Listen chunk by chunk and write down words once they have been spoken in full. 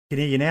Can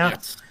hear you now.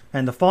 Yes.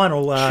 And the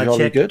final Jolly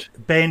check. good.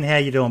 Ben, how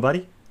you doing,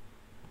 buddy?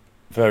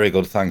 Very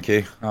good, thank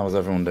you. How was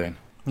everyone doing?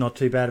 Not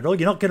too bad at all.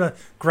 You're not going to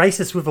grace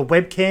us with a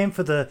webcam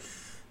for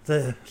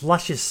the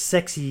luscious,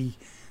 sexy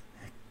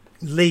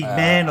lead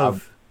man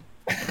of...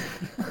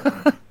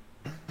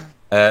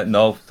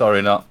 No,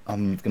 sorry, not.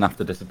 I'm going to have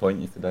to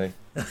disappoint you today.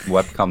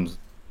 Webcam's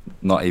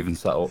not even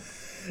set up.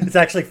 It's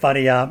actually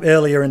funny.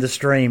 Earlier in the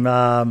stream,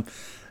 I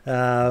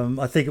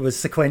think it was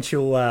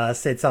Sequential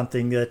said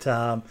something that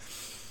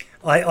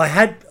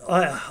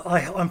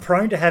I'm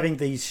prone to having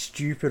these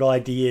stupid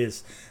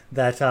ideas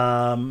that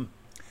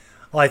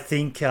I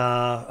think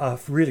are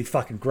really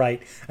fucking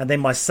great. And then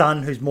my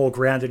son, who's more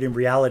grounded in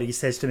reality,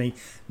 says to me,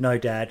 "No,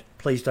 Dad,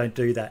 please don't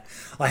do that."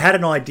 I had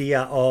an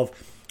idea of...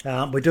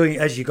 we're doing,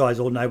 as you guys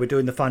all know, we're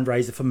doing the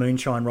fundraiser for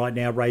Moonshine right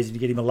now, raising to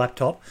get him a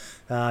laptop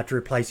to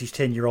replace his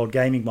 10-year-old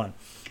gaming one.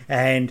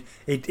 And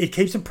it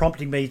keeps on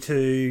prompting me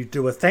to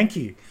do a thank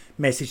you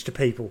message to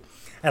people.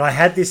 And I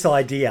had this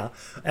idea,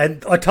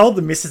 and I told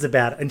the missus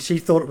about it, and she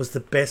thought it was the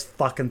best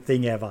fucking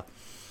thing ever.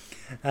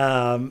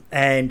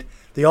 And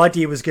the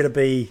idea was going to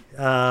be,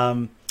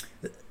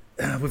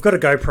 we've got a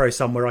GoPro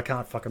somewhere. I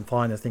can't fucking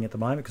find the thing at the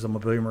moment because I'm a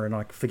boomer and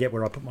I forget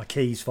where I put my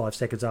keys 5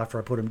 seconds after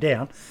I put them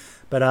down.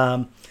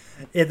 But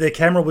the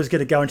camera was going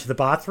to go into the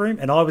bathroom,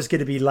 and I was going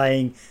to be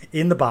laying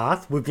in the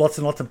bath with lots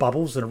and lots of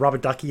bubbles and a rubber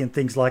ducky and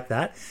things like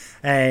that.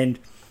 And,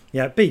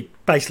 you know, be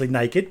basically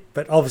naked,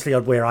 but obviously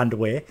I'd wear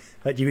underwear,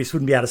 but you just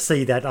wouldn't be able to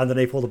see that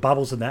underneath all the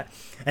bubbles and that.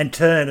 And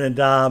turn and,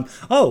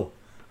 oh,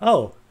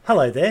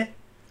 hello there.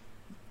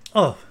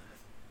 Oh,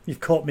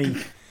 you've caught me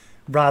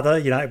rather,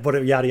 you know,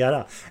 whatever, yada,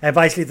 yada. And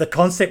basically the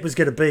concept was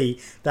going to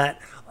be that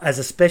as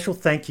a special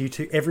thank you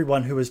to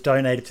everyone who has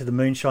donated to the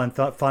Moonshine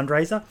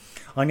fundraiser,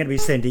 I'm going to be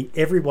sending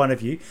every one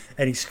of you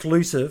an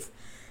exclusive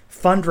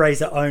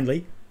fundraiser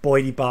only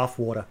Boydie bath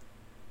water.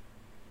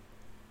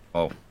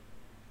 Oh,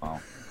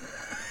 wow.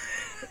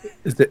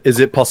 Is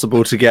it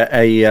possible to get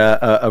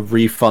a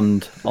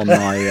refund on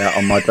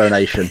my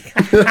donation?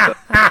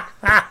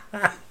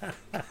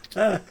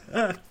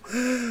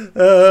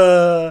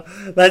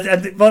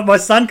 My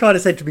son kind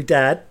of said to me,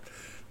 "Dad,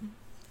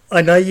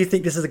 I know you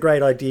think this is a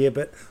great idea,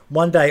 but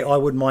one day I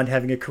wouldn't mind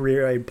having a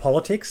career in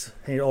politics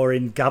or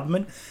in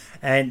government.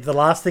 And the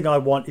last thing I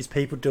want is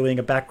people doing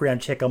a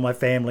background check on my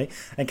family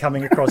and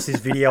coming across this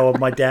video of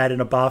my dad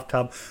in a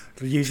bathtub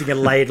using a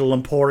ladle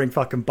and pouring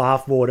fucking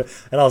bath water."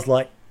 And I was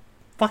like,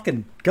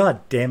 fucking god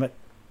damn it.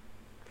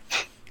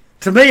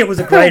 To me, it was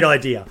a great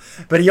idea.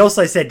 But he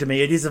also said to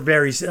me, it is a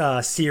very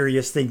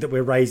serious thing that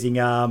we're raising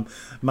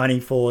money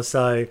for.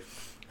 So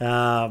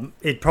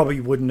it probably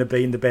wouldn't have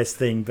been the best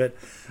thing. But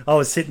I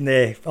was sitting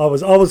there. I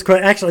was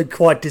actually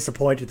quite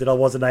disappointed that I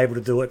wasn't able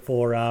to do it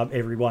for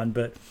everyone.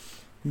 But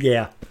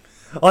yeah,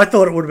 I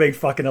thought it would have been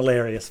fucking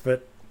hilarious.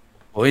 But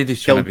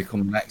Boydie's trying to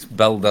become the next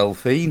Belle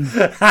Delphine.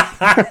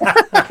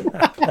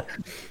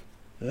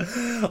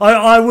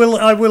 I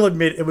will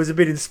admit it was a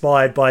bit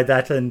inspired by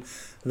that and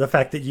the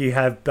fact that you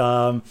have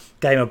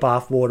Gamer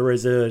bath water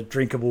as a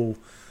drinkable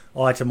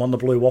item on the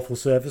Blue Waffle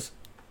service.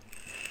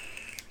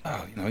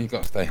 Oh, you know, you've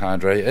got to stay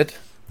hydrated.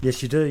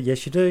 Yes, you do.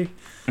 Yes, you do.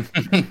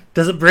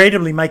 Does it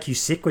randomly make you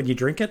sick when you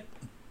drink it?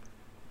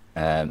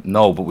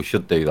 No, but we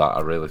should do that.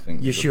 I really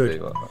think you should. Do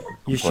that.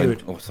 You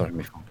should. Oh, sorry,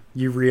 my phone.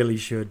 You really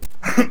should.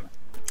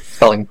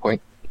 Selling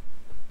point.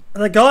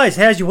 Guys,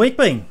 how's your week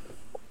been?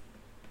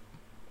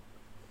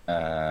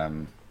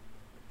 It's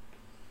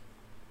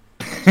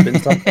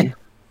been something.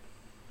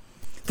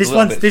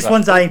 This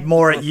one's aimed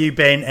more at you,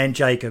 Ben, and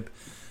Jacob.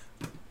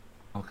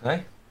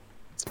 Okay.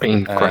 It's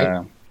been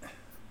great.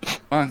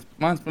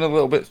 Mine's been a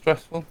little bit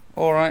stressful.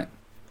 All right.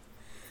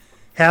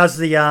 How's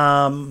the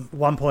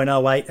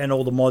 1.08 and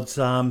all the mods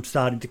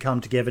starting to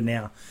come together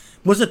now?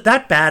 Was it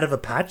that bad of a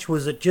patch?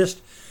 Was it just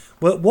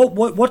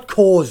what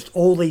caused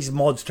all these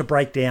mods to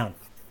break down?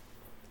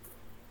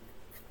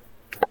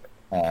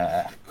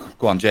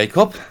 Go on,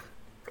 Jacob.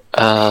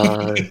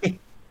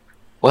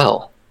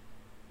 Well,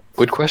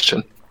 good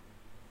question.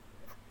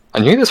 I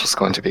knew this was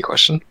going to be a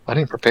question. I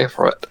didn't prepare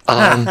for it.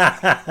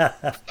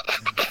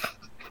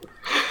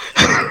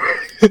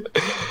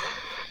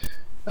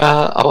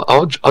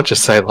 I'll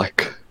just say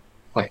like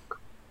a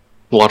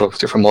lot of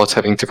different mods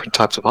having different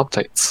types of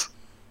updates.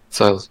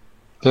 So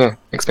yeah,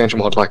 expansion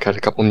mod had a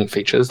couple new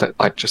features that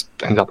just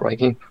ended up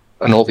breaking,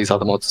 and all these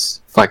other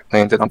mods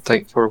landed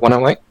update for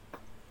 108,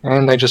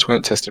 and they just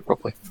weren't tested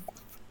properly.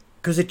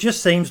 Because it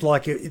just seems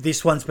like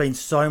this one's been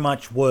so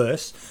much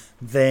worse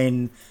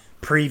than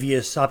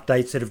previous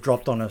updates that have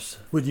dropped on us.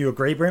 Would you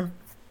agree, Brim?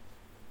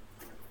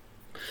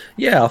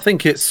 Yeah, I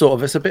think it's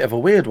a bit of a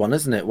weird one,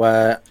 isn't it?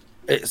 Where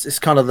it's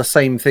kind of the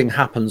same thing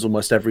happens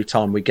almost every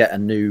time we get a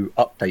new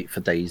update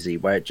for DayZ,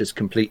 where it just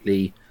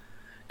completely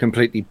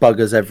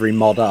buggers every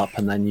mod up,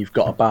 and then you've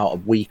got about a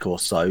week or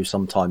so,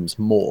 sometimes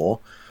more,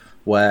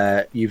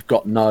 where you've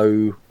got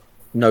no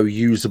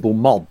usable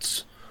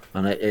mods.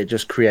 And it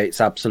just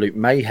creates absolute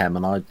mayhem.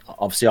 And I'm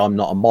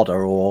not a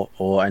modder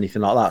or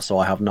anything like that, so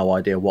I have no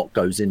idea what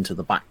goes into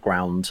the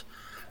background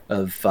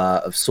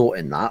of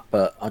sorting that.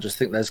 But I just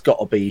think there's got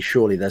to be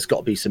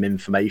some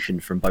information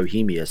from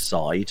Bohemia's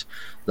side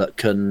that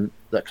can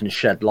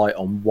shed light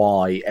on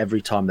why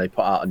every time they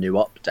put out a new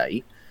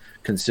update,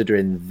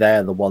 considering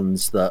they're the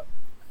ones that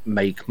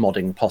make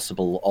modding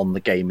possible on the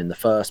game in the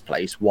first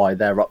place, why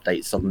their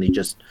updates suddenly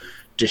just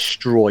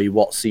destroy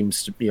what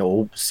seems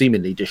to,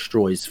 seemingly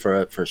destroys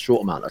for a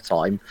short amount of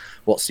time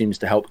what seems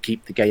to help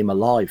keep the game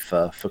alive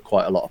for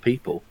quite a lot of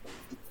people.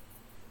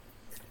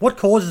 What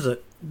causes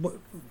it,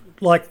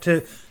 like,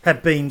 to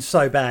have been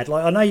so bad?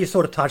 Like, I know you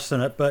sort of touched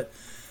on it, but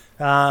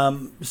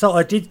so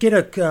I did get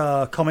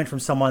a comment from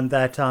someone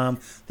that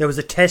there was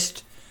a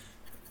test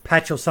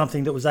patch or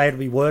something that was able to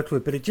be worked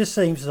with, but it just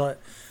seems like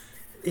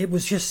it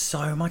was just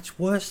so much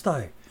worse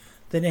though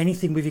than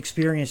anything we've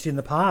experienced in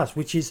the past.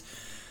 Which is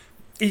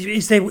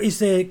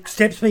there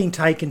steps being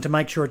taken to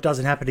make sure it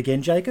doesn't happen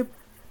again, Jacob?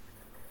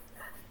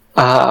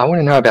 I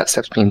wouldn't know about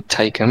steps being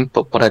taken,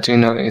 but what I do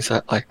know is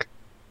that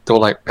there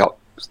were about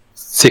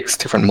 6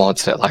 different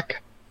mods that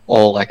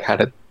all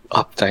had an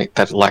update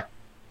that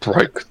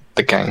broke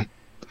the game.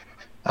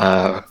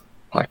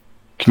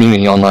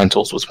 Community Online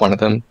Tools was one of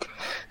them.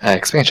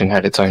 Expansion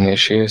had its own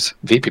issues.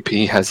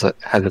 VPP has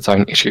its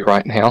own issue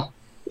right now.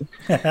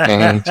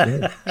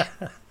 And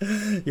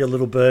your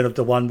little bird of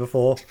the one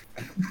before.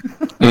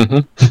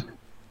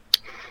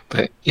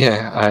 But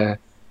yeah,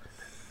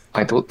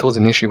 there was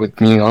an issue with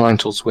Community Online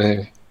Tools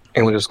where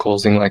it was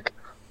causing a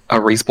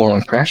respawn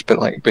and crash, but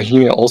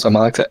Bohemia also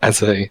marked it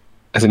as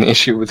an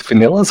issue with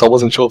vanilla, so I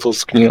wasn't sure if it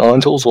was Community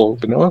Online Tools or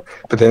vanilla,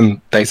 but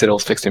then they said it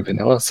was fixed in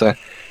vanilla, so it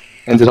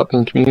ended up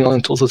being Community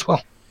Online Tools as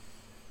well.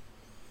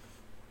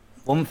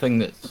 One thing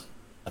that's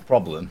a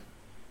problem,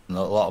 and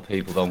a lot of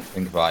people don't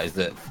think about, is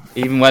that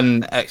even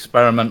when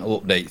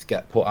experimental updates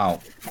get put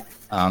out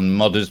and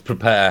modders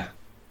prepare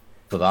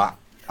for that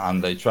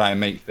and they try and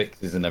make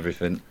fixes and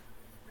everything,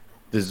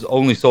 there's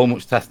only so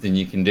much testing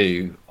you can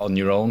do on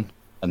your own,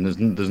 and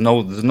there's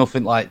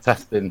nothing like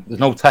testing. There's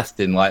no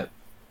testing like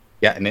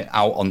getting it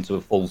out onto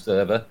a full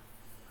server.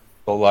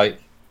 So a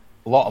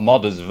lot of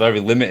modders are very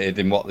limited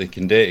in what they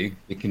can do.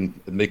 They can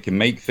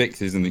make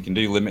fixes and they can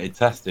do limited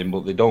testing,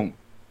 but they don't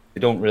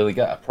really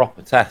get a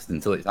proper test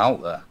until it's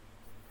out there.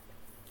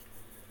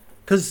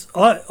 Because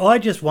I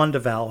just wonder,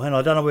 Val, and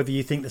I don't know whether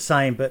you think the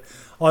same, but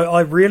I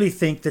really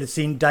think that it's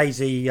in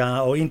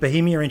DayZ or in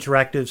Bohemia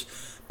Interactive's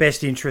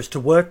best interest to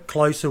work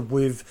closer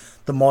with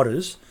the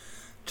modders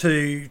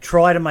to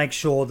try to make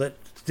sure that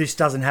this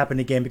doesn't happen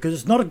again, because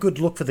it's not a good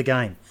look for the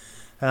game.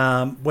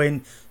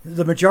 When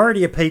the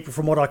majority of people,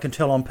 from what I can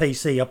tell on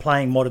PC, are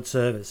playing modded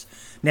servers.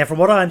 Now, from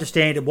what I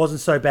understand, it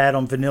wasn't so bad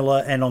on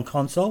vanilla and on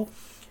console,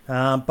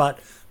 but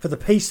for the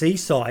PC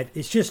side,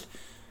 it's just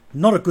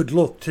not a good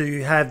look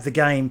to have the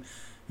game,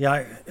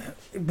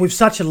 with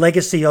such a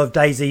legacy of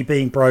DayZ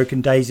being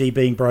broken, DayZ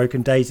being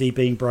broken, DayZ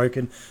being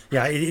broken.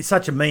 It's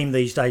such a meme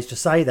these days to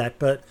say that.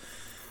 But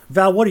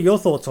Val, what are your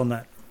thoughts on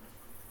that?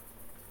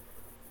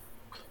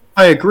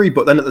 I agree,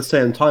 but then at the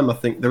same time, I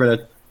think they're in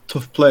a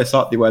tough place,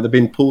 aren't they, where they're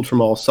being pulled from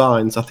all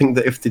sides. I think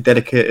that if they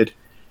dedicated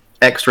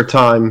extra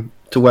time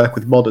to work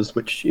with modders,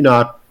 which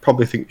I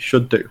probably think they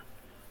should do,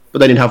 but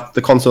then you'd have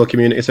the console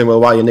community saying,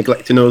 well, why are you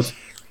neglecting us?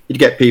 You'd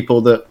get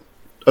people that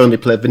only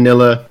play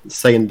vanilla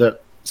saying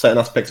that certain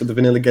aspects of the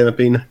vanilla game have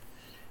been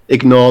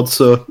ignored.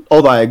 So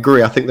although I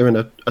agree, I think they're in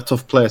a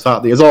tough place,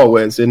 aren't they, as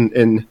always,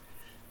 in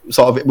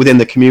sort of within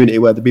the community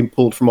where they're being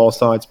pulled from all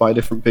sides by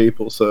different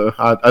people. So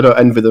I don't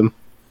envy them.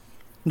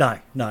 No.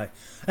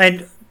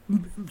 And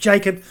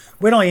Jacob,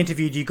 when I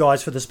interviewed you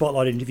guys for the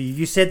Spotlight interview,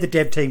 you said the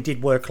dev team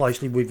did work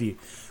closely with you.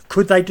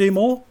 Could they do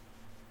more?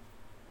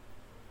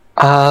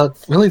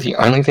 Really the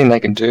only thing they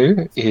can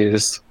do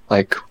is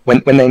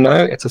when they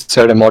know it's a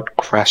certain mod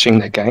crashing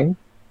their game,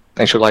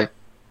 they should let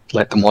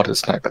the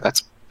modders know, but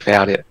that's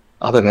about it.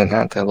 Other than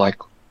that,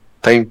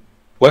 they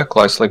work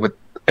closely with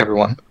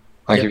everyone.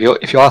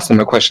 If you ask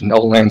them a question,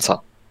 they'll answer.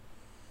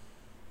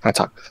 That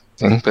type of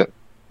thing. But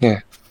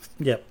yeah.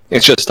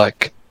 It's just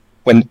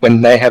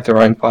when they have their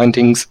own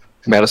findings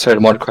about a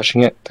certain mod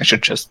crashing it, they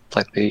should just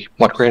let the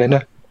mod creator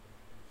know.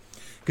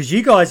 Because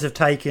you guys have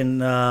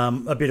taken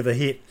a bit of a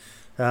hit.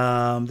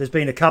 There's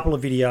been a couple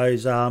of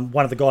videos.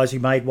 One of the guys who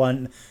made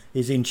one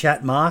is in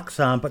chat, Marks,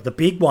 but the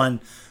big one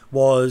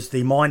was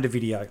the Minder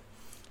video,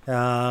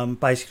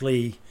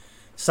 basically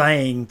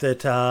saying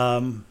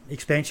that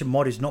expansion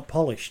mod is not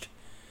polished.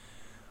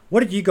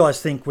 What did you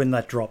guys think when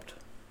that dropped?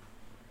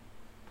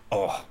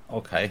 Oh,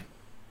 okay.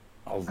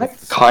 I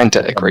kind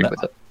of agree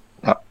with it.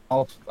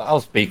 I'll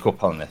speak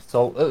up on this.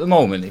 So at the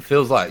moment, it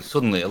feels like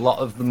suddenly a lot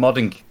of the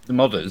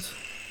modders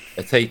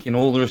are taking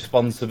all the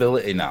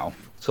responsibility now.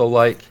 So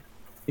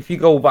if you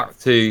go back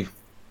to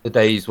the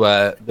days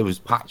where there was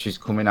patches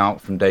coming out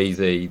from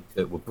DayZ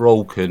that were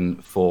broken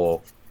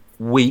for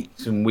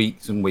weeks and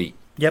weeks and weeks.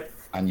 Yep.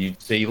 And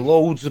you'd see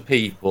loads of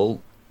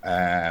people,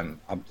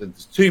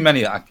 there's too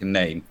many that I can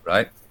name,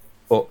 right?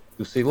 But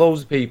you'll see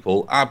loads of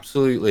people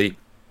absolutely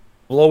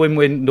blowing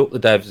wind up the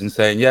devs and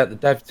saying, yeah, the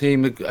dev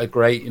team are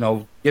great,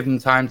 give them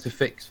time to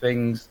fix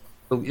things.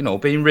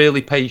 Being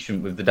really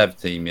patient with the dev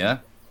team, yeah?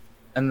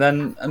 and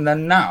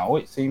then now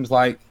it seems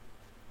like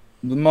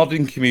the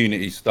modding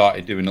community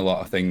started doing a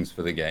lot of things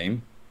for the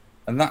game,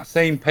 and that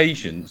same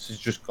patience has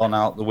just gone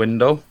out the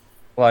window.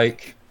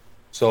 Like,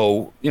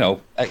 so, you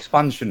know,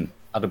 expansion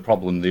had a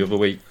problem the other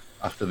week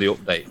after the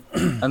update,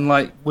 and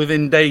like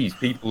within days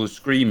people are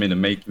screaming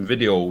and making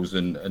videos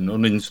and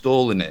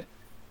uninstalling it.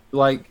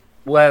 Like,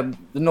 where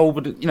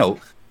nobody, you know,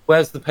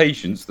 where's the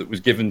patience that was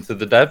given to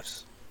the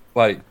devs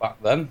like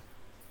back then?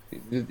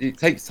 It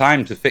takes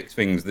time to fix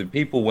things. The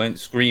people weren't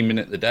screaming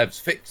at the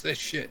devs, fix this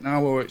shit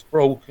now or it's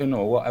broken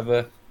or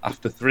whatever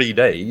after 3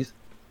 days.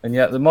 And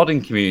yet the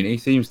modding community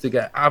seems to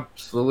get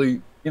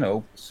absolute, you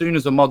know, as soon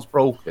as a mod's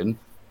broken,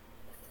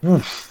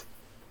 inboxes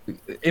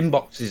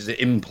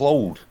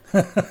implode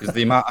because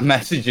the amount of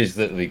messages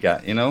that they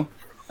get, you know.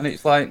 And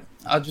it's like,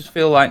 I just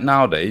feel like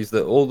nowadays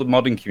that all the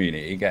modding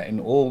community are getting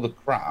all the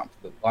crap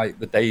that like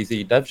the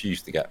DayZ devs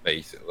used to get,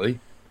 basically,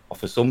 or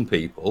for some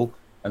people,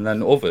 and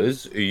then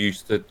others who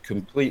used to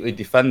completely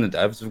defend the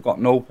devs have got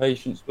no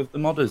patience with the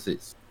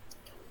modders.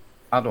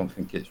 I don't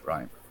think it's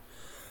right.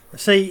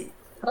 See,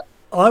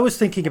 I was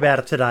thinking about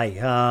it today,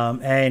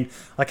 and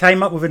I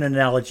came up with an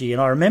analogy,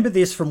 and I remember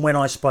this from when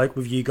I spoke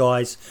with you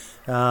guys,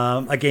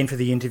 again for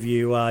the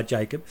interview,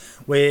 Jacob,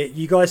 where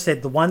you guys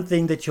said the one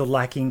thing that you're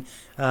lacking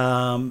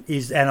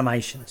is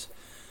animations.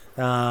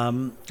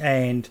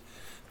 And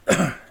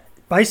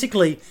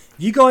basically,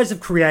 you guys have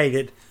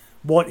created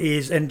what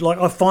is, and like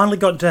I've finally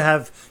gotten to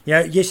have, you know,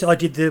 yes, I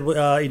did the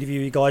interview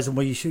with you guys,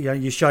 and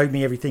you showed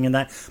me everything and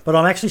that, but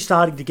I'm actually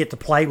starting to get to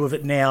play with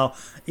it now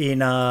in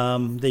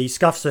the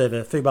Scuff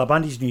server, Fubar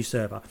Bundy's new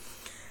server,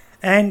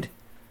 and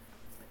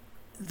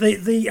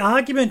the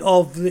argument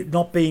of it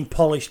not being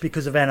polished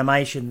because of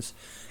animations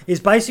is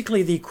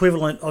basically the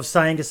equivalent of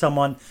saying to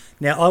someone,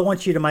 now I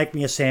want you to make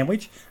me a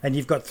sandwich, and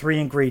you've got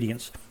 3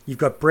 ingredients. You've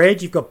got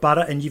bread, you've got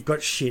butter, and you've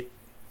got shit.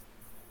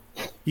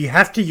 You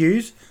have to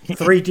use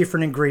 3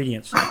 different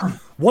ingredients.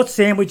 What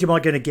sandwich am I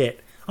going to get?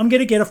 I'm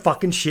going to get a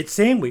fucking shit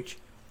sandwich.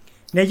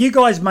 Now, you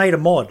guys made a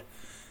mod.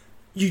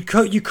 You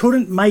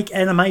couldn't make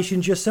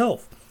animations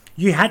yourself.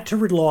 You had to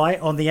rely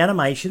on the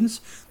animations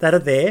that are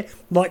there.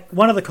 Like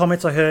one of the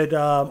comments I heard,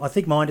 I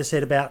think Minder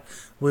said about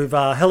with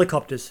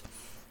helicopters,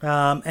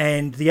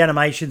 and the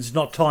animations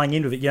not tying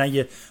in with it.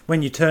 You know,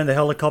 when you turn the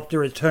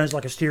helicopter, it turns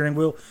like a steering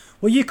wheel.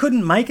 Well, you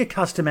couldn't make a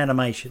custom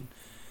animation.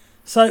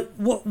 So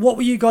what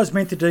were you guys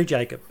meant to do,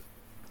 Jacob?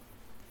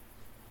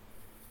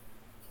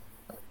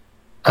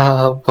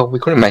 Well, we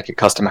couldn't make a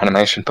custom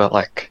animation, but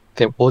like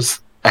there was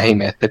a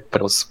method,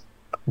 but it was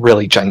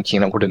really janky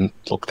and it wouldn't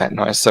look that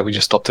nice, so we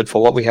just opted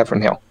for what we have for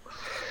now.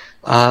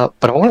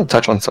 But I want to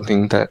touch on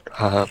something that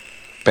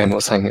Ben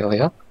was saying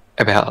earlier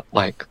about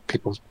like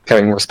people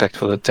having respect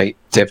for the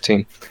dev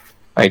team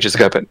ages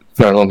ago, but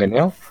no longer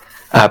now.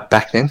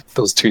 Back then,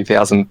 there was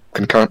 2,000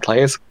 concurrent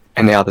players,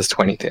 and now there's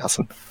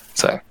 20,000.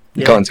 So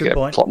you're going to get a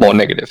lot more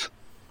negative.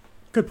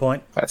 Good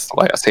point. That's the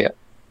way I see it.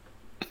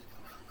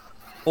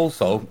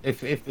 Also, if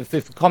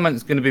the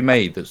comment's going to be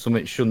made that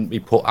something shouldn't be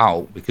put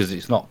out because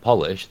it's not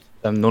polished,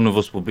 then none of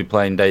us would be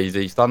playing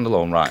DayZ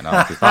standalone right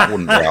now, because that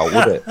wouldn't be out,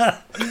 would it?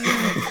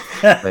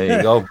 There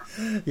you go.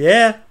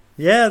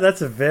 Yeah,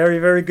 that's a very,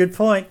 very good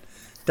point.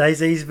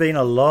 DayZ's been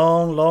a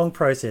long, long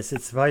process.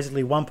 It's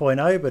supposedly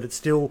 1.0, but it's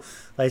still,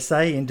 they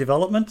say, in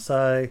development.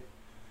 So,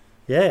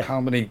 yeah. How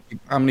many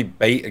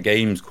beta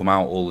games come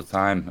out all the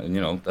time, and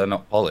you know they're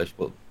not polished,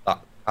 but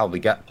how they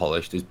get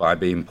polished is by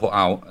being put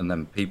out, and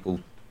then people,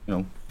 you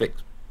know,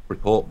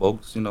 report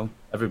bugs. You know,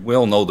 we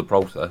all know the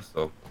process.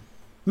 So.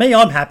 Me,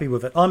 I'm happy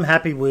with it. I'm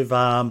happy with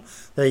the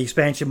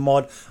expansion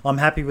mod. I'm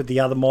happy with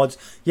the other mods.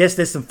 Yes,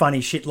 there's some funny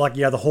shit like,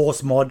 you know, the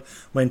horse mod,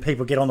 when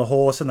people get on the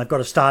horse and they've got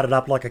to start it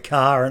up like a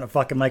car and it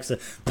fucking makes a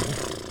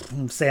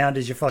sound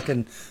as you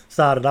fucking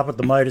start it up with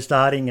the motor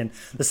starting. And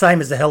the same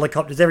as the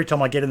helicopters. Every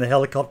time I get in the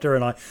helicopter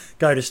and I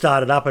go to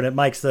start it up and it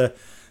makes the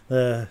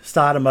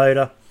starter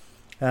motor.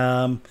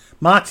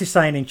 Mark's is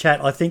saying in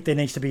chat, I think there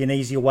needs to be an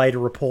easier way to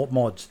report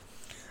mods.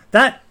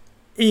 That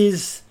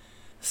is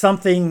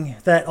something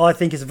that I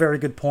think is a very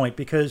good point,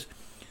 because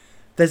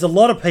there's a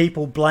lot of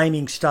people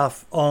blaming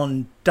stuff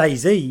on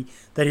DayZ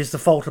that is the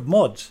fault of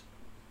mods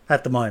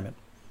at the moment.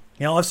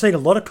 You know, I've seen a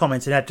lot of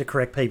comments and had to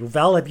correct people.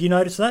 Val, have you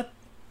noticed that?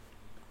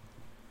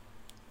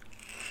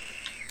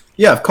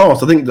 Yeah, of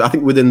course. I think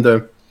within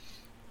the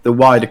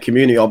wider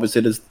community,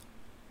 obviously, there's,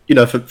 you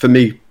know, for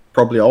me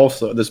probably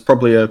also, there's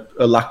probably a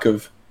lack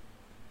of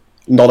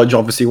knowledge,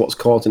 obviously, what's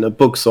causing a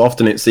bug. So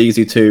often it's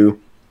easy to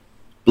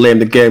blame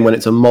the game when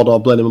it's a mod, or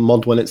blame a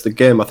mod when it's the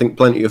game. I think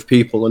plenty of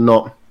people are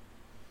not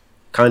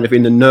kind of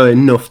in the know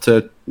enough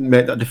to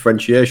make that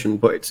differentiation,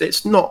 but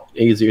it's not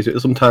easy, is it?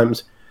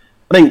 Sometimes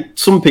I think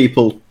some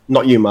people,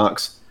 not you,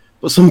 Marks,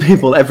 but some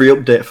people every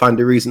update find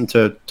a reason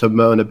to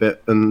moan a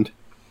bit. And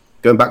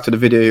going back to the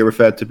video you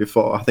referred to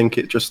before, I think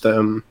it just I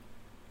don't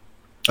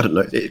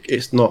know,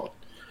 it's not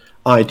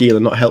ideal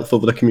and not helpful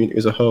for the community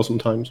as a whole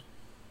sometimes.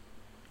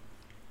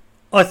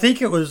 I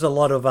think it was a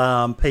lot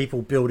of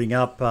people building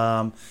up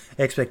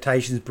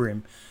expectations,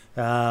 Brim,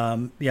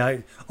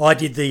 I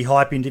did the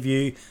hype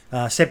interview.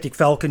 Septic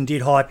Falcon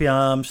did hype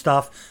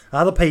stuff.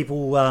 Other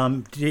people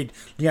did.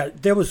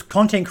 There was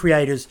content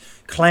creators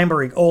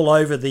clambering all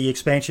over the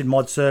expansion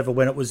mod server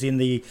when it was in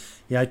the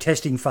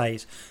testing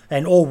phase,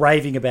 and all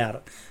raving about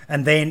it.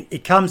 And then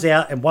it comes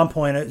out, and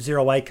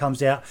 1.08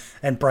 comes out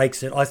and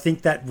breaks it. I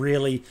think that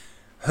really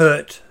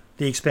hurt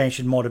the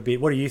expansion mod a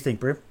bit. What do you think,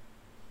 Brim?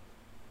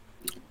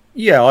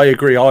 Yeah, I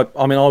agree. I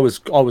mean, I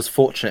was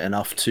fortunate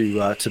enough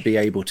to be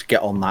able to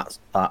get on that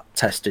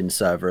testing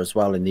server as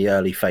well in the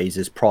early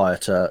phases prior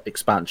to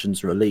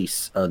expansion's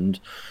release.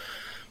 And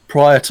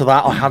prior to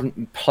that, I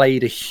hadn't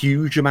played a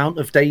huge amount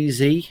of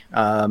DayZ.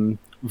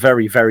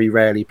 Very, very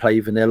rarely play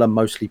vanilla,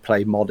 mostly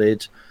play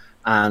modded,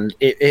 and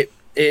it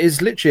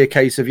is literally a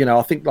case of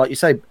I think, like you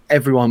say,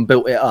 everyone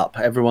built it up.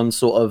 Everyone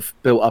sort of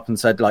built up and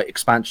said like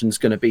expansion's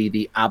going to be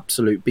the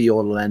absolute be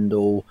all and end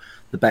all,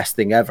 the best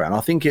thing ever. And I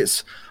think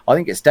it's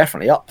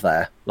definitely up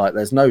there. Like,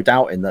 there's no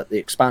doubting that the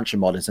expansion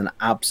mod is an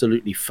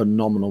absolutely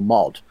phenomenal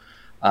mod.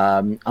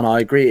 And I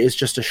agree, it is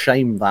just a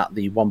shame that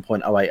the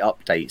 1.08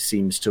 update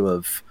seems to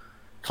have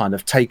kind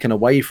of taken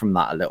away from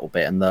that a little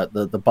bit, and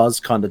the buzz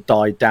kind of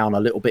died down a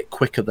little bit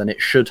quicker than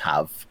it should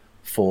have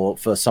for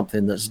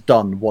something that's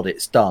done what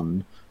it's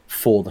done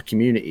for the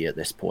community at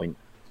this point.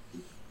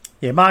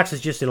 Yeah, Marx has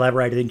just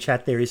elaborated in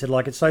chat there. He said,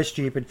 like, it's so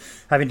stupid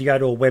having to go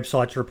to a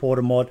website to report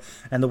a mod,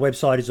 and the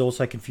website is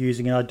also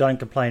confusing, and I don't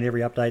complain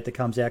every update that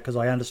comes out because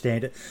I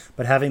understand it,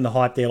 but having the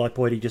hype there, like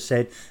Boydie just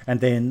said,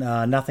 and then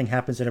nothing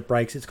happens and it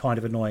breaks, it's kind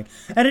of annoying.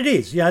 And it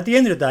is. At the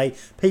end of the day,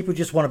 people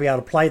just want to be able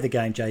to play the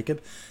game,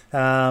 Jacob.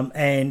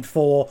 And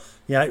for,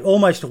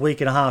 almost a week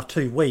and a half,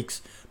 2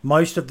 weeks,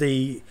 most of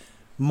the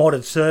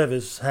modded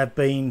servers have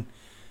been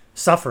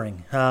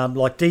suffering.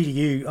 Like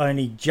DDU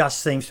only just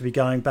seems to be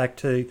going back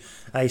to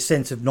a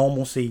sense of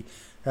normalcy.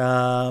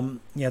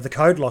 The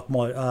code lock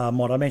mod,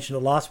 I mentioned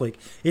it last week,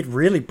 it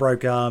really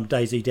broke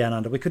DayZ down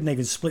under. We couldn't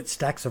even split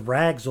stacks of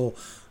rags or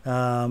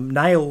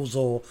nails,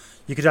 or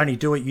you could only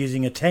do it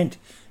using a tent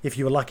if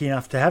you were lucky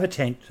enough to have a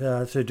tent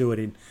to do it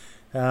in.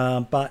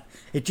 But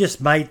it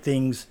just made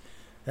things...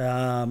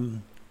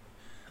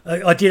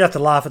 I did have to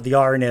laugh at the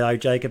irony, though,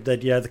 Jacob,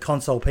 that the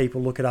console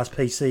people look at us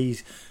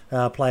PCs,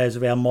 players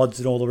of our mods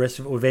and all the rest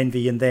of it with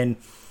envy, and then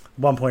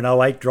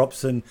 1.08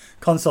 drops and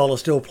console are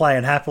still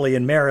playing happily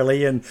and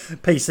merrily, and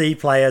PC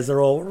players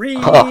are all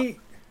really...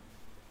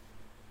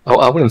 Oh,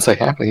 I wouldn't say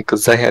happily,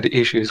 because they had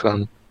issues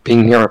when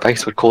being near a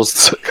base would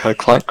cause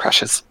client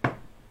crashes.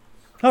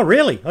 Oh,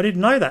 really? I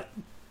didn't know that.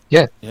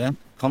 Yeah. Yeah,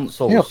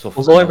 console Yeah, stuff. it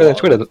was all over their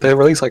Twitter that they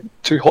released like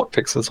 2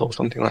 hotfixes or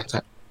something like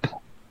that.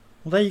 Well,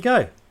 there you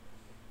go.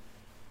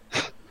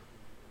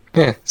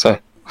 Yeah, so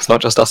it's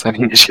not just us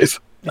having issues.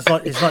 It's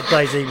not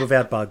DayZ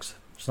without bugs.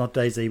 It's not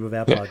DayZ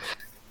without bugs.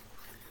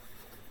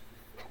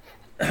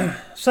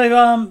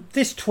 So,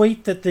 this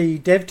tweet that the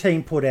dev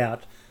team put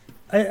out,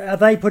 are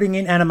they putting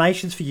in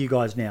animations for you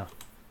guys now?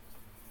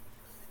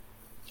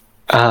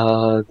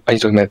 Are you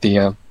talking about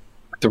the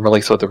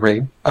release of the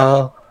rig?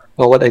 Well,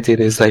 what they did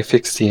is they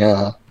fixed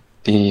the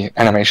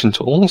animation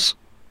tools.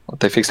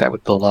 They fixed that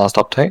with the last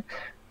update,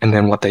 and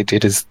then what they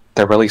did is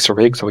they released a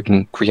rig so we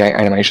can create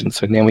animations.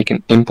 So now we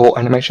can import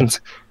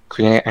animations,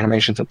 create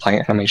animations, and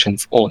play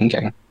animations all in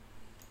game.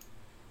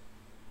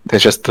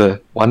 There's just the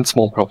one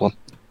small problem: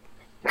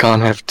 you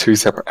can't have 2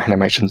 separate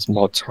animations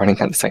mods running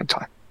at the same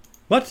time.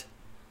 What?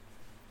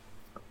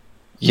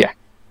 Yeah,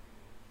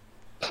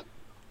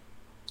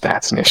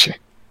 that's an issue.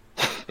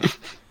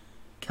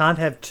 Can't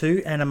have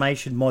 2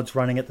 animation mods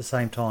running at the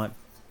same time.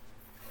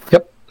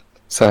 Yep.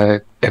 So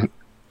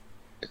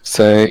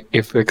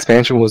if the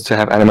expansion was to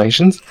have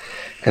animations,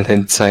 and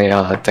then say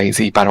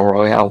DayZ Battle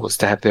Royale was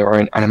to have their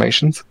own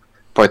animations,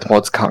 both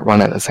mods can't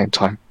run at the same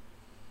time.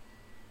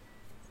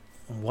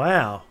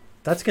 Wow,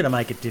 that's going to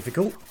make it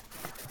difficult.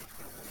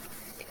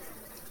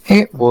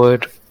 It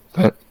would,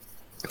 but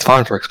it's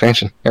fine for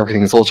expansion.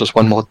 Everything's all just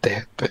one mod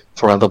there, but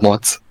for other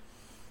mods,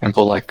 and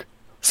for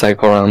say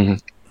for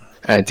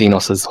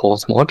Dinos's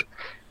Horse mod,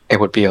 it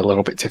would be a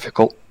little bit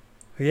difficult.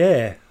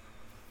 Yeah.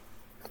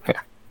 Yeah.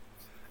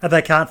 And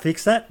they can't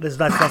fix that? That's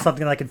not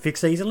something they can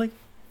fix easily?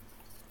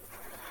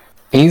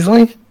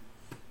 Easily?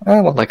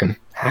 Well, they can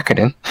hack it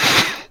in.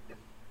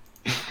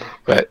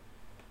 But,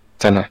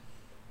 don't know.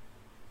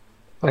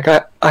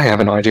 I have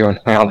an idea on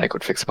how they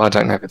could fix it, but I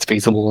don't know if it's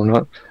feasible or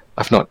not.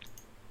 I've not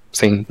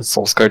seen the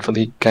source code for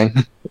the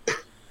game.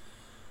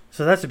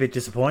 So that's a bit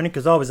disappointing,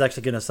 because I was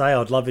actually going to say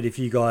I'd love it if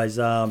you guys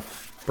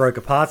broke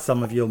apart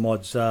some of your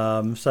mods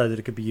so that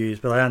it could be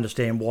used, but I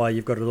understand why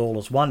you've got it all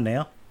as one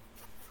now.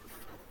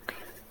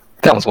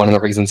 That was one of the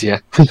reasons, yeah.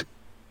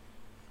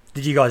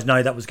 Did you guys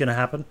know that was going to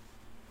happen?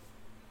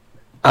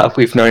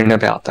 We've known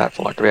about that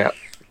for about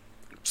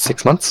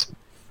 6 months.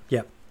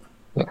 Yep.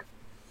 Yeah.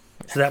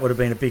 So that would have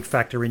been a big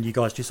factor in you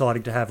guys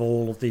deciding to have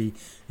all of the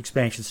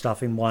expansion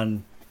stuff in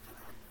one.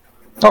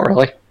 Not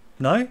really.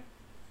 No?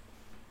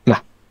 No.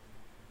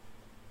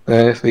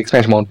 The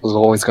expansion mod was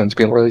always going to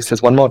be released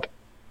as one mod.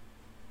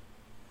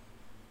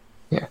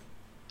 Yeah.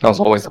 That was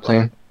always the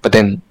plan. But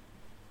then,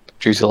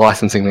 due to the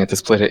licensing, they had to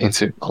split it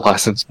into a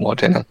licensed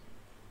mod and a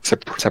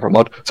separate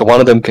mod. So one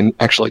of them can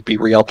actually be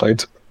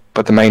re-uploaded,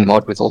 but the main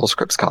mod with all the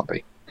scripts can't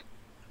be.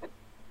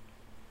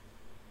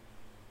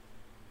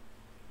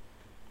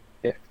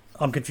 Yeah.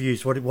 I'm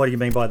confused. What do you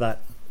mean by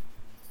that?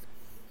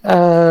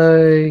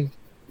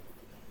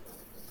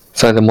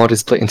 So the mod is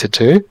split into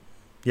two.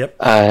 Yep.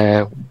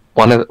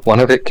 One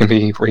of it can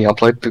be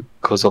re-uploaded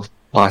because of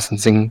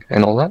licensing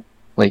and all that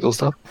legal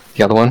stuff.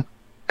 The other one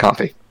can't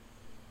be.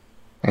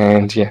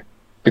 And yeah,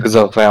 because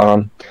of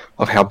our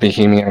of how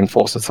Bohemia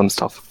enforces some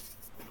stuff.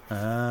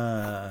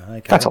 Ah,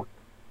 okay. That's all.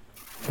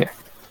 Yeah.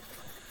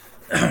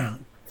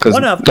 Because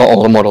not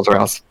all the models are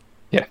ours.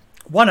 Yeah.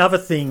 One other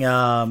thing,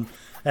 and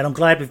I'm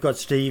glad we've got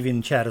Steve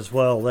in chat as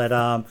well, that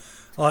I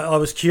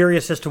was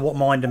curious as to what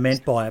Minder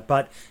meant by it,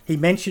 but he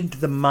mentioned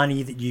the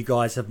money that you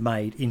guys have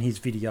made in his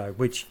video,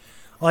 which,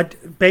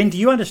 Ben, do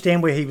you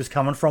understand where he was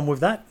coming from with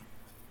that?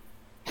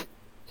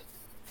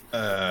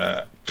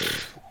 I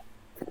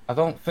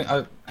don't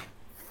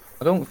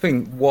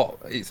think what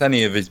it's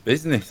any of his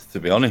business, to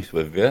be honest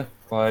with you.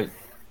 Like,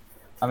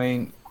 I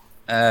mean,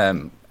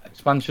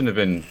 Expansion have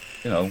been,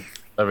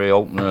 very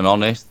open and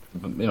honest,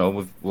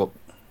 with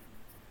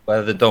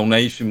where the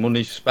donation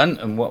money's spent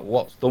and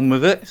what's done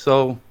with it.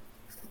 So,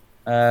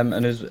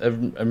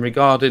 and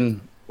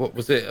regarding what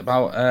was it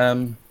about?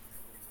 I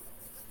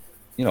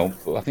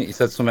think he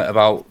said something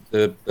about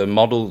the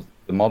models.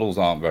 The models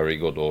aren't very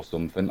good or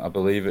something. I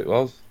believe it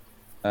was.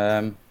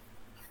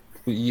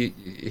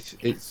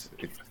 It's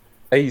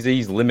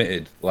AZ's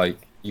limited. Like,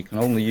 you can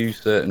only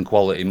use certain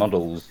quality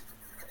models,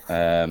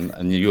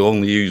 and you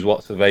only use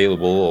what's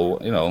available, or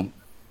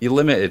you're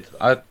limited.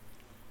 It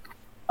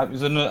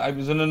was an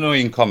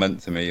annoying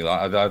comment to me.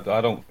 Like,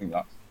 I don't think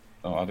that.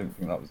 No, I didn't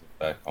think that was a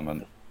fair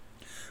comment.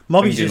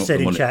 Mobby's just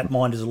said in chat,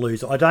 Minder's a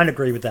loser. I don't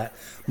agree with that.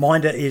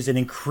 Minder is an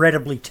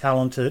incredibly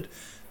talented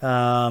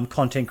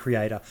content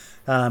creator.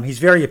 He's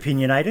very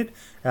opinionated,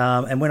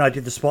 and when I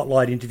did the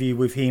Spotlight interview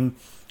with him,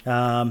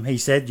 he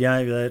said,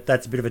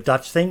 that's a bit of a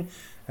Dutch thing.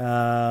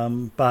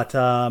 But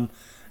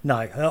no,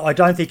 I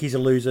don't think he's a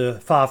loser.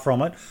 Far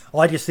from it.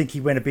 I just think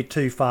he went a bit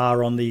too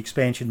far on the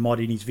expansion mod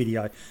in his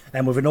video.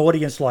 And with an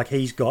audience like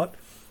he's got,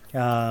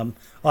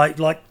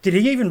 did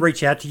he even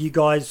reach out to you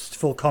guys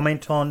for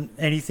comment on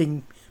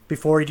anything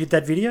before he did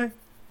that video?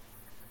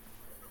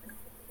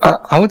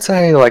 I would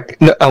say, no,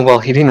 well,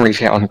 he didn't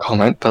reach out on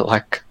comment, but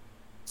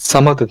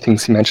some of the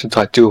things he mentioned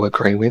I do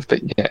agree with,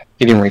 but yeah,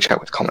 he didn't reach out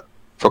with comment.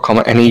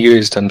 And he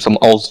used some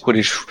old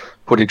footage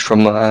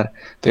from the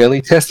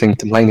early testing to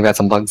complain about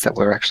some bugs that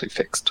were actually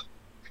fixed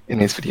in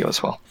his video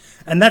as well.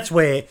 And that's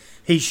where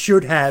he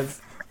should have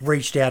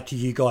reached out to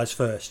you guys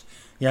first.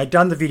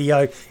 Done the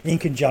video in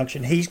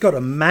conjunction. He's got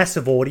a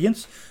massive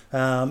audience.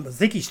 I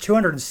think he's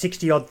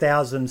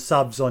 260,000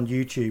 subs on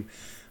YouTube,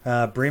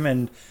 Brim,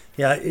 and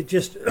it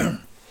just,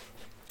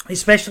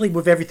 especially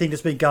with everything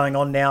that's been going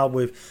on now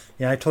with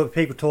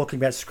people talking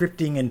about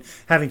scripting and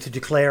having to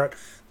declare it.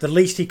 The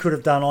least he could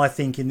have done, I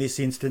think, in this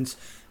instance,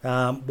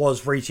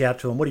 was reach out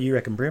to him. What do you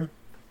reckon, Brim?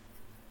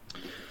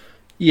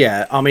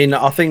 Yeah, I mean,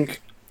 I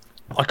think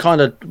I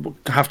kind of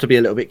have to be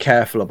a little bit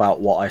careful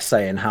about what I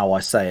say and how I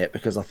say it,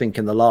 because I think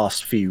in the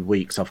last few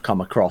weeks I've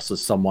come across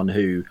as someone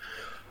who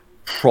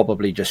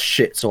probably just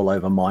shits all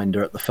over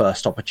Minder at the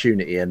first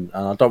opportunity, and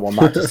I don't want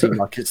that to seem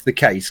like it's the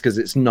case, because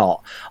it's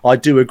not. I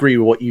do agree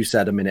with what you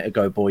said a minute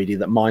ago, Boydie,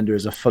 that Minder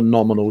is a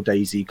phenomenal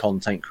DayZ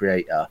content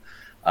creator.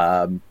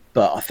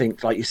 But I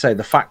think, like you say,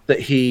 the fact that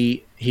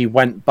he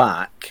went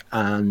back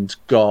and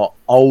got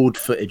old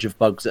footage of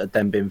bugs that had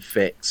then been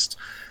fixed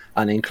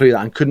and include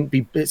that, and couldn't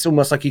be, it's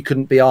almost like he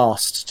couldn't be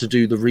asked to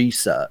do the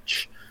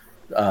research.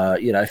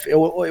 If it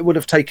would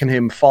have taken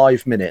him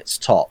 5 minutes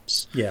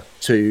tops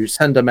to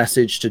send a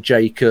message to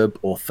Jacob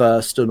or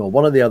Thurston or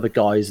one of the other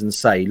guys and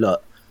say,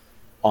 look,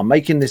 I'm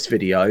making this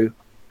video.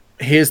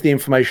 Here's the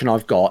information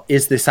I've got.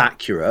 Is this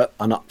accurate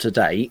and up to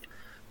date?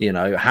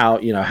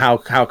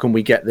 How can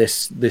we get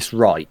this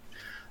right?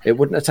 It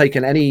wouldn't have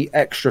taken any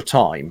extra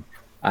time,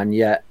 and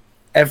yet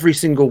every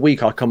single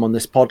week I come on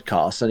this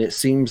podcast and it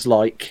seems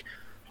like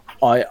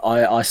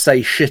I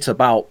say shit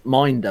about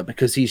Minder,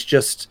 because he's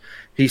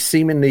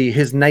seemingly,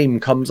 his name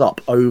comes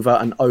up over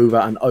and over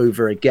and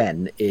over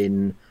again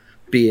in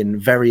being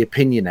very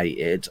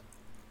opinionated,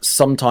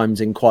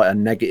 sometimes in quite a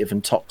negative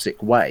and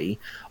toxic way,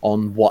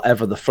 on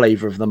whatever the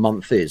flavour of the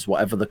month is,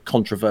 whatever the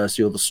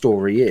controversy or the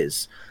story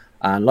is.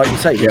 And like you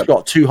say, he's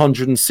got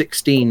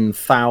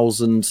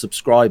 216,000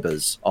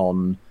 subscribers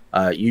on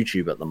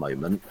YouTube at the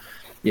moment.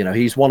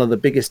 He's one of the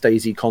biggest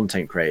DayZ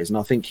content creators, and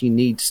I think he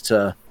needs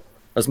to,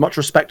 as much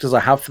respect as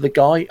I have for the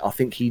guy, I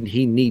think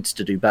he needs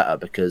to do better,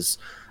 because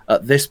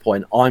at this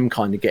point I'm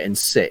kind of getting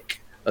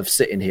sick of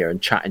sitting here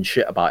and chatting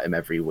shit about him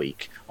every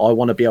week. I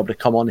want to be able to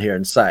come on here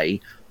and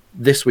say,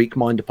 this week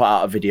Minder put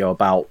out a video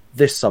about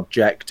this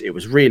subject. It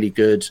was really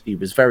good. He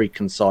was very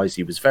concise.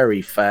 He was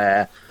very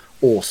fair.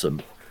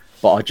 Awesome.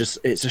 But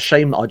it's a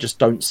shame that I just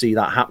don't see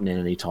that happening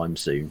anytime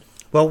soon.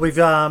 Well, we've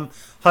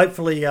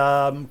hopefully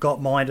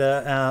got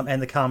Minder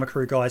and the Karma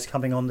Crew guys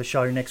coming on the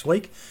show next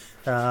week.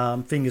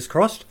 Fingers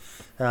crossed.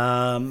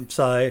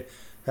 So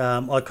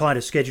I kind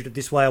of scheduled it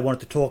this way. I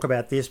wanted to talk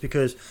about this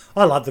because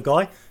I love the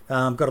guy.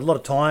 Got a lot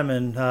of time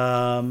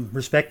and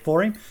respect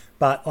for him.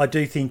 But I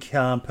do think,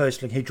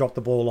 personally, he dropped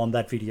the ball on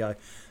that video.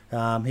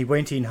 He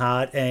went in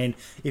hard, and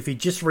if he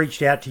just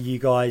reached out to you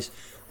guys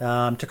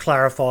to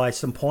clarify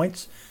some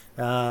points,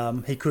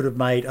 he could have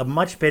made a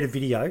much better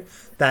video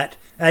that,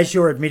 as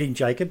you're admitting,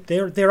 Jacob,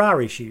 there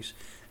are issues.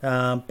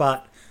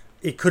 But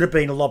it could have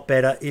been a lot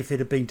better if it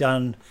had been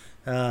done,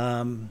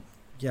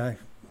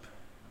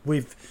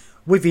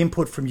 with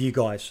input from you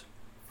guys.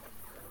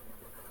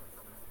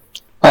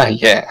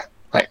 Yeah,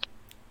 like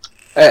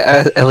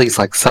at least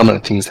like some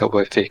of the things that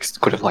were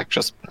fixed could have like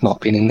just not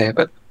been in there,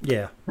 but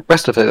Yeah. the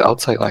rest of it, I'd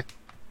say like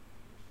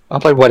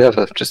upload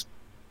whatever, just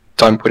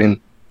don't put in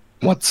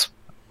what's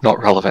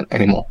not relevant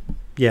anymore.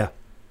 Yeah.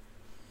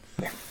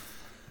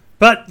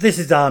 But this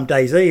is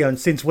DayZ, and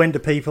since when do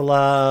people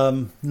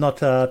not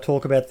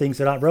talk about things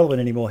that aren't relevant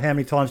anymore? How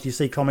many times do you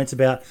see comments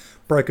about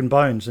broken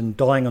bones and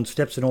dying on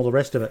steps and all the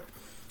rest of it?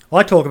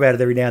 I talk about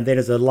it every now and then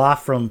as a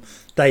laugh from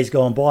days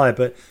gone by,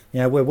 but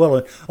we're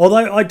well.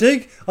 Although I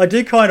do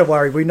kind of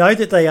worry. We know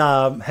that they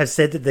have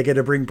said that they're going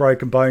to bring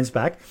broken bones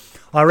back.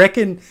 I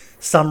reckon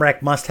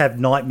Sumrak must have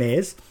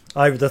nightmares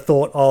over the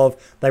thought of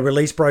they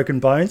release broken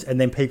bones and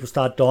then people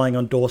start dying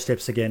on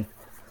doorsteps again.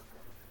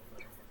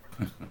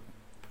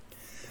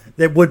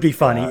 That would be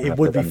funny. Yeah, it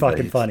would be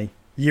fucking funny.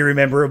 You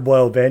remember it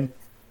well, Ben.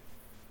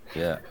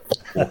 Yeah.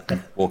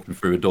 Walking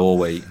through a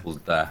doorway equals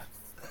death.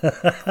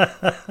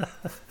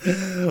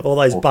 All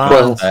those Walking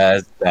barns.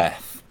 There's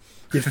death.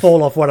 You'd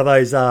fall off one of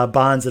those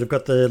barns that have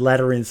got the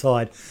ladder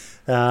inside,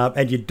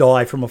 and you'd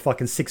die from a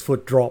fucking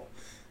 6-foot drop.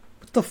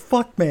 What the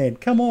fuck, man?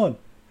 Come on.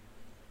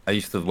 I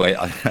used to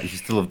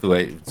love the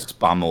way it would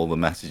spam all the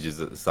messages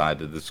at the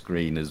side of the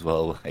screen as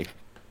well. Like,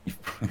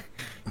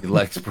 your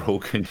leg's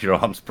broken, your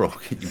arm's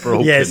broken, you're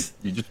broken. Yes.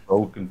 You're just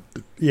broken.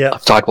 Yeah.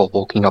 I've died while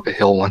walking up a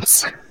hill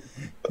once.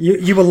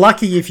 You were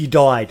lucky if you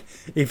died.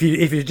 If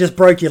you just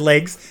broke your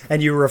legs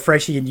and you were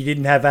refreshing and you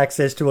didn't have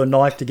access to a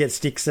knife to get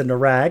sticks and a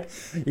rag,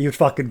 you'd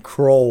fucking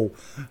crawl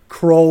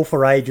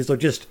for ages, or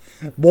just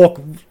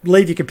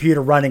leave your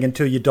computer running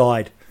until you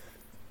died.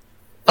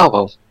 Oh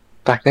well,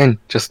 back then,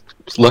 just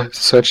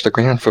search the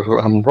ground for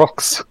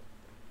rocks.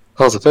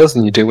 That was the first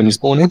thing you do when you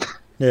spawn in.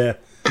 Yeah.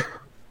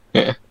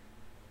 Yeah.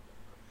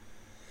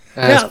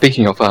 Yeah.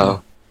 Speaking of,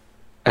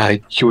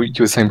 you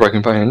were saying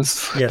broken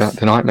bones, Yes.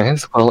 the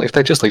nightmares. Well, if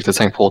they just leave the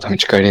same 4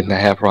 damage code in they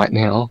have right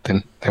now,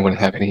 then they wouldn't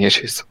have any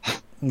issues.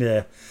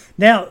 Yeah.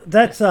 Now,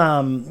 that's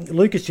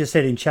Lucas just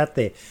said in chat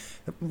there.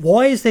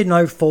 Why is there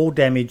no fall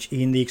damage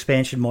in the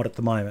expansion mod at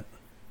the moment?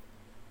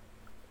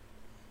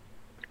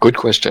 Good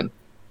question.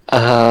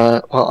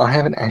 Well, I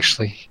haven't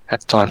actually had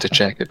time to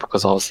check it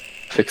because I was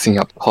fixing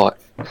up the pot.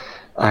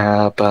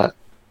 But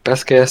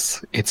best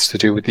guess, it's to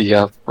do with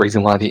the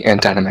reason why the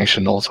end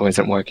animation also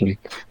isn't working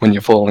when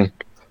you're falling.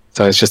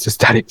 So it's just a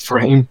static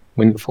frame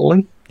when you're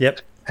falling,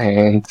 Yep.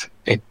 and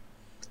it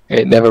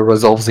never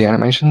resolves the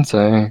animation,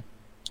 so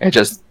it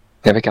just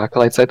never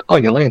calculates that, oh,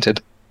 you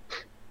landed.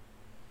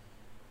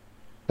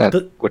 That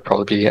would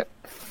probably be it.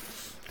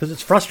 Because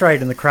it's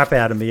frustrating the crap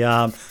out of me.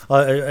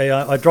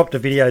 I dropped a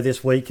video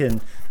this week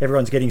and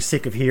everyone's getting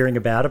sick of hearing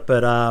about it,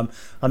 but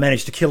I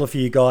managed to kill a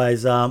few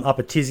guys up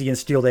at Tizzy and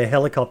steal their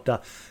helicopter.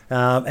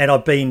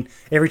 And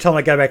every time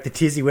I go back to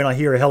Tizzy, when I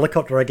hear a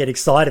helicopter, I get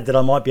excited that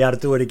I might be able to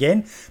do it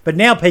again. But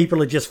now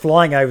people are just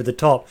flying over the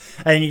top,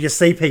 and you just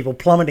see people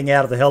plummeting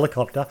out of the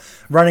helicopter,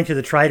 running to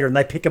the trader, and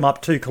they pick them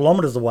up 2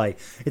 kilometres away.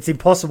 It's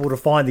impossible to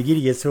find the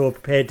idiots who are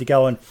prepared to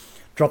go and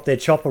drop their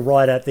chopper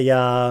right at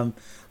the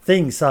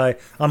thing. So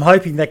I'm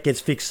hoping that gets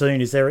fixed soon.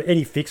 Is there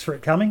any fix for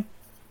it coming?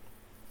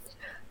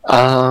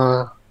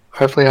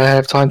 Hopefully I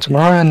have time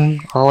tomorrow and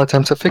I'll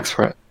attempt to fix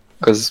for it,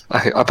 because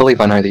I believe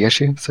I know the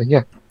issue, so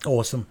yeah.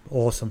 Awesome.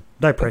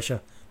 No pressure.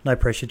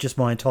 Just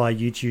my entire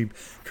YouTube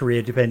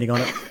career depending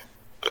on it.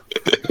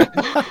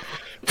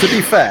 To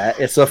be fair,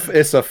 it's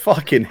a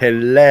fucking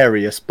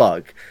hilarious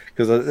bug,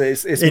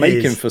 because it's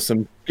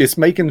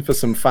making for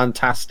some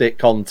fantastic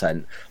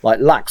content. Like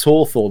Lax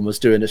Hawthorne was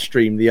doing a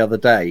stream the other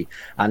day,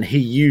 and he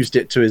used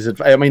it to his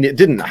advantage. I mean, it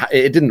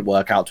didn't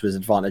work out to his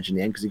advantage in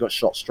the end because he got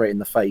shot straight in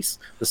the face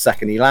the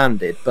second he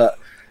landed. But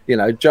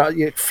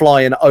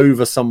flying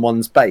over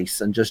someone's base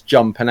and just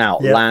jumping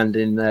out,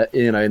 landing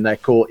in their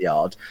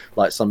courtyard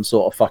like some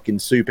sort of fucking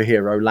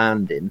superhero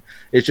landing.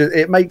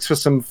 It makes for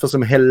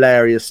some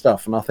hilarious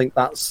stuff, and I think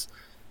that's,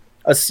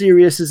 as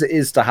serious as it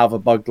is to have a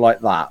bug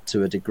like that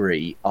to a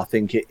degree, I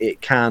think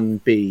it can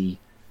be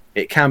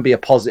a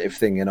positive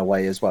thing in a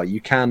way as well. You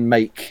can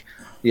make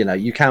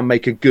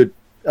a good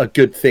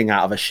thing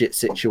out of a shit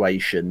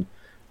situation,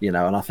 and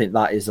I think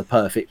that is a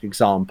perfect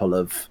example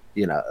of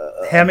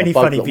how many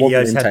funny that wasn't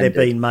videos have there intended.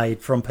 been made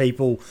from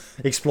people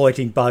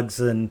exploiting bugs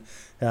and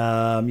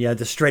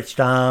the stretched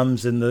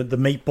arms and the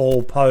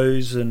meatball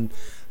pose and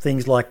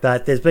things like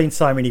that. There's been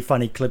so many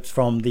funny clips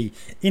from the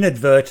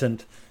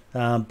inadvertent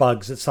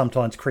bugs that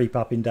sometimes creep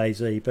up in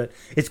DayZ, but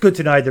it's good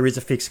to know there is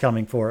a fix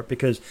coming for it,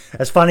 because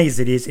as funny as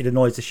it is, it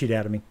annoys the shit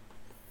out of me.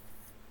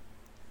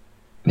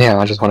 Yeah,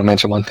 I just want to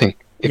mention one thing.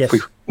 Yes.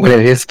 When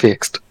it is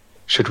fixed,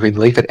 should we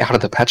leave it out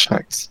of the patch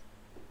notes?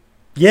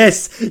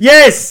 Yes,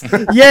 yes,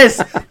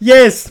 yes,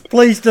 yes.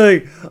 Please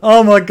do.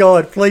 Oh my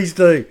God, please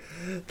do.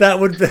 That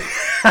would be.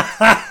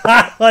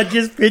 I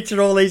just pictured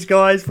all these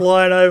guys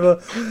flying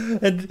over,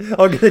 and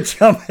I'm going to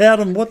jump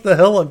out and what the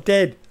hell? I'm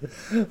dead.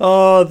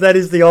 Oh, that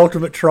is the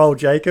ultimate troll,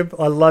 Jacob.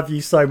 I love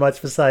you so much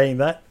for saying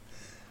that.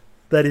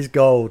 That is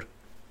gold.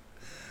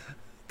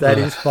 That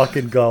is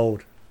fucking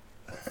gold.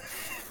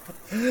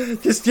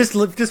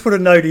 Just put a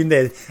note in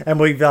there, and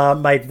we've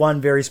made one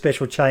very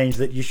special change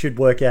that you should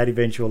work out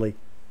eventually.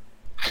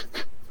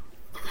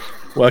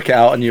 Work it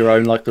out on your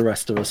own, like the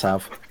rest of us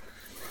have.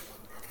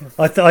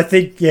 I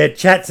think, yeah,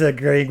 chat's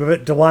agreeing with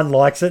it. Dewan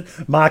likes it.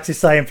 Marx is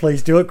saying,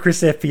 please do it.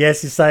 Chris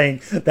FPS is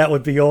saying that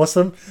would be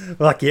awesome.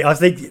 Like, yeah, I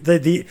think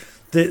the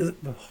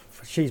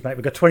jeez, mate,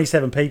 we've got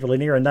 27 people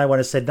in here and no one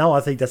has said no. I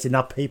think that's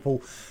enough people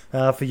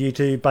for you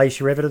to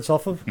base your evidence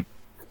off of.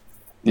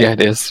 Yeah,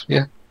 it is.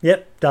 Yeah.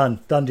 Yep,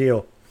 done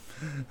deal.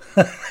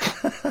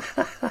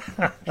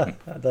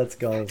 That's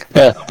gold.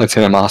 Yeah,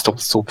 Lieutenant Master will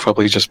still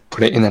probably just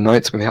put it in the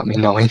notes without me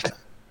knowing.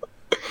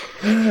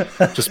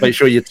 Just make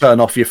sure you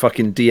turn off your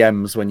fucking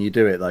DMs when you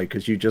do it, though,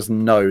 because you just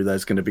know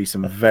there's going to be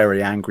some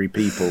very angry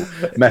people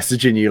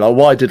messaging you like,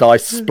 "Why did I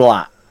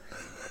splat?"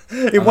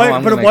 It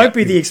won't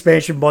be the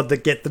expansion mod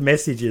that get the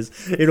messages.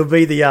 It'll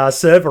be the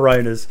server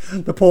owners,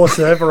 the poor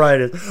server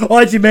owners.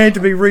 I demand to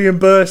be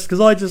reimbursed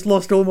because I just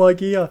lost all my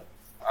gear.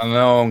 I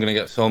know I'm going to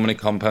get so many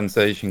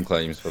compensation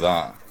claims for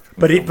that.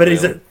 But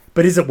is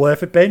it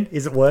worth it, Ben?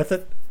 Is it worth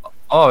it?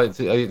 Oh, it's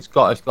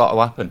got to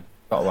happen.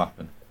 It's got to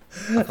happen.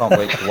 I can't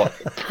wait to watch.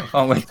 I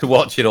can't wait to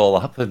watch it all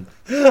happen.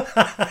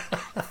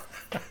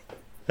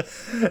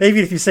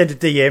 Even if you send a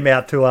DM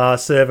out to our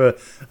server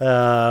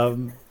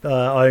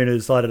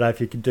owners, I don't know if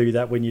you can do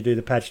that when you do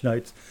the patch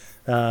notes.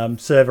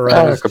 Server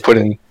owners. I could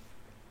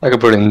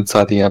put it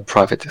inside the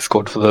private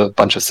Discord for the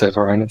bunch of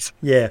server owners.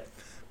 Yeah.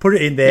 Put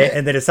it in there,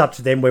 and then it's up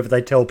to them whether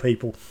they tell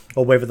people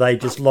or whether they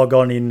just log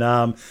on in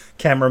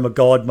camera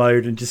McGod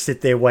mode and just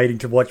sit there waiting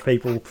to watch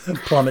people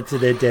plummet to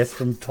their death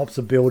from tops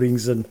of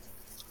buildings. And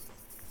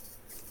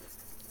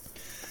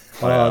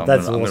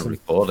that's awesome. I'm going to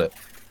record it.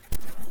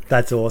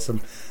 That's awesome.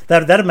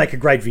 That'd make a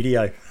great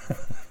video.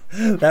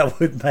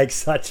 That would make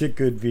such a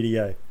good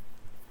video.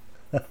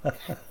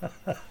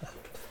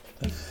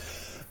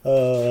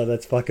 Oh,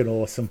 that's fucking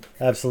awesome.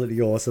 Absolutely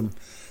awesome.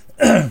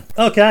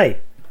 Okay.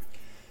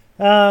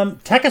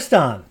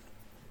 Takistan.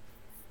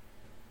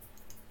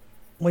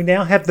 We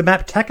now have the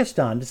map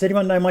Takistan. Does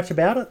anyone know much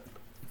about it?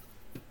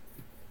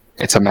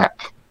 It's a map.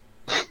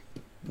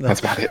 That's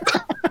about it.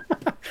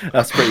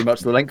 That's pretty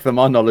much the length of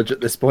my knowledge at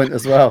this point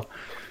as well.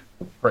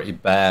 Pretty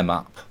bare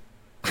map.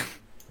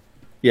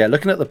 Yeah,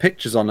 looking at the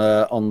pictures on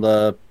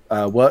the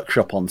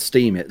workshop on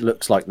Steam, it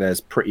looks like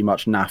there's pretty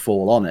much naff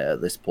all on it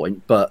at this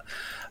point. But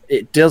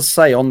it does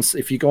say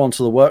if you go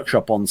onto the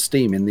workshop on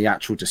Steam in the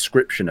actual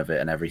description of it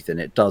and everything,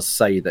 it does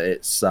say that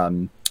it's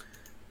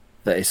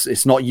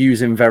not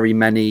using very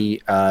many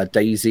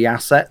DayZ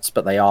assets,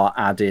 but they are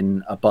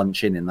adding a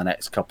bunch in the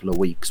next couple of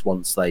weeks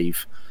once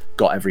they've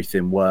got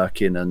everything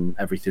working and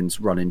everything's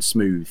running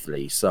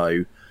smoothly.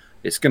 So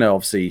it's going to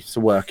obviously it's a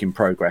work in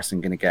progress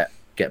and going to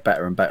get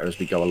better and better as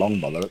we go along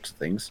by the looks of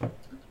things.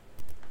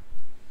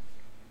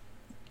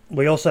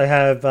 We also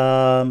have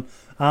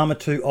Arma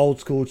 2 Old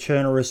School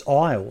Chernarus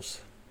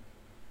Isles.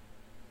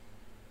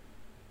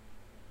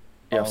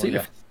 Yeah, I've seen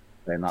it.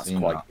 Then that's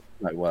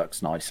that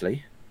works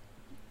nicely.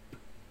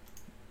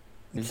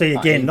 See,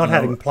 again, not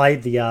having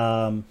played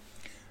the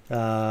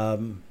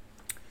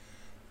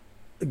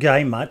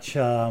game much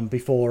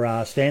before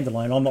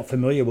standalone, I'm not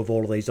familiar with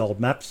all of these old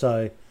maps,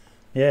 so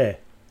yeah.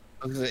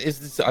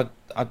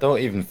 I don't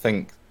even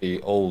think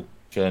the old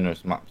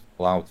Chernarus map's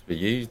allowed to be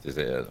used, is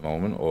it, at the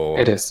moment? Or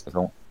it is.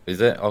 Is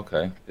it?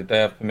 Okay. Did they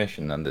have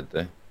permission then, did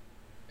they?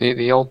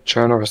 The old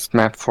Chernarus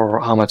map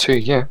for Arma 2,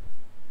 yeah.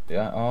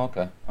 Yeah, oh,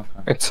 okay.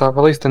 It's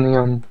released in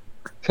the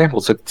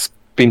samples. It's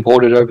been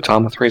ported over to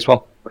Arma 3 as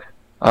well.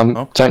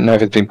 Don't know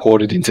if it's been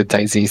ported into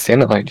DayZ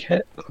standalone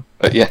yet,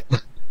 but yeah.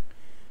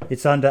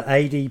 It's under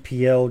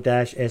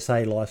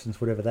ADPL-SA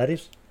license, whatever that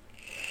is.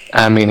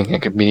 Meaning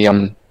it could be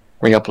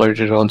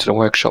re-uploaded onto the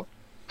workshop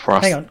for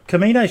us. Hang on,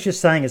 Camino's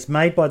just saying it's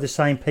made by the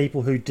same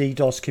people who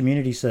DDoS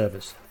community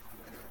servers.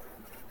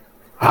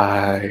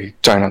 I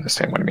don't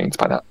understand what it means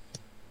by that.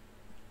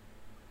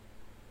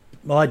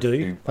 I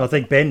do. I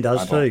think Ben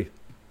does too.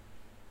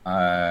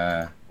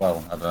 Well,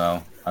 I don't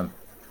know.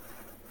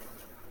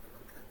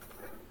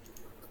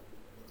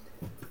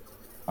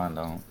 Find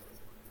out.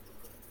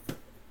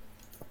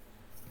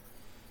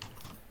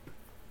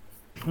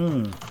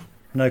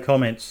 No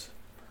comments.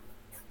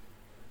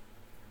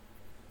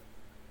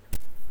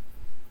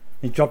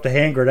 He dropped a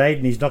hand grenade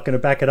and he's not going to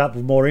back it up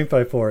with more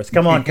info for us.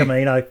 Come on,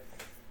 Camino.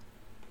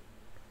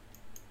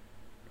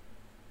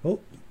 Oh.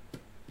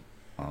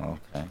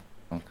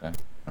 Okay.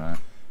 Right.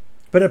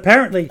 But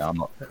apparently, I'm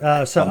not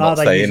are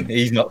they saying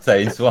he's not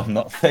saying, so I'm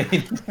not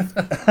saying.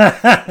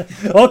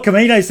 Oh,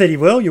 Camino said he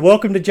will. You're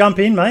welcome to jump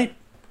in, mate.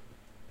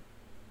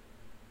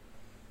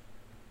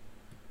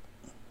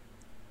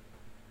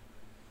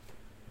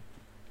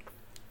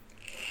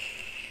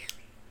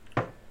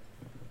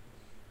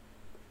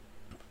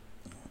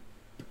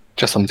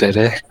 Just some dead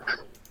air.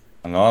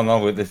 No,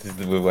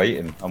 we're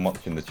waiting. I'm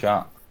watching the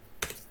chat.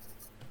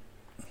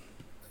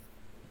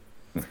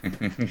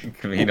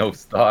 Camino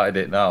started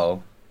it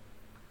now.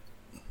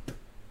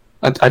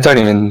 I don't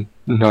even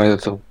know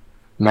the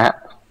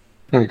map.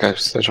 Let me go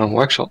search on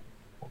Workshop.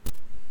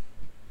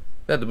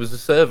 Yeah, there was a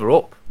server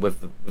up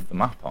with the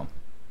map on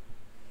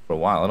for a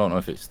while. I don't know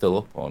if it's still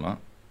up or not.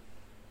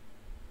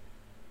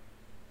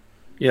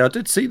 Yeah, I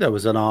did see there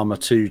was an Arma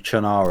 2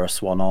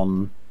 Chernarus one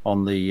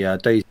on the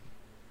Daisy.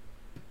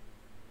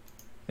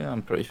 Yeah,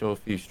 I'm pretty sure a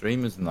few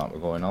streamers and that were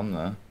going on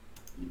there.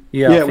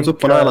 Yeah, it was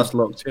up when I last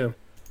looked. Yeah.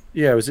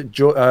 Yeah, was it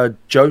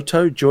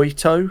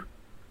Joito?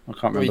 I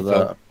can't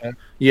remember that.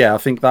 Yeah, I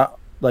think that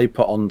they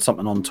put on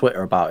something on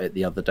Twitter about it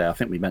the other day. I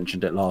think we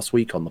mentioned it last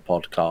week on the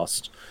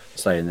podcast,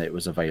 saying that it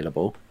was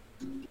available.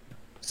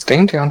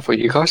 Steam down for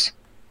you guys?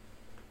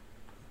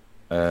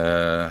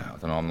 I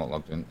don't know. I'm not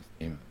logged into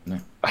Steam.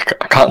 No. I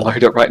can't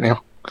load it right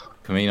now.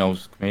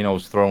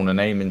 Camino's thrown a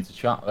name into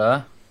chat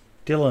there.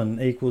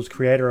 Dylan equals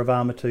creator of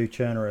Arma 2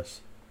 Chernarus.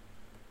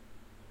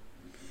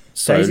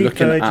 So Daisy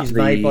looking Purge at is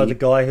made by the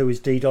guy who is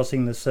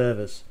DDoSing the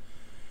servers.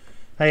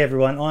 Hey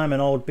everyone, I'm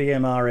an old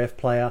BMRF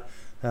player.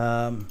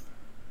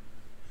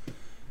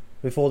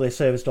 Before their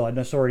service died, and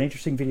I saw an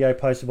interesting video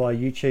posted by a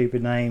YouTuber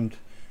named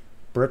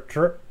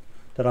Britrip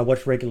that I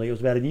watched regularly. It was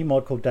about a new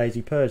mod called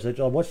Daisy Purge.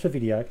 I watched the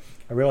video.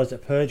 I realised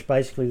that Purge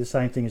basically the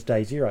same thing as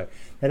Day Zero.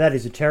 Now that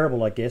is a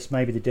terrible, I guess.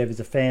 Maybe the dev is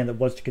a fan that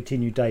wants to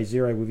continue Day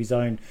Zero with his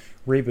own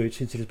reboot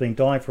since it has been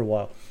dying for a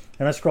while.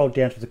 And I scrolled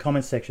down to the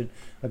comments section.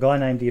 A guy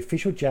named The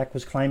Official Jack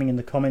was claiming in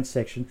the comments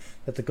section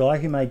that the guy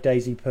who made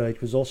Daisy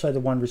Purge was also the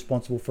one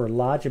responsible for a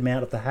large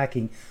amount of the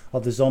hacking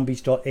of the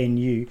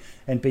zombies.nu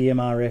and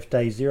BMRF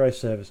Day Zero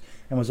servers,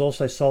 and was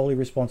also solely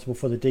responsible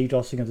for the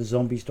DDoSing of the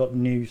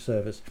zombies.nu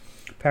servers.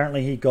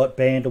 Apparently he got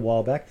banned a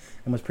while back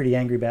and was pretty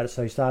angry about it,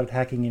 so he started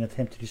hacking in an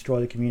attempt to destroy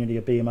the community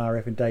of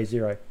BMRF and Day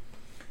Zero.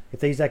 If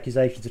these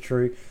accusations are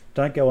true,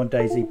 don't go on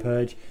Daisy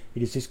Purge.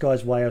 It is this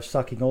guy's way of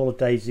sucking all of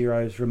Day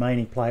Zero's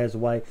remaining players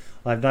away.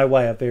 I have no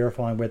way of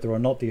verifying whether or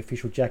not the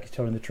official Jack is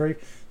telling the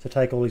truth, so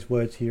take all his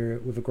words here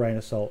with a grain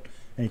of salt.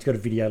 And he's got a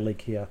video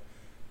link here.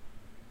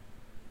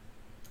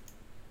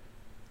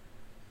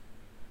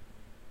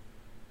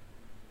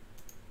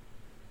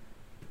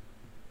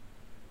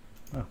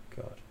 Oh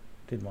God,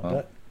 didn't want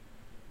that.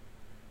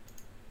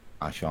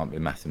 I shan't be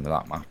messing with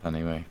that map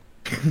anyway.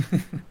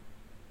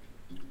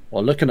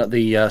 Well, looking at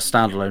the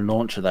standalone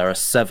launcher, there are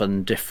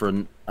 7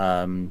 different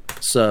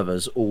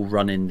servers all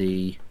running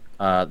the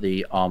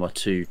Arma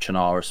 2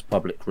 Chernarus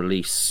public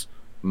release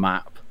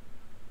map,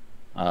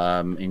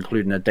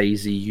 including a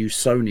Daisy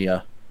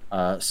Usonia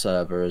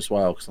server as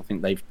well, because I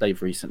think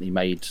they've recently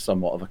made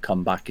somewhat of a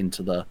comeback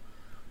into the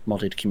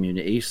modded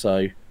community.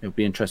 So it'll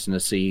be interesting to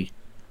see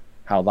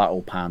how that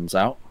all pans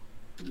out.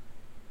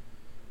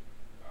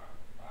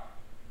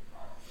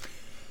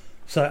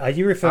 So are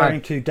you referring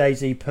to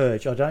Daisy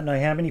Purge? I don't know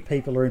how many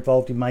people are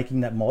involved in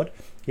making that mod.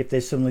 If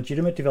there's some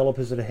legitimate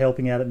developers that are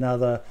helping out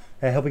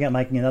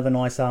making another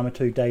nice Arma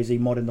 2 Daisy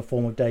mod in the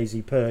form of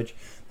Daisy Purge,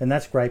 then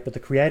that's great. But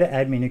the creator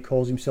admin who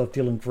calls himself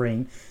Dylan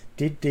Green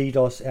did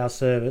DDoS our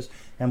servers,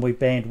 and we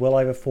banned well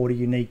over 40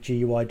 unique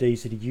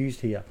GUIDs that he used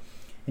here.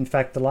 In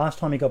fact, the last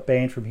time he got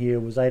banned from here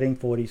was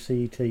 1840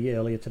 CET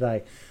earlier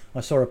today.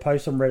 I saw a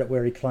post on Reddit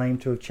where he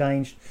claimed to have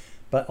changed,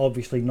 but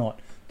obviously not.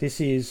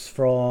 This is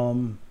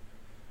from...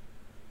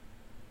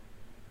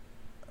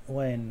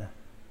 When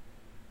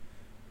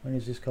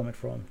is this comment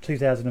from?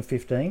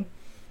 2015.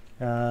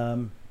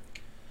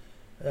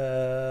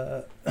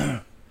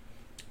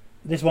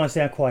 This might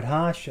sound quite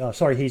harsh.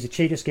 Sorry, he's a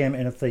cheater, scammer,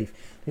 and a thief.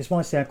 This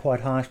might sound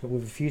quite harsh, but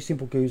with a few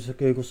simple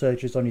Google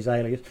searches on his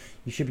alias,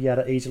 you should be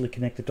able to easily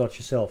connect the dots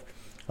yourself.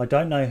 I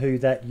don't know who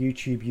that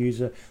YouTube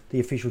user, the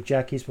official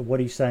Jack, is, but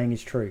what he's saying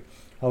is true.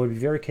 I would be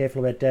very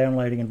careful about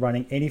downloading and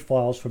running any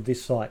files from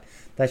this site.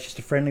 That's just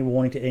a friendly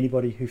warning to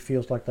anybody who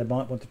feels like they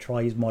might want to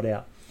try his mod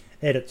out.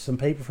 Edit. Some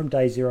people from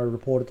Day Zero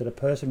reported that a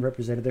person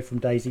representative from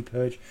Daisy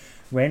Purge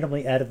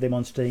randomly added them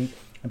on Steam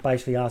and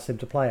basically asked them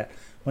to play it.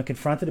 When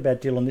confronted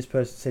about Dylan, this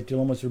person said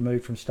Dylan was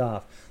removed from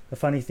staff. The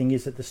funny thing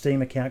is that the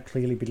Steam account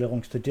clearly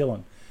belongs to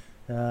Dylan.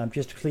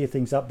 Just to clear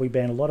things up, we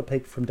banned a lot of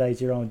people from Day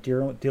Zero, and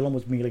Dylan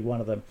was merely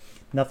one of them.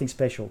 Nothing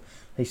special.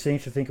 He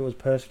seems to think it was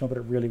personal, but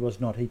it really was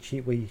not. We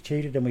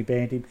cheated and we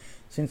banned him.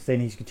 Since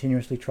then, he's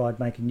continuously tried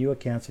making new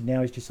accounts, and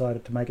now he's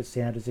decided to make it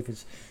sound as if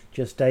it's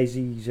just Day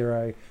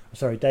Zero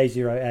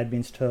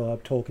admins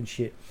talking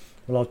shit.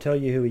 Well, I'll tell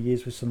you who he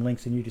is with some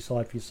links, and you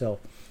decide for yourself.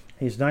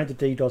 He is known to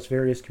DDoS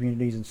various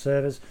communities and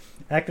servers,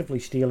 actively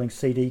stealing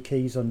CD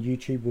keys on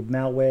YouTube with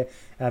malware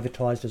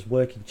advertised as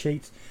working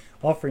cheats,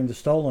 offering the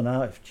stolen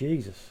art.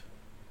 Jesus.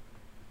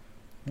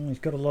 He's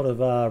got a lot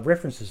of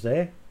references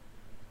there.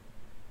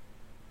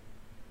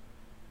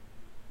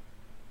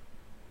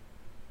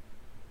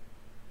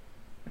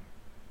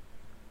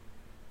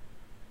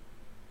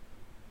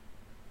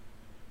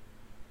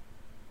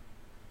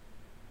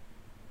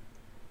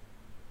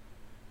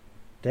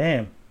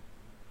 Damn.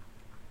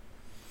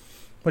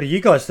 What do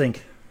you guys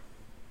think?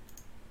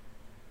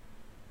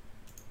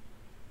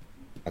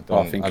 I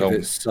I think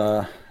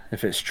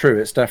if it's true,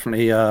 it's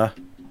definitely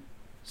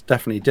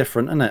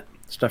different, isn't it?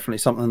 It's definitely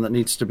something that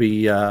needs to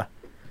be.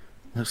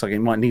 Looks like it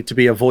might need to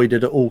be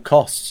avoided at all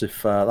costs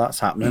if that's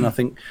happening. I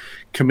think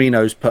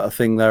Camino's put a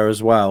thing there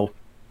as well.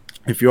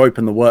 If you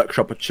open the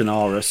workshop at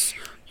Chernarus,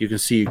 you can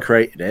see you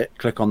created it.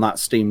 Click on that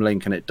Steam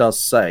link, and it does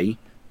say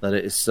that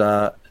it is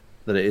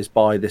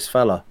by this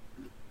fella.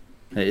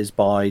 It is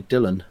by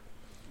Dylan.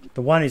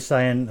 The one is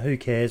saying, who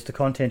cares? The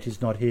content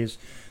is not his.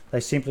 They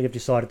simply have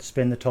decided to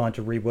spend the time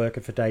to rework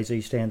it for DayZ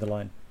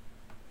standalone.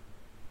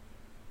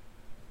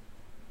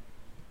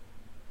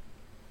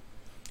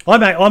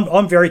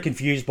 I'm very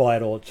confused by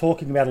it all.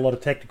 Talking about a lot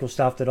of technical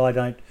stuff that I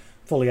don't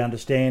fully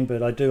understand,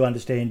 but I do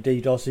understand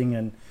DDoSing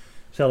and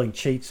selling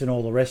cheats and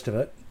all the rest of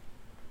it.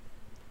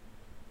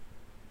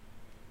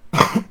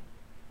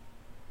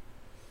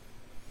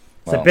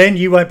 So Ben,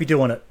 you won't be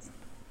doing it.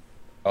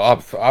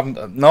 No, I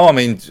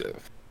mean,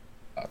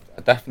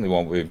 I definitely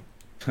won't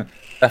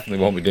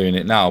be doing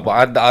it now.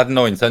 But I had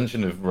no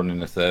intention of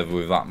running a server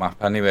with that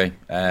map anyway.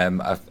 I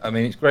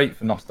mean, it's great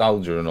for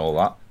nostalgia and all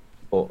that,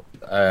 but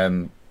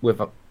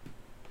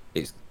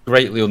it's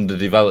greatly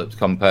underdeveloped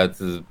compared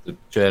to the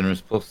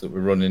Chernarus Plus that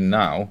we're running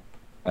now.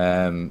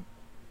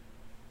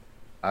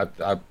 It's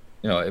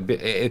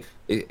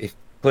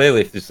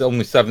clearly, if there's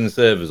only 7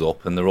 servers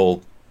up and they're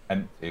all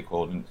empty,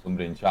 according to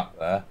somebody in chat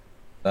there,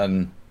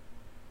 then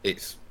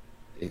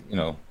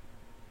it'll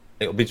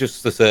be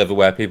just a server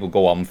where people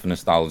go on for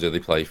nostalgia, they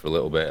play for a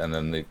little bit, and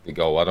then they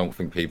go. I don't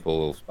think people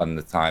will spend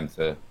the time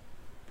to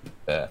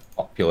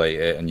populate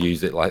it and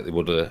use it like they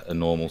would a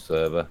normal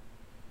server.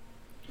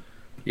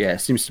 Yeah, it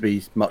seems to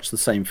be much the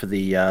same for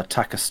the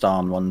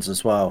Takistan ones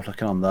as well.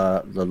 Looking on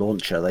the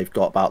launcher, they've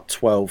got about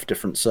 12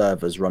 different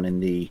servers running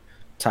the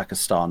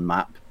Takistan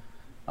map,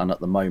 and at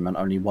the moment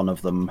only one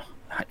of them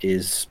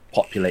is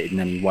populated in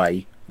any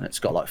way, and it's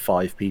got like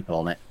 5 people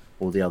on it.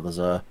 All the others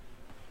are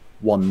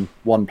one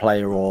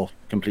player or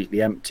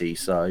completely empty.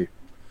 So,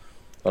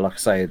 but like I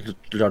say,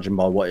 judging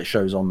by what it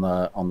shows on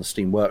the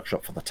Steam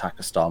Workshop for the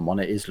Takistan one,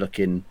 it is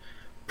looking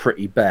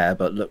pretty bare,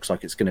 but looks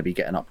like it's going to be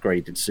getting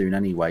upgraded soon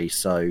anyway.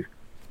 So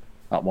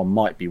that one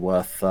might be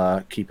worth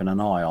keeping an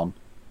eye on.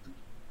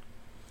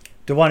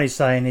 The one is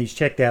saying he's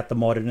checked out the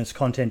mod and its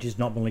content is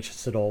not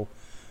malicious at all.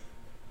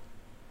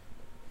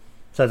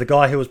 So the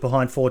guy who was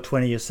behind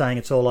 420 is saying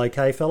it's all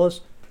okay, fellas.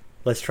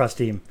 Let's trust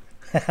him.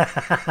 I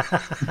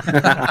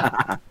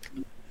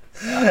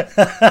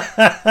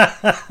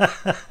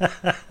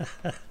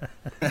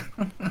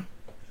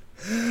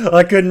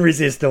couldn't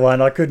resist the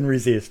one. I couldn't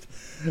resist,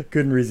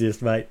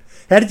 mate.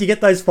 How did you get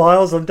those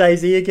files on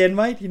DayZ again,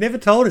 mate? You never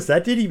told us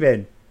that, did he,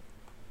 Ben?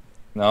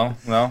 No,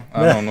 I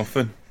know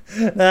nothing.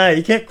 No,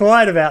 he kept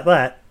quiet about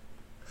that.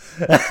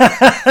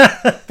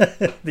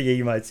 The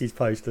emotes he's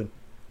posting.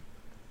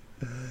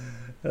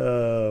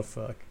 Oh,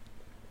 fuck.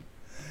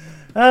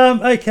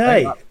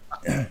 Okay.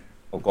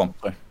 Oh, go on,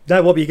 sorry.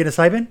 No, what were you going to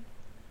say, Ben?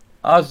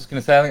 I was just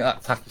going to say, I think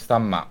that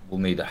Takistan map will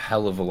need a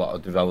hell of a lot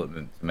of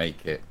development to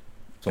make it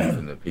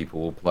something that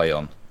people will play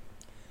on.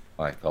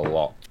 Like, a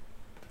lot.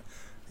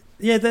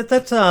 Yeah,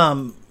 that's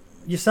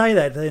you say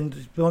that,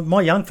 and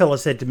my young fella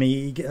said to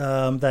me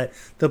that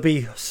there'll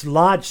be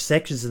large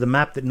sections of the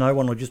map that no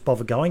one will just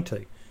bother going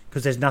to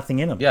because there's nothing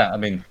in them. Yeah, I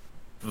mean,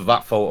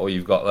 that photo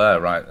you've got there,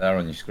 right there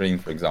on your screen,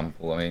 for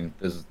example. I mean,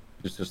 there's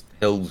just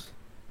hills.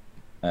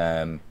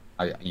 You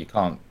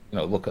can't,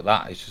 look at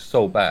that. It's just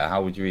so bare.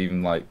 How would you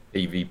even like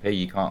PvP?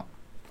 You can't,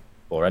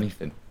 or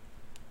anything.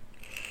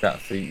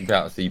 You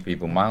can't see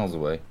people miles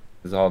away.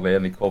 There's hardly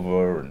any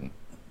cover, and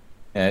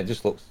yeah, it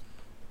just looks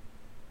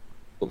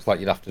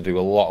like you'd have to do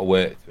a lot of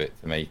work to it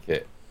to make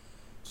it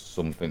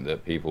something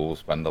that people will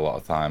spend a lot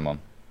of time on.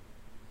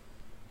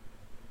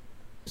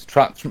 It's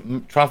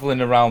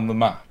traveling around the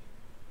map.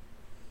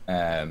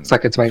 It's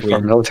like it's made for a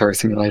military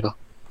simulator.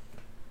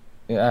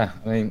 Yeah,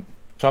 I mean,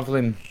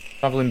 traveling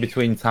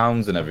between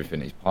towns and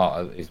everything is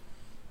part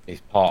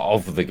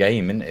of the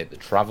game, isn't it? The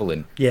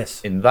traveling. Yes.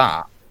 In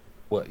that,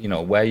 where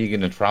are you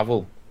going to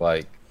travel?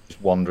 Like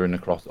just wandering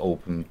across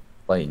open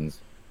plains.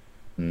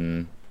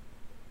 I'm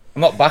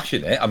not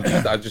bashing it.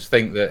 I just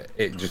think that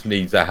it just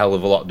needs a hell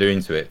of a lot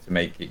doing to it to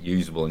make it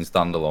usable in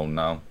standalone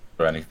now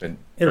for anything.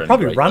 It'll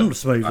probably run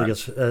smoothly,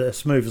 as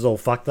smooth as all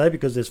fuck though,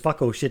 because there's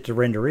fuck all shit to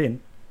render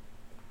in.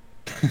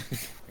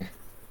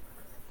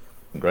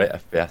 Great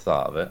FPS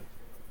out of it.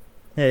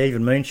 Yeah,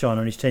 even Moonshine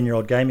on his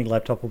 10-year-old gaming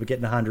laptop will be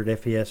getting 100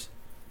 FPS.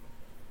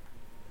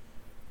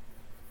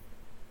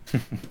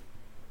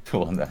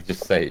 Come on,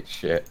 just say it's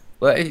shit.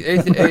 Well, it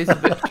is a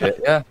bit shit,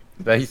 yeah.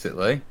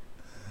 Basically,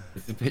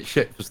 it's a bit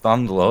shit for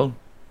standalone.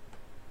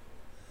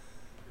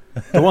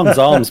 The one's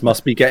arms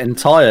must be getting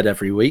tired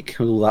every week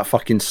with all that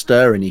fucking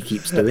stirring he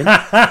keeps doing.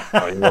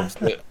 Oh, he loves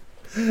it.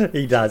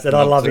 He does, and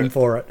I love him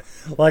for it.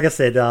 Like I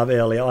said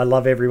earlier, I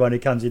love everyone who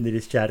comes into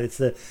this chat. It's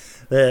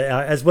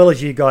as well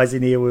as you guys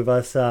in here with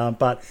us,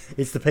 but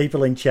it's the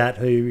people in chat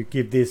who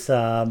give this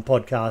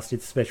podcast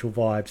its special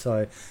vibe.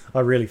 So I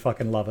really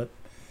fucking love it.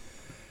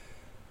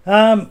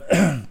 Now,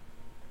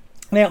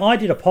 I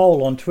did a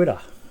poll on Twitter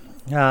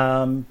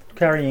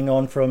carrying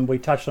on from, we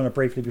touched on it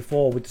briefly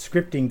before with the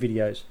scripting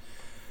videos.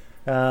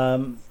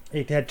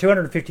 It had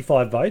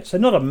 255 votes, so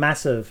not a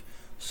massive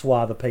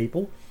swath of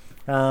people,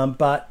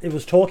 but it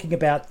was talking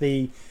about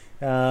the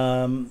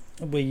scripting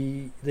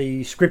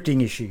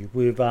issue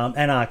with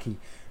Anarchy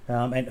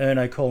and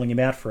Erno calling him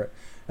out for it.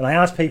 And I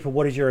asked people,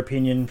 what is your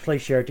opinion?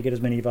 Please share it to get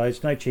as many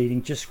votes. No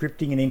cheating, just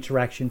scripting and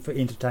interaction for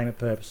entertainment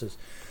purposes.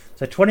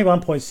 So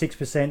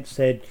 21.6%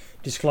 said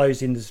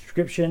disclose in the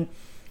description.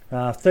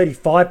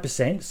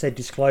 35% said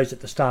disclose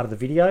at the start of the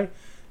video.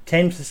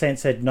 10%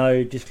 said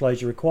no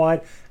disclosure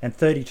required. And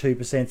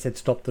 32% said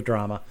stop the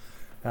drama.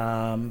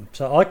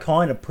 So I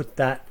kind of put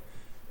that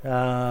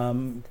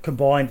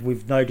combined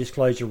with no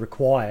disclosure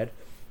required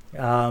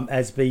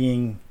as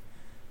being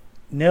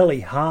nearly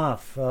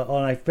half.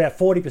 About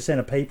 40%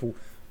 of people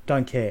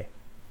don't care.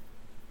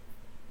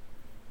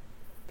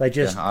 They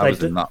just... I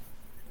was in that.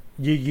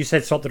 You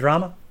said stop the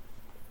drama?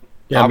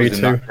 Yeah, me I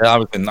too. I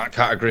was in that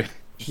category.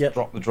 Just Yep.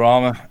 drop the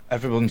drama.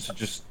 Everyone should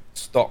just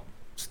stop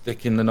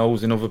sticking the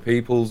nose in other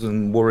people's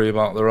and worry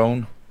about their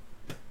own.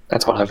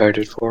 That's what I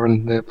voted for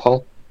in the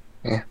poll.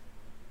 Yeah.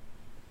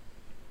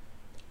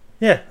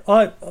 Yeah,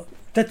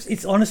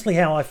 it's honestly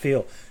how I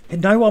feel.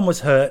 No one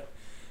was hurt.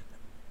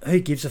 Who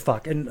gives a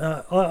fuck? And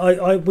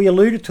we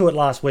alluded to it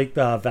last week,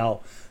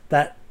 Val,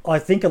 that I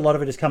think a lot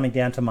of it is coming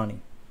down to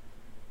money.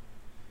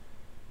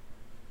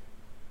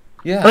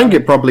 Yeah, I think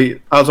it probably.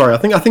 I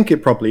think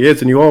it probably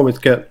is, and you always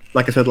get,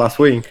 like I said last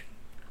week,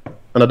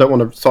 and I don't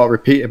want to sort of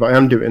repeat it, but I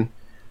am doing.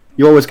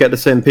 You always get the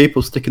same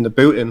people sticking the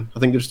boot in.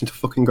 I think they just need to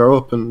fucking grow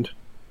up, and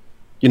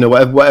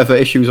whatever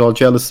issues or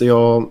jealousy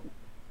or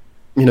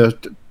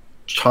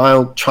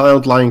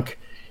childlike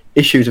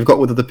issues you've got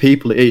with other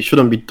people, it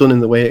shouldn't be done in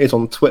the way it is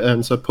on Twitter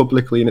and so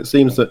publicly. And it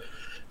seems that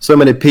so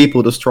many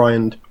people just try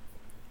and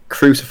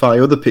crucify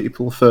other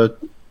people for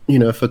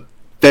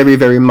very,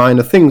 very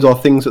minor things or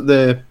things that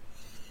they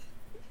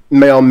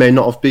may or may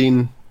not have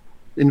been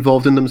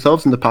involved in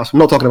themselves in the past. I'm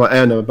not talking about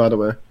Erno, by the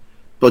way,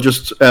 but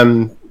just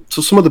so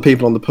some of the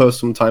people on the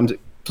post, sometimes it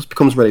just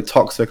becomes really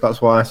toxic.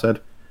 That's why I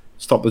said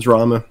stop the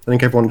drama. I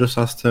think everyone just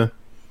has to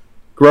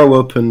grow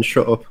up and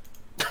shut up.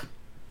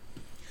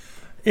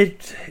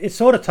 It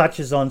sort of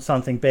touches on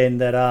something, Ben,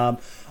 that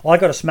I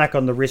got a smack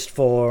on the wrist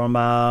for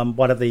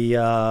one of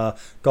the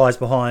guys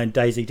behind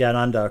DayZ Down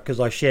Under because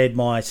I shared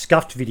my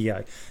Scuffed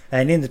video,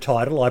 and in the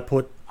title I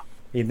put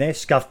in there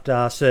Scuffed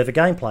server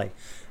gameplay,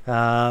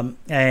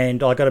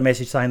 and I got a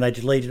message saying they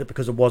deleted it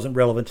because it wasn't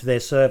relevant to their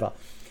server,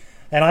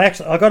 and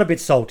I got a bit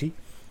salty,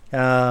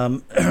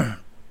 and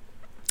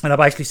I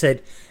basically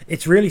said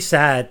it's really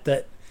sad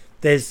that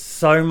there's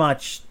so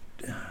much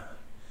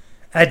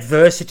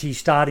adversity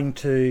starting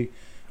to.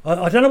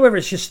 I don't know whether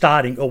it's just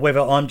starting or whether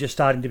I'm just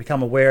starting to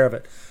become aware of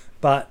it,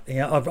 but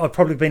I've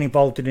probably been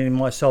involved in it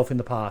myself in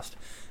the past.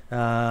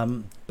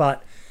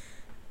 But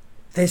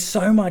there's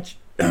so much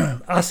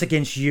us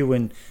against you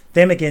and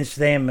them against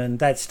them, and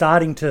that's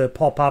starting to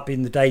pop up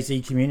in the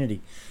DayZ community.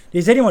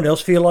 Does anyone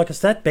else feel like it's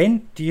that,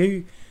 Ben? Do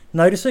you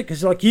notice it?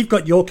 Because you've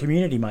got your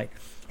community, mate.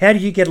 How do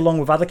you get along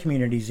with other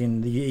communities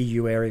in the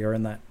EU area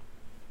and that?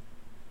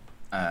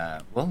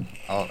 Well,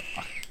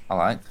 I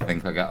like to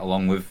think I get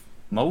along with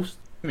most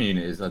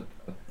communities. I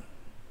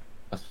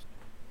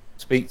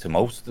speak to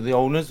most of the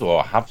owners,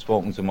 or I have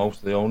spoken to most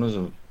of the owners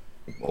of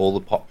all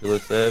the popular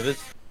servers.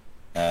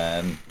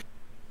 I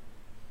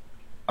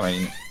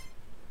mean,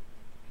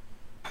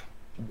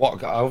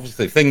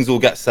 obviously things will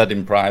get said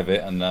in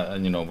private, and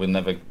we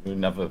never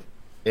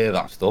hear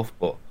that stuff.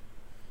 But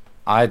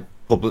I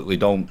publicly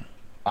don't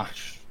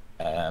bash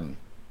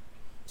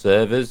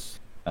servers.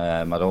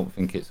 I don't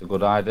think it's a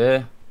good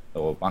idea,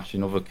 or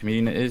bashing other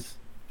communities.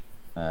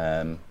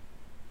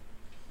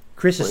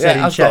 Chris has said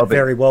in chat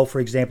very well,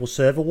 for example,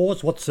 server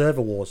wars. What's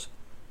server wars?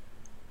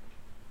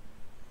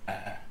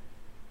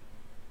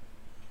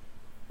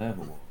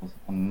 Server wars?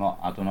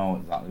 I don't know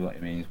exactly what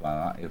he means by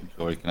that. I'm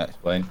sure he can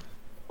explain.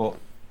 But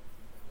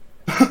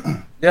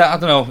yeah, I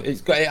don't know.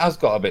 It has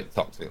got a bit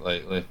toxic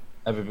lately.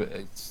 I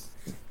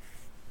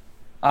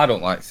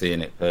don't like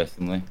seeing it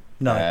personally.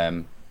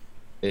 No.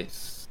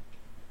 It's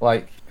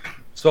like,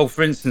 so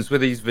for instance,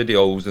 with these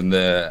videos and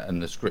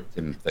the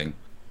scripting thing,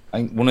 I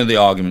think one of the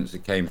arguments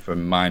that came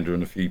from Minder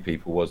and a few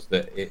people was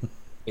that it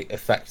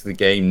affects the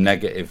game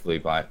negatively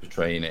by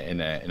portraying it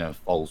in a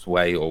false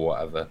way or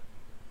whatever.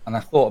 And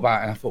I thought about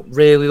it, and I thought,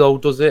 really though,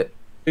 does it?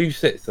 Who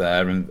sits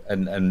there and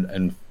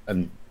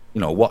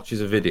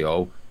watches a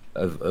video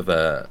of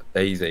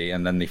DayZ,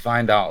 and then they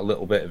find out a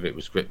little bit of it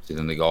was scripted,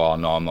 and they go, "Oh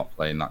no, I'm not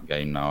playing that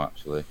game now."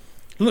 Actually,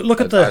 look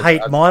at the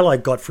hate Milo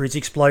got for his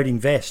exploding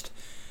vest.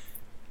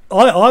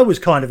 I was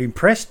kind of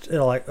impressed,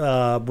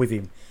 with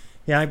him.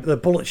 The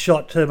bullet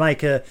shot to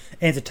make a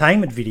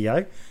entertainment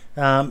video.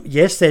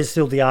 Yes, there's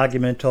still the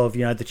argument of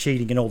the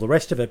cheating and all the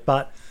rest of it,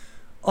 but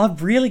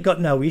I've really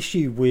got no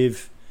issue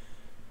with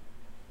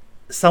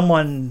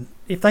someone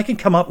if they can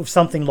come up with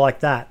something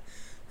like that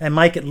and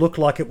make it look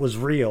like it was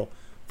real.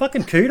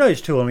 Fucking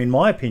kudos to them, in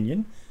my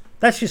opinion.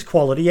 That's just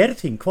quality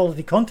editing,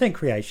 quality content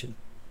creation.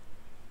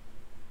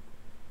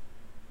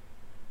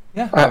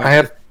 Yeah. I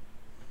have.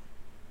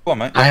 Go on,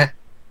 mate.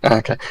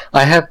 Okay.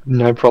 I have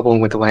no problem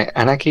with the way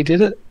Anarchy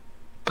did it,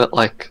 but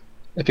like,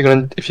 if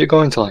you're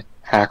going to like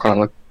hack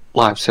on a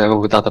live server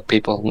with other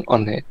people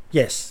on there,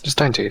 Yes. just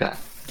don't do that.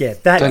 Yeah,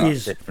 that Don't-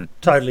 is Different.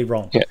 totally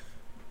wrong.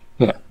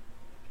 Yeah.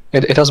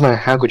 It doesn't matter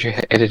how good you're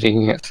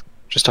editing it.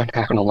 Just don't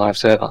hack on a live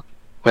server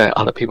where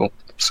other people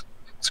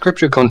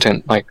script your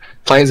content. Like,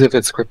 play as if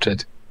it's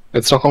scripted.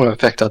 It's not going to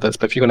affect others,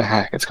 but if you're going to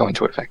hack, it's going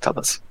to affect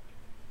others.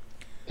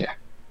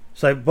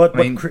 So what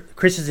I mean-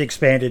 Chris has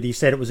expanded, he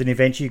said it was an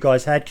event you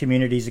guys had,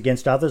 communities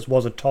against others,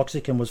 wasn't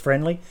toxic and was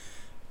friendly.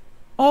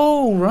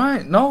 Oh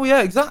right, no,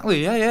 yeah,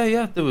 exactly,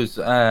 yeah. There was,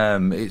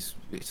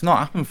 it's not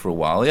happened for a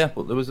while, yeah,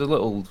 but there was a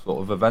little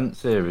sort of event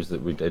series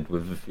that we did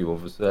with a few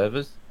other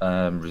servers,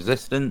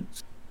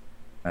 Resistance.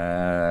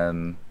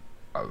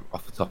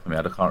 Off the top of my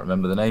head, I can't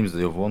remember the names of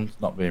the other ones.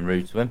 Not being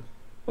rude to him,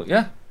 but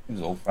yeah, it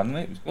was all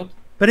friendly. It was good.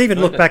 But even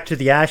Enjoyed look it. back to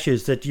the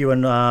Ashes that you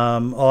and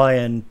I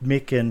and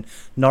Mick and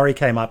Norrie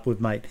came up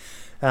with, mate.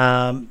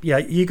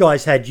 You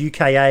guys had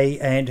UKA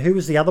and who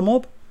was the other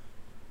mob?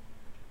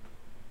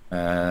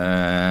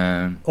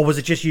 Or was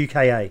it just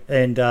UKA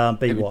and It was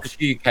BWAS?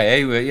 just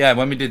UKA. Yeah,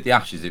 when we did the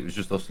Ashes, it was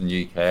just us and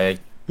UKA.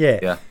 Yeah.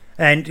 Yeah.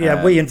 And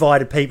we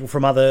invited people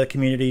from other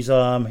communities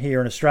here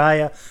in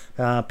Australia,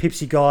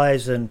 Pipsy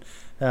guys and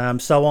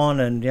so on.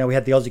 And we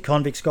had the Aussie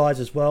Convicts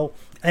guys as well.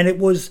 And it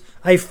was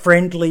a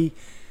friendly,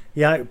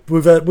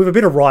 with a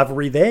bit of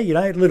rivalry there.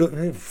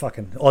 Little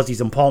fucking Aussies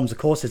and Poms. Of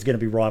course, there's going to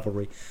be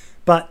rivalry,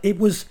 but it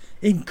was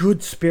in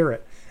good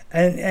spirit.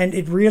 And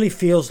it really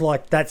feels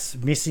like that's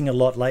missing a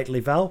lot lately,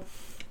 Val.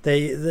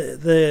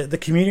 The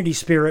community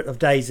spirit of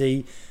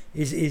DayZ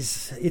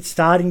is it's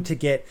starting to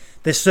get,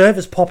 there's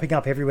servers popping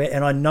up everywhere,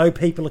 and I know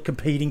people are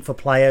competing for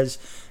players.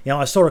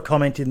 I saw a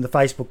comment in the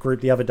Facebook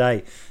group the other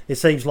day. It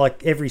seems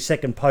like every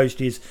second post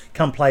is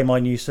come play my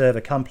new server,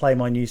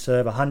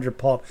 100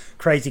 pop,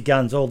 crazy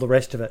guns, all the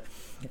rest of it.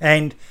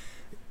 And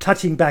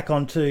touching back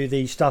onto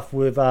the stuff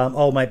with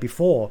old mate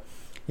before,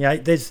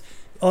 there's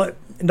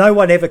no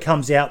one ever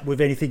comes out with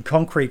anything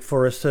concrete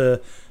for us to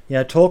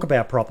talk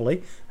about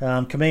properly.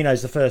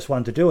 Camino's the first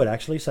one to do it,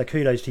 actually, so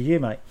kudos to you,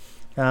 mate.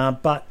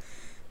 But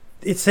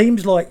it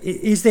seems like,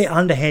 is there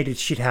underhanded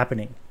shit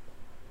happening?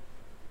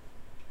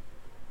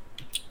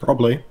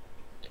 Probably,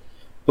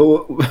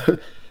 but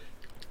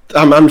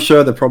I'm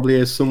sure there probably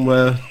is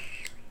somewhere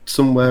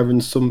in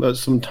at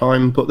some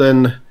time. But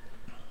then,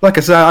 like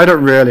I said, I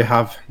don't really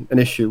have an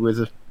issue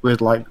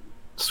with like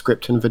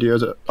scripting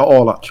videos at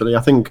all. Actually, I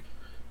think,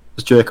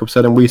 as Jacob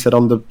said and we said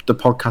on the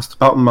podcast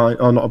about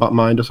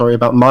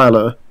about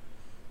Milo,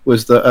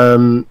 was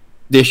that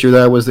the issue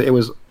there was that it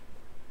was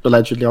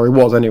allegedly, or it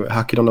was anyway,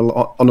 hacking on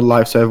a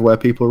live server where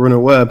people are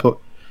unaware. But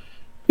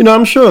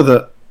I'm sure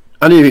that,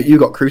 I know you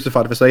got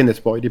crucified for saying this,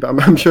 Boydie,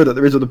 but I'm sure that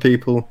there is other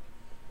people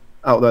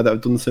out there that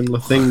have done similar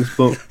things.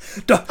 But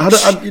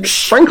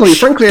frankly,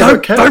 I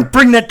don't care. Don't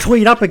bring that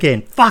tweet up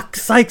again.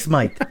 Fuck's sakes,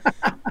 mate.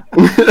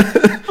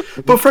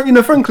 But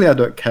frankly, I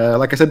don't care.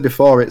 Like I said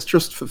before, it's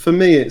just for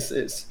me.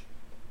 It's.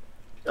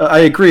 I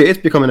agree. It's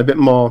becoming a bit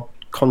more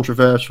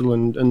controversial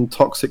and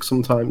toxic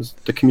sometimes,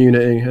 the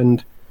community,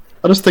 and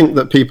I just think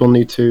that people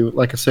need to,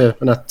 like I said,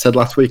 and I said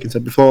last week and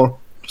said before,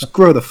 just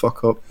grow the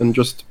fuck up and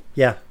just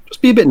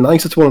be a bit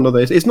nicer to one another.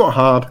 It's not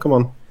hard. Come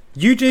on.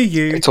 You do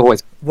you. It's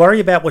always Worry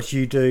about what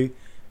you do,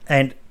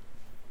 and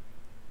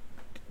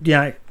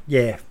yeah.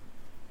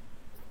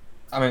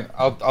 I mean,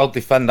 I'll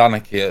defend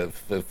Anarchy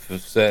for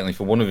certainly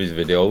for one of his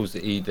videos.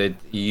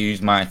 He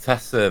used my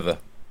test server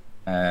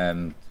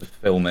to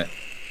film it.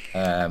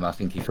 I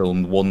think he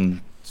filmed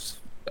one.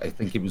 I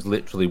think it was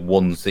literally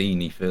one scene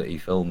he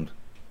filmed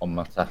on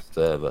my test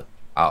server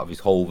out of his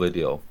whole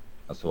video.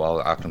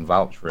 So I can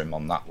vouch for him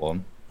on that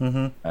one.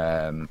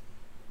 Mm-hmm.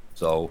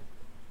 So,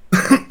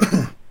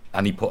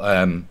 and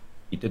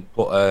he did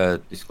put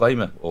a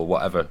disclaimer or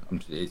whatever.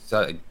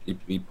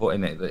 He put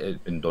in it that it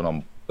had been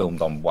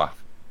filmed on WAF.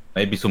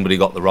 Maybe somebody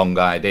got the wrong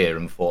idea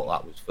and thought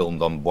that was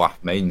filmed on WAF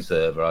main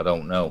server. I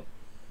don't know,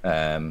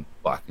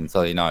 but I can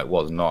tell you now it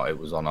was not. It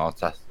was on our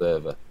test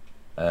server,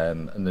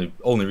 and the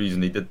only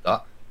reason he did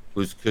that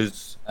was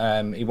because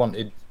he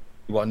wanted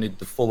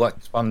the full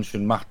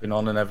expansion mapping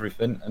on and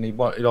everything, and he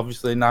wanted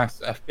obviously a nice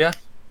FPS.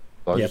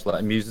 So I just let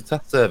him use the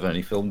test server, and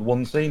he filmed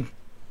one scene.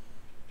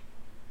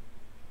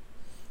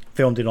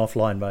 Filmed in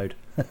offline mode.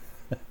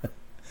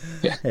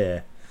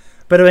 Yeah.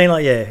 But I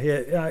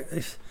mean,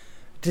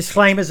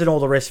 disclaimers and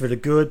all the rest of it are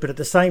good, but at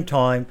the same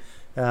time,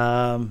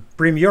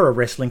 Brim, you're a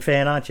wrestling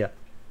fan, aren't you?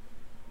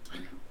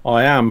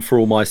 I am, for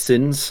all my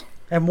sins.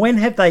 And when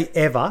have they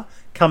ever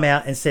come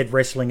out and said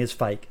wrestling is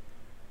fake?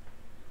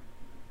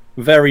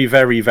 Very,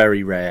 very,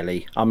 very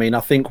rarely. I mean, I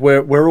think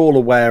we're all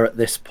aware at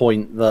this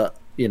point that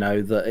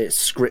that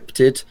it's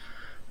scripted.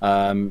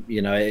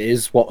 It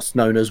is what's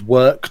known as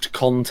worked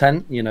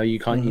content. You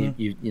can't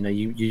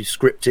you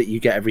script it, you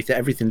get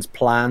everything's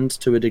planned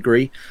to a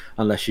degree,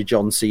 unless you're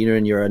John Cena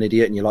and you're an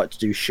idiot and you like to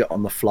do shit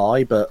on the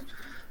fly. But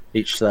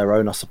each to their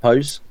own, I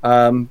suppose.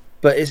 But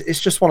it's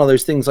just one of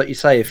those things, like you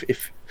say.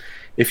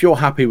 If you're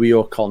happy with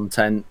your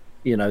content,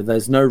 You know,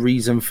 there's no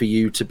reason for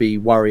you to be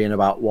worrying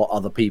about what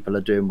other people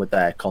are doing with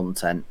their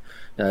content.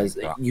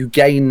 You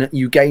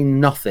gain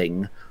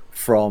nothing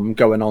from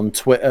going on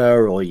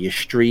Twitter or your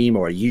stream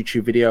or a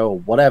YouTube video or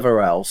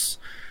whatever else,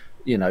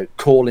 you know,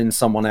 calling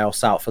someone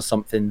else out for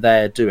something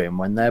they're doing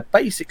when they're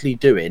basically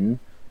doing,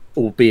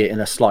 albeit in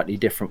a slightly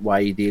different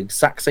way, the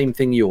exact same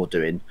thing you're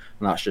doing,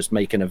 and that's just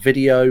making a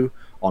video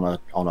on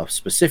a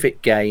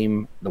specific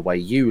game the way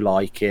you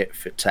like it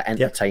to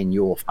entertain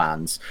your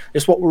fans.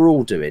 It's what we're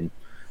all doing.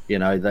 You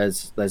know,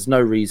 there's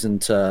no reason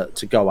to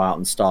go out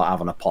and start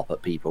having a pop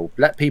at people.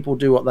 Let people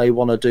do what they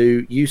want to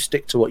do. You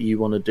stick to what you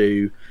want to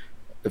do.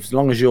 As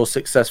long as you're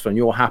successful and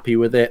you're happy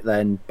with it,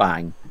 then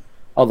bang.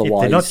 Otherwise,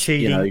 if they're not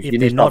cheating, you know, if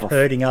they're not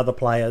hurting other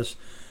players,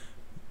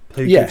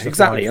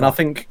 exactly. And I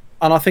think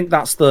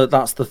that's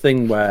the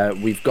thing where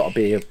we've got to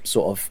be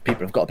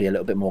people have got to be a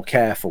little bit more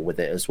careful with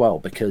it as well,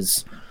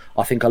 because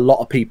I think a lot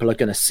of people are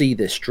going to see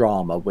this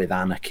drama with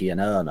Anarchy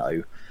and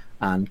Erno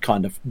and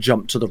kind of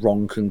jump to the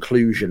wrong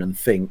conclusion and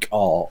think,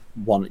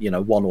 one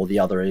or the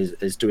other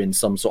is doing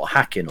some sort of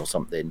hacking or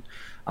something,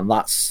 and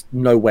that's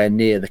nowhere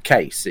near the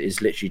case. It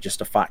is literally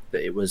just a fact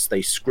that one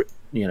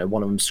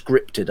of them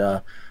scripted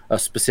a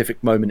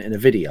specific moment in a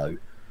video.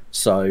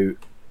 So,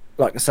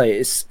 like I say,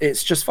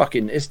 it's just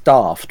it's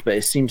daft, but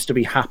it seems to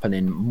be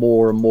happening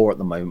more and more at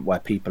the moment, where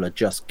people are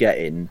just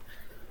getting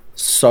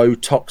so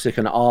toxic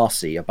and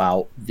arsey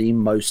about the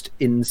most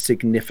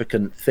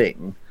insignificant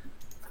thing,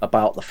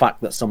 about the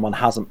fact that someone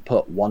hasn't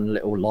put one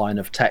little line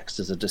of text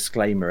as a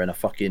disclaimer in a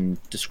fucking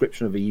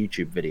description of a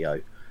YouTube video.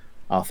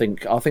 I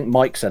think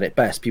Mike said it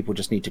best. People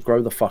just need to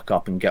grow the fuck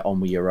up and get on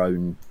with your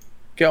own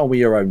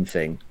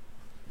thing,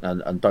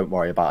 and don't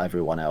worry about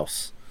everyone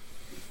else.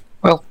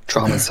 Well,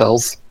 drama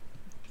sells.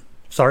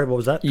 Sorry, what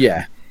was that?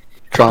 Yeah,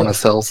 drama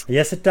sells.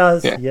 Yes, it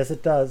does. Yeah. Yes,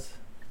 it does.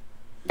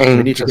 And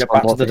we need to just get one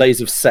back to more the thing. days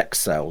of sex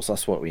sells.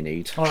 That's what we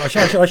need. Oh, I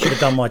should have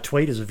done my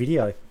tweet as a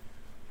video.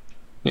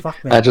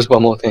 Fuck me. Just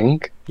one more thing.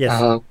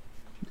 Yes.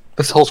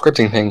 This whole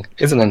scripting thing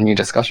isn't a new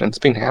discussion. It's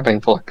been happening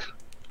for like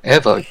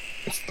ever.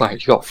 It's like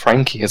you got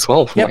Frankie as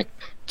well from like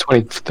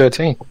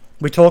 2013.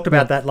 We talked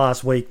about that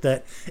last week,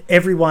 that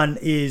everyone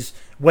is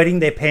wetting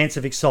their pants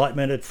of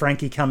excitement at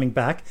Frankie coming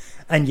back,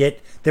 and yet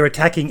they're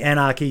attacking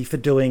Anarchy for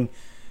doing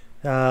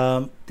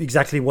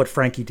exactly what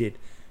Frankie did.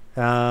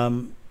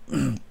 I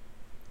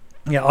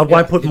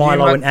won't put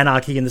Milo and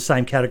Anarchy in the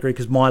same category,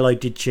 because Milo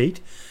did cheat.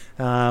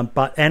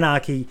 But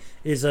Anarchy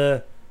is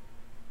a...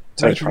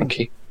 So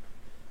Frankie.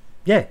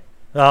 Yeah.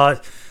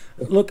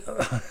 Look,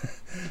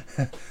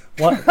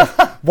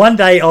 one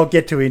day I'll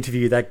get to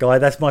interview that guy.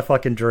 That's my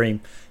fucking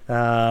dream,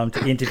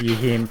 to interview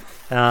him,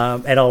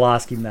 and I'll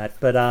ask him that.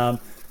 But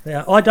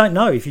I don't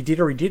know if he did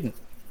or he didn't.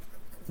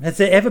 Has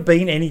there ever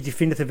been any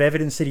definitive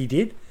evidence that he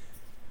did?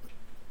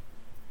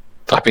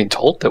 I've been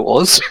told there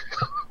was,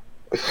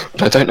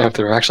 but I don't know if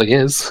there actually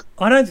is.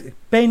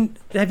 Ben,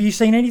 have you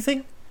seen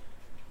anything?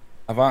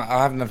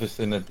 I've never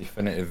seen a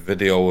definitive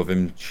video of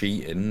him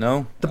cheating.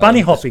 No. The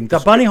bunny hopping. The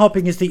bunny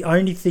hopping is the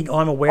only thing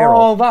I'm aware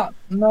of.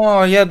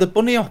 The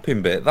bunny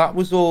hopping bit. That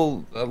was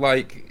all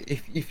like,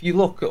 if you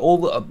look at all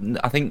the,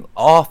 I think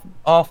half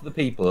the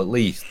people, at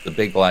least the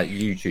big like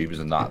YouTubers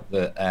and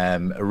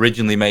that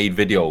originally made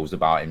videos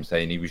about him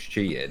saying he was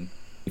cheating.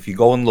 If you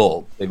go and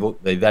look,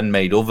 they then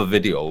made other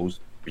videos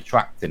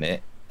retracting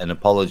it and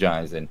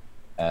apologising.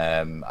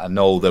 I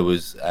know there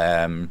was.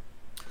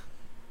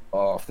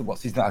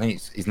 What's his name? I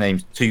think his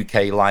name's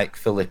 2K like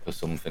Philip or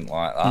something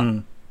like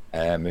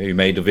that. Who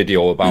made a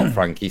video about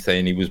Frankie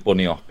saying he was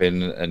bunny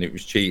hopping and it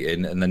was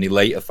cheating, and then he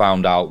later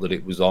found out that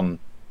it was on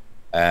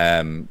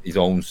his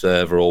own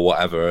server or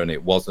whatever, and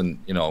it wasn't.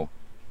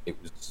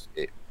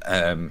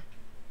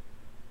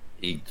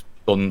 He'd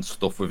done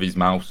stuff with his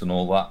mouse and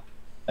all that,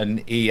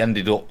 and he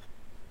ended up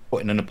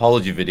putting an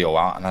apology video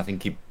out, and I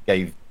think he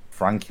gave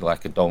Frankie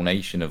like a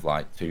donation of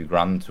like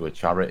 $2,000 to a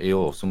charity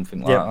or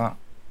something like that.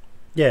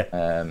 Yeah.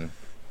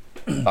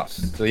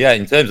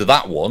 In terms of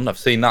that one, I've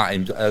seen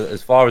that.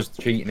 As far as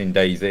cheating in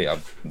DayZ,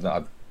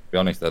 I'll be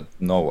honest, I've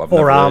or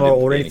never Armour heard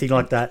him or anything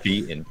like that.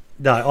 Cheating.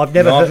 No, I've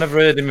never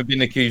heard him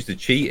being accused of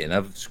cheating.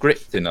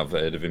 Scripting, I've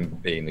heard of him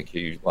being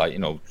accused, like,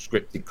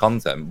 scripted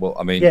content. But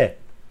I mean,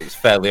 it's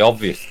fairly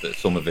obvious that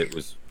some of it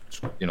was,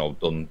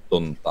 done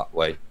that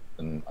way,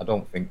 and I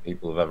don't think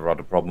people have ever had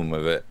a problem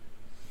with it.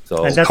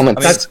 So and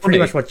that's pretty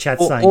much what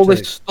chat's saying.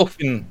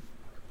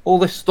 All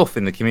this stuff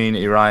in the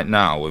community right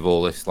now, with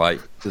all this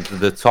like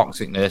the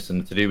toxicness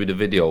and to do with the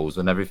videos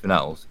and everything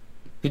else.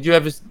 Could you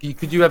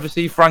ever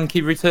see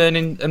Frankie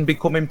returning and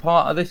becoming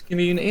part of this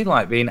community,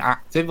 like being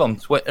active on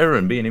Twitter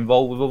and being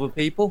involved with other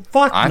people?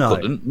 Fuck no.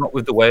 Couldn't. Not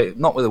with the way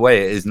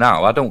it is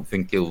now. I don't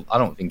think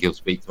he'll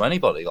speak to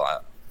anybody like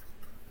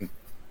that.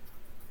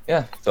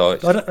 Yeah. So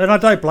I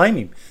don't blame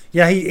him.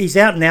 Yeah, he's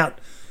out and out.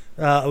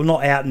 Well,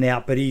 not out and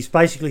out, but he's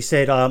basically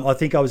said, I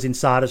think I was in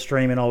Sada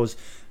stream and I was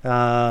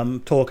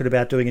talking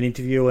about doing an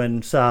interview,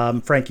 and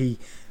Frankie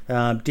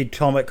did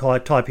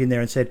type in there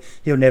and said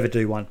he'll never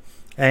do one.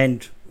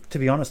 And to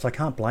be honest, I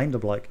can't blame the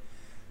bloke.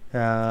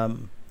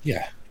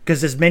 Yeah.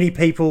 because there's many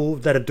people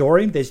that adore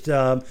him. There's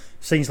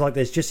seems like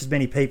there's just as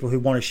many people who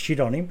want to shit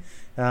on him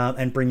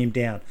and bring him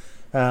down.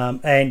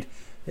 I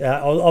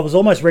was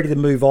almost ready to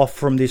move off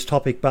from this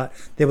topic, but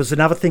there was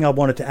another thing I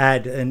wanted to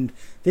add, and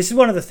this is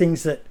one of the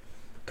things that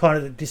kind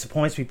of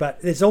disappoints me.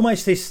 But there's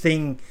almost this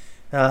thing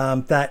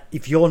that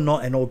if you're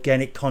not an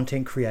organic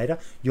content creator,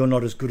 you're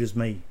not as good as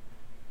me.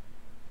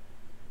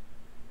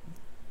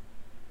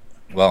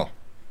 Well,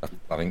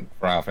 I think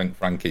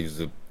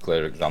Frankie's a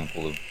clear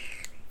example of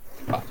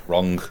that's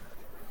wrong,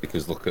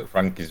 because look at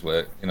Frankie's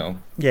work, you know.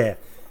 Yeah.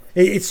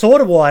 It's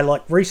sort of why,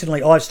 like,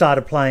 recently I've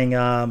started playing,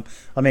 I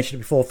mentioned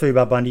it before,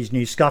 Fubar Bundy's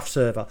new Scuff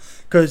server,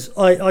 because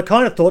I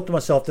kind of thought to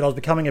myself that I was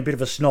becoming a bit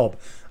of a snob,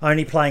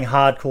 only playing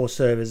hardcore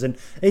servers, and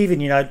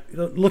even, you know,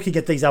 looking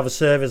at these other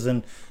servers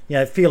and, you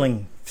know,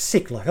 feeling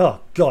sick, like,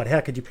 oh, God,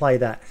 how could you play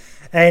that?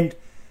 And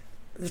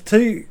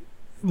to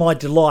my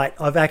delight,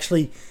 I've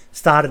actually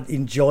started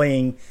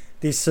enjoying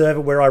this server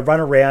where I run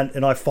around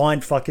and I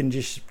find fucking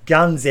just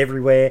guns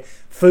everywhere,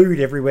 food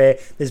everywhere.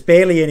 There's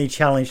barely any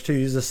challenge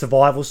to the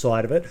survival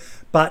side of it,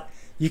 but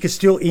you can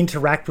still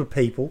interact with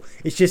people.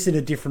 It's just in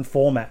a different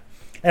format.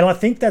 And I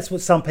think that's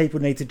what some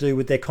people need to do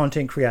with their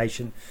content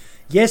creation.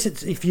 Yes,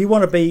 it's if you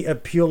want to be a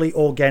purely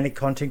organic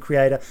content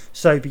creator,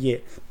 so be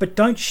it. But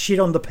don't shit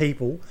on the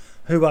people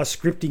who are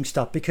scripting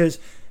stuff, because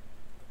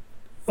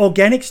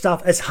organic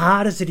stuff, as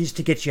hard as it is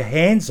to get your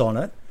hands on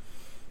it,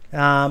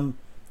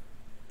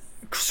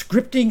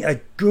 scripting a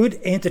good,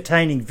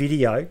 entertaining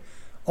video,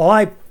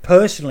 I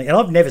personally, and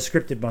I've never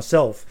scripted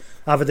myself,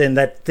 other than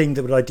that thing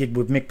that I did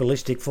with Mick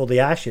Ballistic for the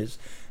Ashes,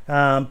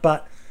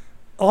 but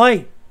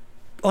I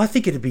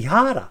think it'd be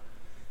harder.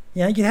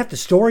 You know, you'd have to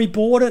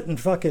storyboard it and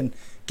fucking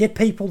get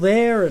people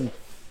there, and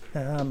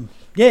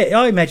yeah,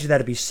 I imagine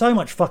that'd be so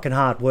much fucking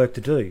hard work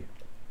to do.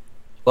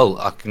 Well,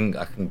 I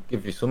can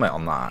give you something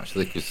on that,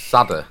 actually, because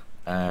Sadder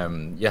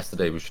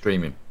yesterday was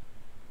streaming,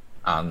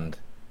 and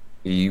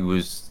he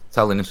was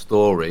telling a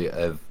story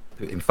of,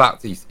 in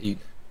fact, it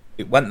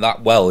went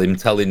that well, him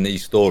telling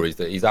these stories,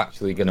 that he's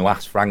actually going to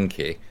ask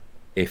Frankie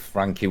if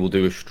Frankie will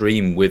do a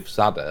stream with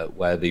Sadder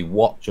where they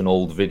watch an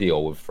old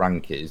video of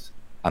Frankie's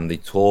and they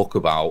talk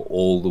about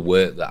all the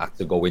work that had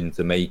to go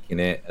into making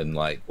it, and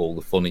like all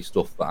the funny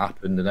stuff that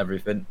happened and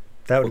everything.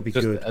 That would be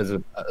just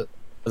good.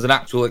 As an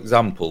actual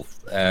example,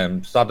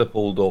 Sadder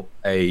pulled up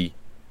a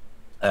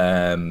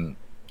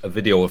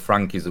video of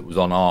Frankie's that was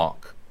on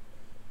Arc,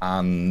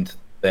 and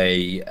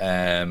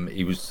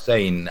he was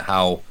saying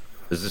how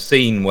there's a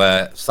scene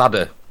where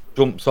Sadder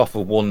jumps off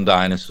of one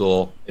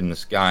dinosaur in the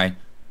sky,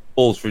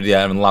 falls through the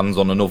air and lands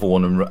on another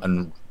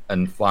one,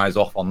 and flies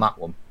off on that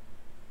one.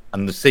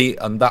 And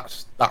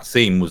that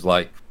scene was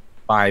like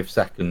 5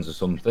 seconds or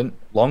something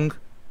long,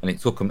 and it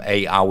took them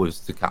 8 hours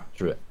to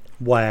capture it.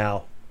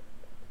 Wow.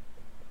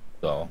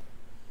 So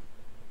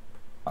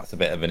that's a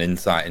bit of an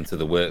insight into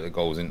the work that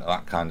goes into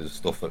that kind of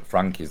stuff at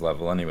Frankie's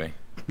level, anyway.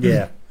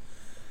 Yeah.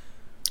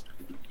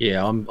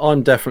 Yeah,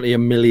 I'm definitely a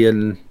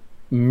million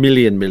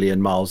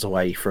miles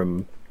away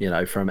from, you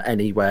know, from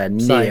anywhere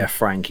near Same.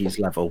 Frankie's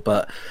level.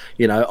 But,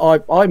 you know,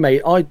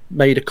 I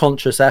made a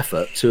conscious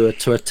effort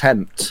to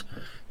attempt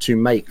to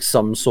make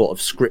some sort of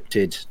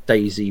scripted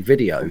DayZ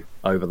video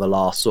over the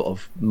last sort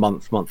of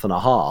month and a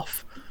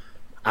half,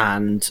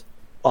 and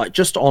like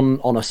just on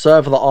a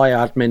server that I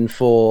admin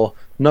for,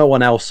 no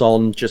one else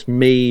on, just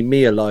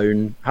me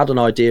alone, had an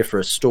idea for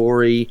a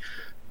story,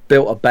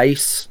 built a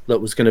base that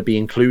was going to be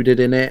included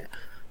in it.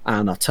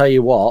 And I tell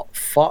you what,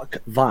 fuck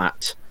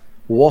that.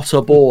 What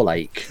a ball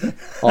ache.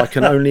 I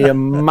can only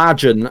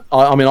imagine.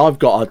 I mean, I've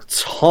got a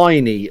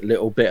tiny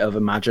little bit of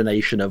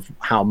imagination of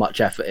how much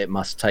effort it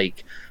must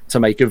take to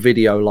make a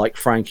video like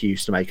Frankie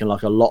used to make, and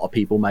like a lot of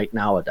people make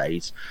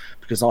nowadays,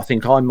 because I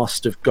think I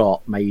must have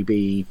got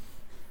maybe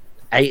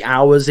 8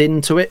 hours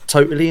into it,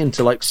 totally,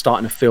 into like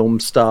starting to film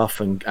stuff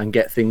and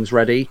get things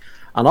ready.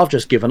 And I've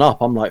just given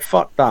up. I'm like,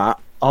 fuck that.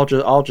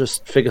 I'll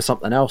just figure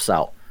something else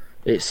out.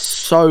 It's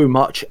so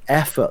much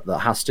effort that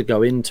has to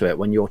go into it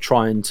when you're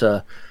trying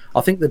to. I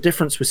think the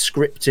difference with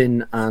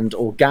scripting and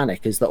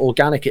organic is that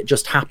organic, it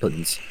just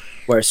happens,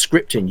 whereas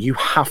scripting, you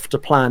have to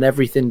plan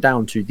everything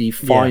down to the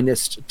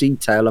finest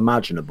detail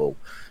imaginable.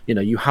 You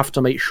know, you have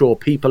to make sure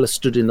people are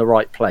stood in the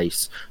right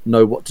place,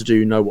 know what to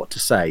do, know what to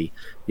say.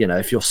 You know,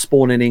 if you're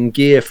spawning in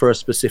gear for a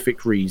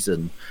specific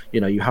reason, you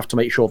know, you have to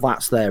make sure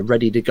that's there,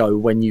 ready to go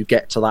when you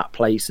get to that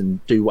place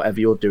and do whatever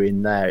you're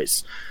doing there.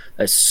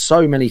 There's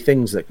so many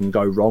things that can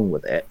go wrong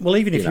with it. Well,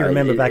 even if you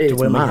remember back to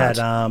when we had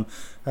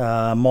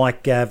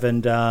Mike, Gav,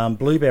 and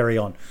Blueberry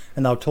on,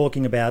 and they were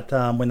talking about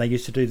when they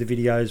used to do the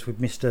videos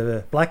with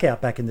Mr.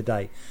 Blackout back in the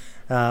day,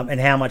 and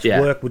how much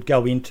work would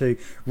go into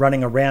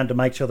running around to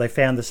make sure they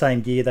found the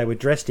same gear they were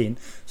dressed in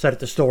so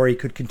that the story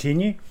could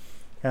continue.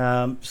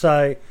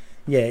 So,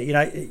 yeah, you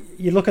know,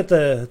 you look at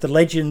the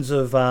legends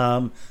of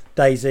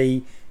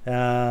DayZ,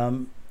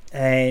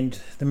 and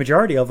the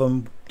majority of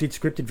them did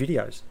scripted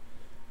videos.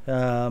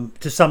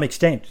 To some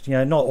extent, you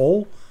know, not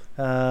all,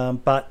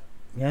 but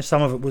you know,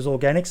 some of it was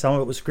organic, some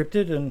of it was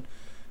scripted, and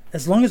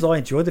as long as I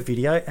enjoyed the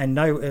video and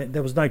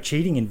there was no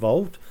cheating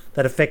involved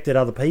that affected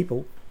other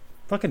people,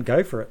 Fucking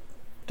go for it.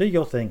 Do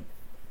your thing.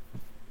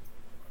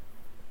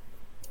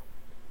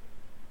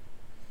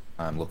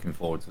 I'm looking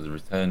forward to the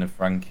return of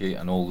Frankie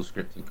and all the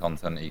scripted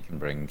content he can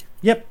bring.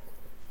 Yep.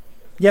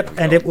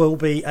 And it will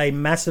be a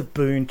massive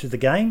boon to the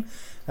game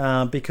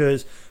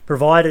because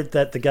provided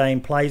that the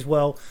game plays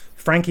well,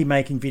 Frankie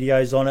making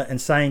videos on it and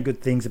saying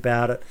good things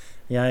about it,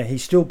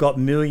 he's still got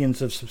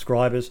millions of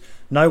subscribers.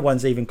 No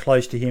one's even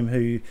close to him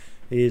who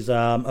is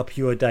a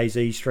pure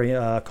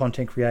DayZ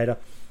content creator.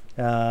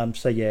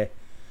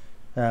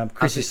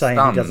 Chris is saying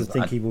he doesn't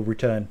think he will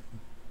return.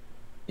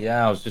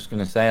 Yeah, I was just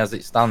going to say, as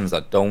it stands, I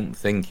don't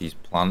think he's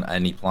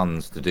any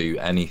plans to do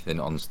anything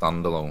on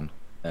standalone.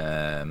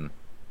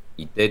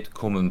 He did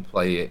come and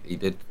play it. He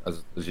did,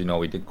 as you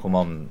know, he did come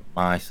on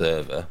my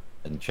server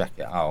and check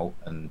it out,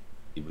 and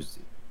he was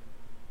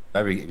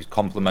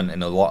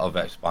complimenting a lot of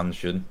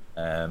expansion.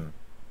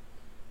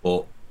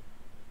 But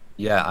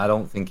yeah, I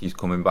don't think he's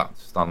coming back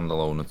to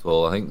standalone at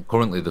all. I think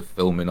currently they're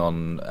filming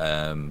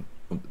on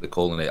they're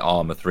calling it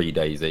Arma 3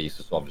 DayZ,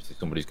 so obviously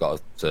somebody's got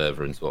a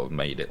server and sort of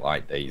made it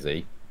like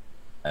DayZ.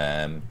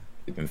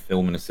 They've been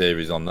filming a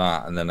series on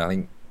that, and then I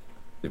think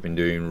they've been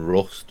doing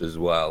Rust as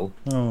well.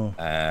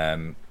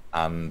 And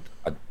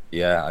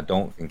I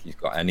don't think he's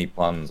got any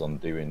plans on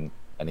doing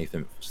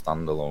anything for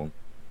standalone.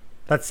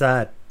 That's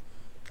sad.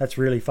 That's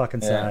really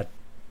fucking sad.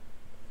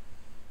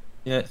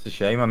 Yeah, it's a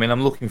shame. I mean,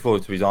 I'm looking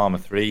forward to his Arma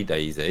 3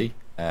 DayZ.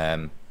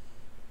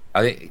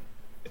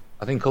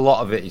 I think a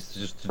lot of it is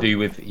just to do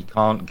with he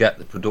can't get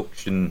the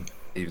production.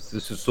 This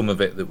is some of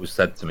it that was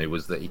said to me,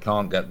 was that he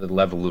can't get the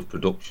level of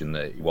production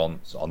that he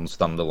wants on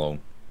standalone.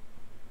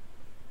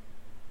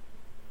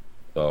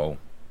 So,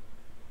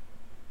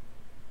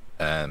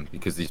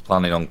 because he's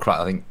planning on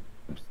I think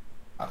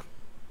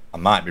I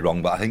might be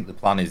wrong, but I think the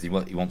plan is he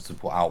wants to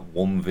put out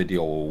one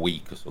video a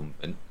week or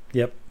something.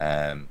 Yep.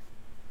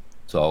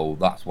 So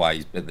that's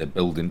why they've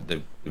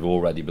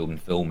already been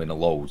filming a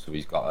load, so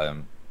he's got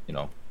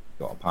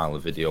got a pile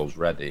of videos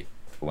ready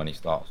for when he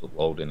starts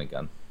uploading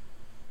again.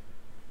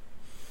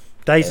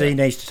 DayZ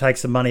needs to take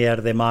some money out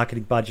of their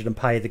marketing budget and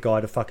pay the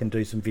guy to fucking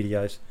do some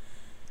videos.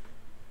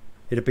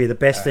 It'd be the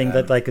best thing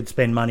that they could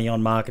spend money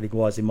on marketing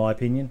wise, in my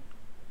opinion.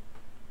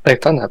 They've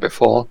done that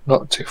before,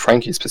 not to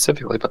Frankie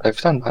specifically, but they've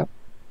done that.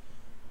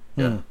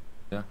 Yeah.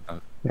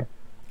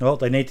 Well,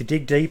 they need to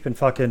dig deep and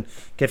fucking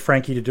get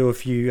Frankie to do a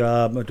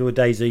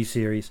DayZ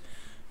series.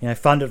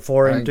 Fund it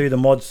for him, do the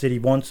mods that he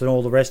wants and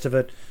all the rest of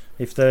it.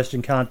 If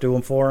Thurston can't do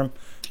them for him,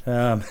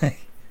 yeah.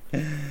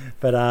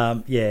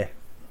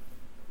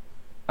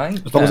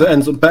 As long as it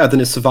ends up better than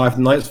his Survive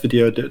the Nights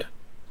video did.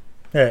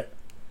 Yeah.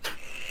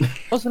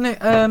 Wasn't it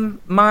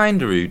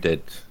Minder who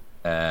did?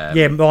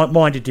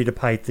 Minder did a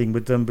paid thing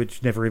with them,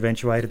 which never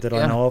eventuated that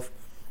I know of.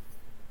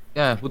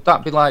 Yeah, would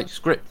that be like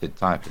scripted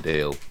type of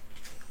deal?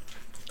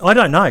 I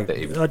don't know.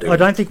 I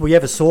don't think we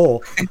ever saw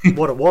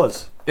what it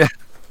was. Yeah,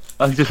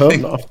 I just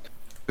think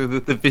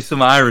there'd be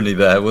some irony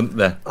there, wouldn't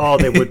there? Oh,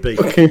 there would be.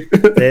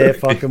 There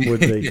fucking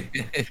would be.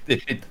 If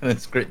they'd done a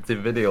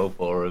scripted video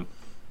for him.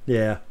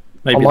 Yeah.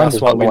 Maybe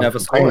that's why we never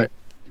saw it.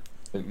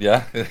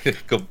 Yeah,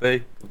 could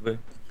be.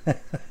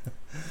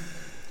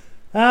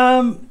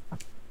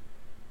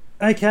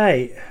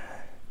 Okay.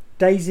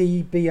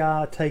 DayZ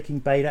BR taking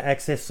beta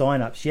access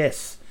signups.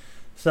 Yes.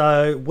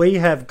 So we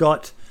have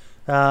got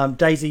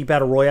DayZ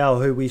Battle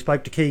Royale, who we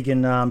spoke to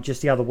Keegan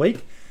just the other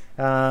week.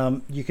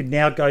 You can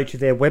now go to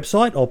their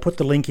website. I'll put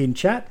the link in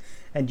chat,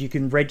 and you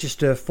can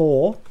register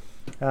for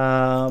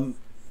helping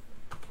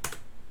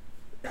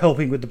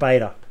with the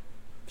beta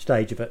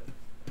stage of it.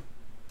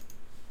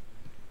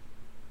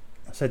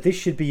 So this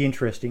should be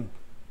interesting.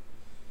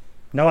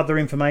 No other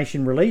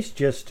information released,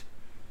 just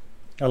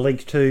a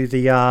link to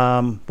the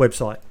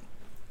website.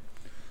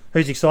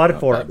 Who's excited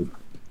for it?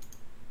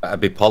 Better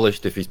be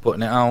polished if he's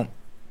putting it out.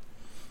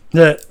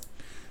 Yeah.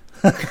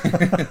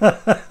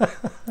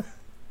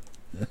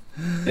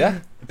 Yeah.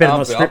 Better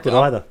not scripted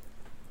either.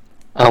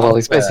 Oh, well,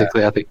 he's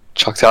basically, I think,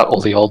 chucked out all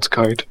the old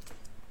code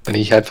that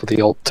he had for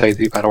the old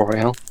DayZ Battle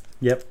Royale.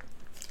 Yep.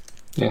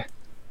 Yeah.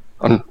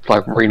 I'm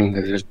reading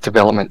the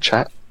development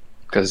chat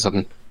because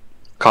I'm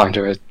kind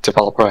of a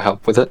developer. I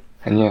help with it,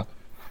 and yeah,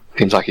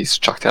 seems like he's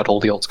chucked out all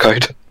the old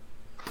code.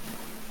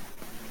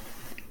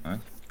 Nice.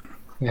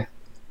 Yeah.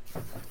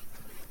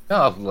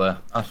 Yeah,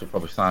 I should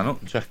probably sign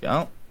up and check it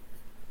out.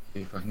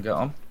 See if I can get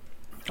on.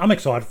 I'm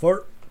excited for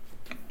it.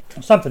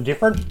 Something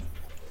different.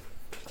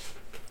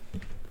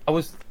 I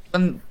was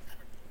when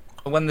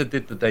they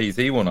did the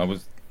DayZ one, I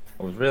was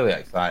really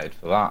excited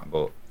for that,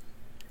 but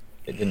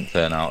it didn't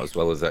turn out as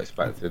well as I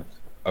expected.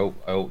 I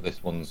hope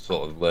this one's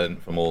sort of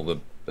learned from all the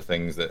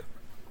things that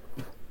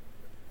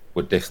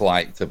were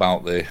disliked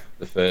about the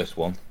first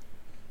one.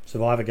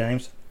 Survivor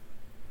games.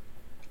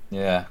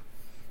 Yeah.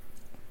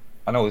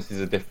 I know this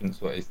is a different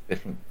bit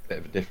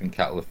of a different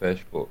kettle of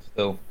fish, but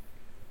still,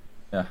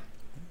 yeah.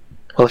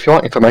 Well, if you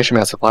want information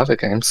about Survivor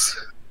games,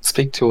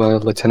 speak to a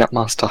Lieutenant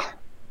Master.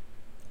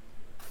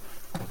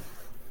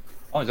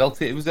 Oh, it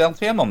was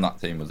LTM on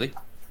that team, was he?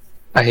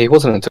 He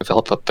wasn't a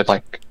developer, but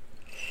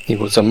he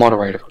was a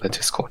moderator for the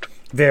Discord.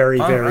 Very,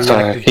 very So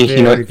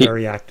active.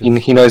 Very active.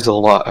 He knows a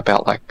lot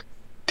about like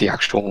the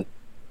actual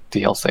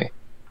DLC.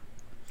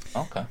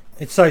 Okay.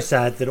 It's so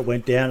sad that it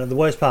went down, and the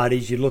worst part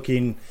is you look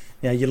in,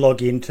 you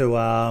log into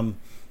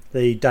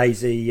the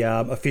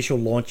DayZ official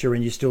launcher,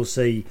 and you still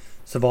see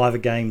Survivor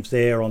Games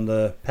there on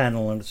the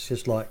panel, and it's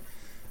just like,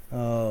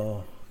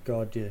 oh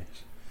god,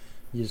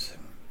 yes.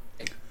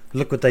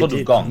 Look what they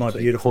did, my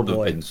beautiful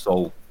boy.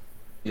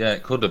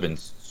 It could have been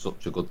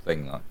such a good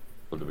thing. That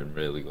could have been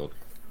really good.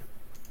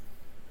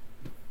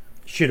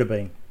 Should have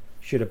been,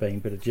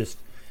 but it just,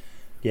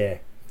 yeah.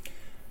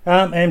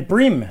 And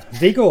Brim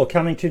Vigor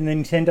coming to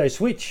Nintendo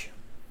Switch.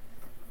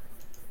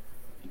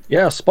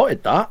 Yeah, I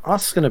spotted that.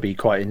 That's going to be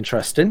quite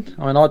interesting.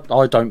 I mean,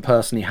 I don't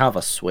personally have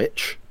a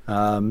Switch,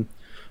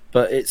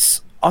 but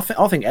it's. I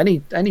think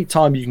any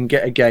time you can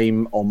get a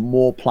game on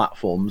more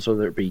platforms,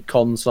 whether it be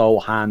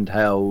console,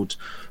 handheld,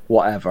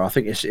 whatever, I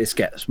think it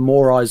gets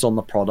more eyes on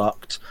the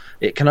product.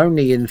 It can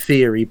only, in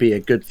theory, be a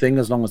good thing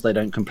as long as they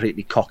don't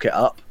completely cock it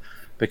up.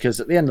 Because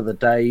at the end of the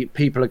day,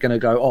 people are going to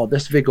go, oh,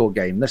 this Vigor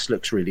game, this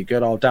looks really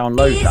good, I'll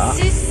download that.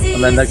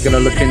 And then they're going to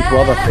look into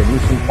other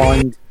things and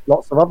find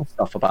lots of other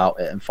stuff about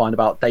it and find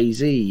about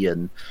DayZ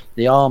and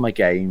the Armour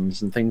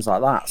games and things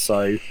like that.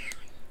 So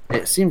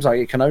it seems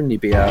like it can only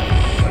be a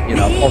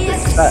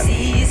positive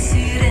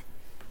step.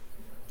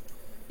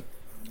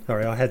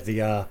 Sorry, I had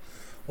the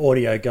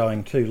audio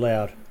going too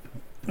loud.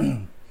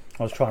 I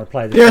was trying to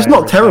play the... Yeah, it's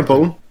not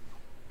terrible.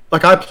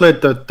 Like, I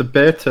played the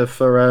beta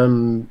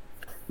for...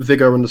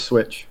 Vigor on the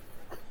Switch,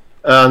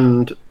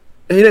 and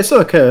it's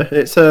okay.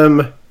 It's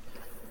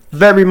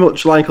very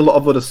much like a lot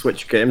of other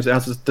Switch games. It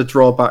has the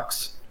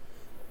drawbacks,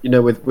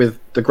 with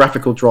the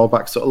graphical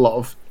drawbacks that a lot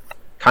of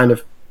kind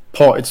of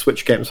ported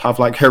Switch games have,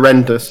 like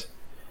horrendous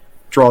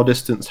draw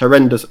distance,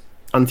 horrendous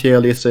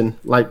anti-aliasing,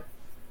 like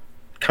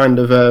kind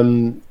of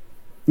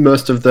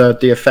most of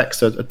the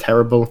effects are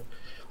terrible.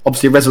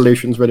 Obviously,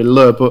 resolution's really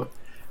low, but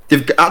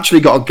they've actually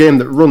got a game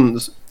that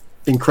runs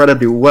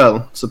incredibly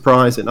well,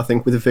 surprising, I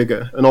think, with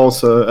Vigor. And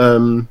also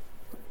the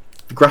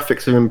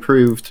graphics have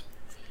improved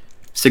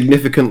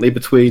significantly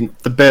between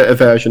the beta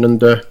version and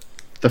the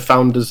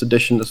Founders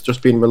Edition that's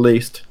just been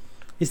released.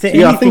 Is there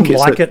anything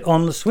like it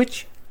on the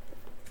Switch?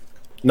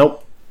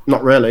 Nope,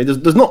 not really.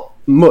 There's not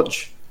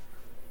much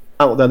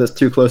out there that's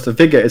too close to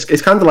Vigor.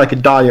 It's kind of like a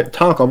diet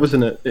Tarkov,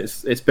 isn't it?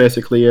 It's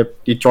basically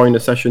you join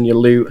a session, you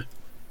loot,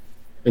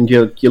 and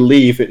you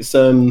leave.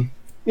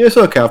 Yeah, it's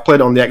okay. I've played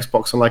it on the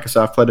Xbox, and like I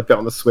said, I've played a bit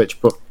on the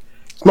Switch, but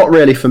it's not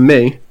really for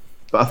me.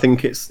 But I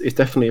think it's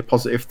definitely a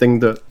positive thing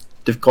that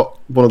they've got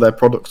one of their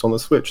products on the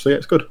Switch. So yeah,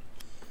 it's good.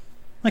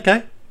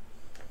 Okay.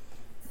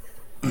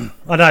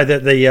 I know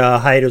that the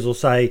haters will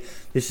say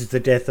this is the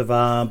death of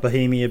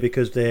Bohemia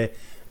because they're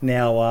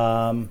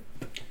now,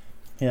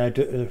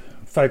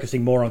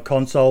 focusing more on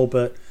console,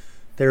 but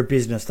they're a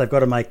business. They've got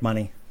to make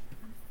money.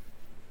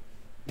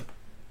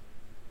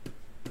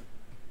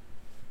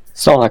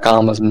 It's not like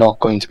Armour's not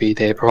going to be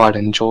there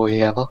providing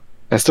joy ever.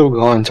 They're still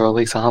going to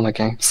release Armour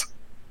games.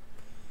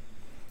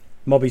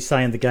 Mobby's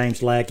saying the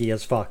game's laggy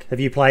as fuck. Have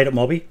you played it,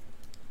 Mobby?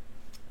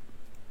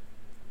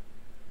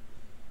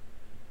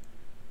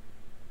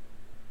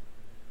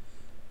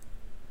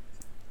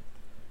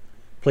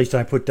 Please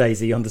don't put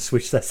DayZ on the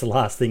Switch. That's the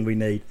last thing we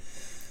need.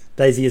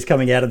 DayZ is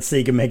coming out on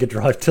Sega Mega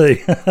Drive too.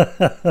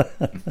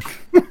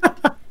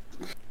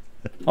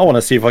 I want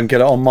to see if I can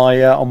get it on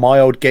my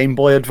old Game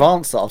Boy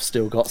Advance that I've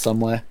still got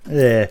somewhere.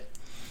 Yeah,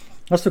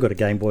 I've still got a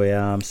Game Boy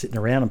sitting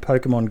around, and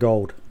Pokemon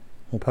Gold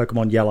or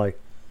Pokemon Yellow.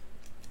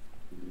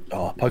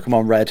 Oh,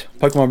 Pokemon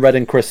Red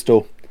and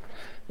Crystal.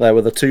 They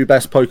were the two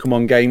best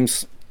Pokemon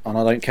games, and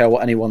I don't care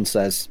what anyone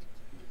says.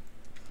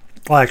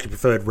 I actually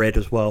preferred Red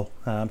as well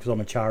because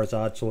I'm a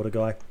Charizard sort of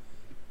guy.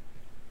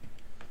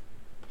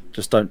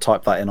 Just don't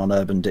type that in on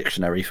Urban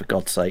Dictionary, for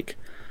God's sake.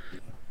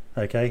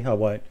 Okay, I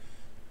won't.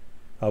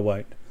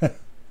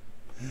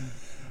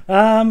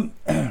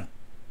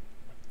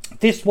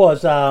 This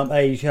was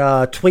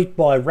a tweet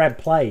by Rab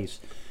Plays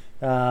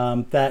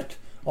that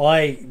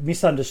I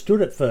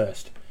misunderstood at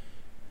first,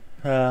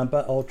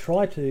 but I'll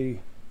try to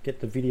get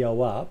the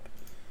video up.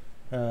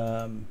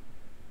 Oh,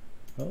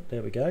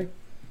 there we go.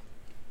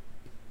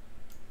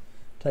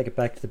 Take it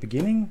back to the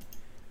beginning.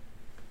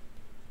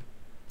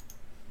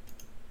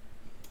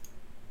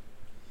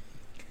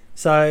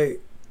 So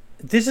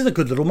this is a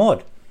good little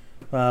mod.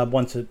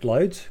 Once it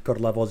loads, gotta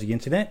love Aussie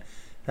internet.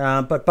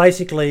 But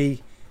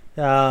basically,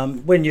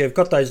 when you've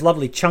got those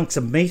lovely chunks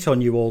of meat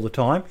on you all the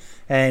time,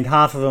 and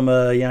half of them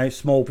are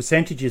small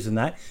percentages and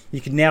that,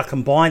 you can now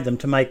combine them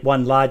to make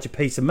one larger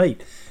piece of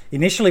meat.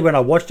 Initially, when I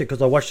watched it,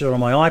 because I watched it on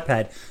my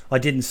iPad, I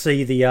didn't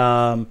see the.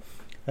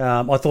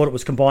 I thought it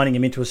was combining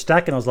them into a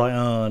stack, and I was like,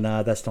 oh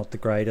no, that's not the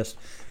greatest.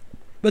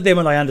 But then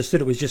when I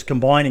understood it was just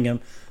combining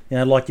them,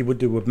 like you would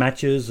do with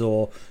matches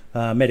or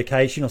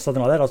medication or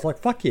something like that, I was like,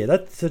 fuck yeah,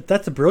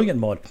 that's a brilliant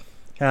mod.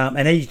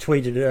 And he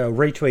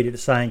retweeted it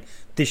saying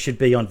this should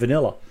be on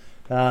vanilla.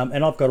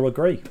 And I've got to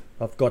agree.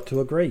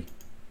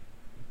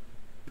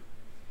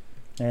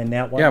 And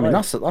now, yeah, I mean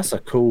that's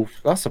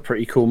a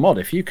pretty cool mod.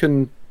 If you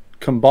can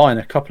combine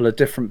a couple of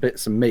different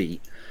bits of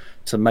meat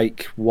to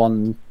make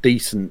one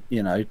decent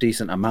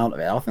amount of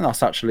it. I think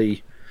that's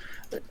actually,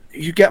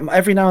 you get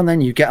every now and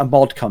then you get a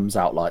mod comes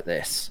out like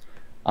this,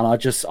 and I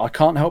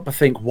can't help but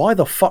think, why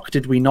the fuck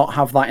did we not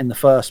have that in the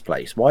first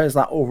place? Why is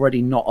that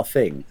already not a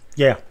thing?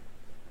 Yeah.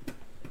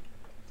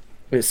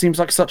 It seems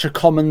like such a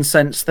common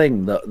sense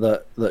thing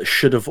that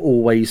should have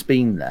always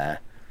been there,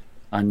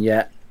 and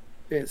yet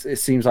it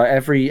seems like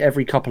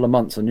every couple of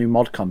months a new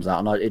mod comes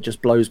out, and it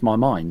just blows my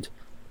mind.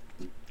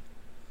 You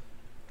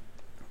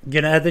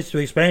gonna add this to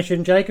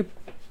expansion, Jacob?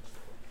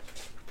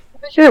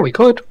 Yeah, we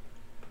could.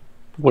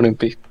 Wouldn't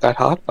be that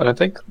hard, I don't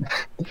think.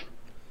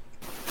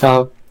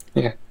 Yeah.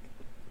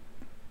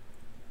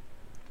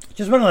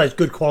 Just one of those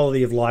good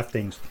quality of life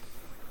things.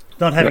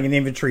 Not having an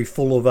inventory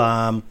full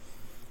of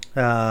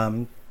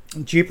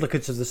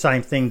duplicates of the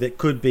same thing that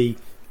could be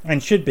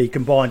and should be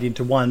combined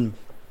into one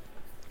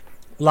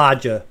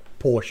larger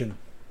portion.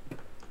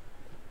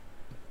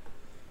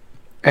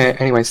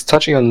 Anyways,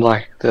 touching on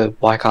like the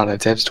why can't the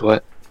devs do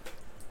it?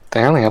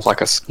 They only have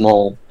like a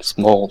small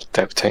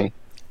dev team.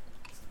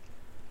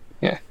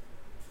 Yeah.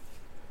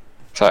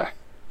 So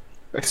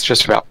it's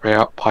just about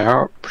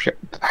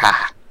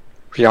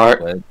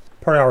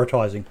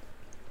Prioritizing.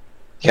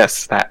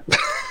 Yes, that.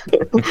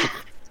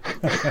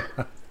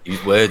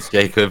 Use words,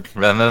 Jacob.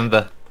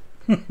 Remember.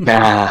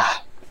 Nah.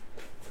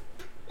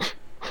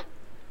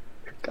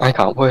 I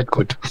can't word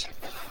good.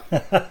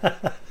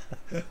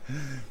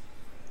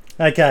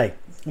 Okay,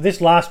 this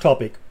last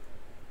topic.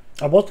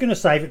 I was going to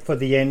save it for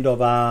the end of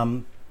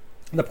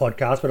the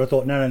podcast, but I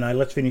thought, no,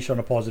 let's finish on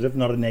a positive,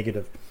 not a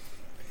negative.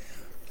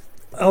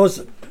 I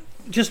was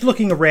just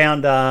looking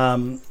around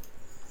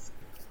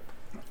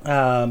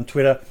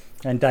Twitter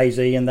and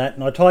DayZ and that,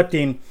 and I typed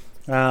in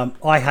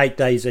I hate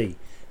DayZ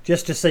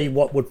just to see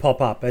what would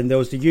pop up, and there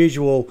was the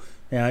usual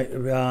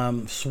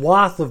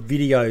swath of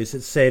videos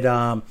that said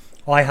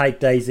I hate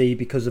DayZ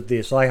because of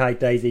this, I hate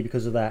DayZ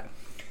because of that.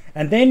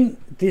 And then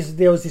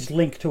there was this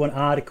link to an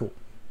article.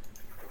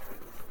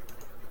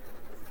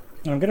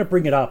 I'm going to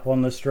bring it up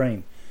on the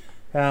stream.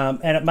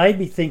 And it made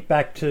me think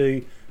back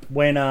to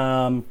when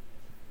I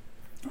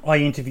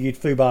interviewed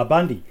Fubar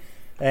Bundy.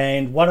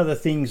 And one of the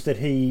things that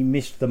he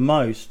missed the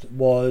most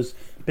was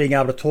being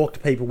able to talk to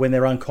people when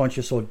they're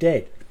unconscious or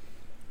dead.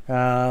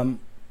 And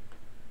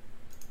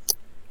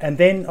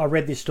then I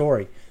read this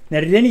story.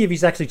 Now, did any of you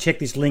actually check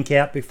this link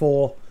out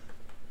before?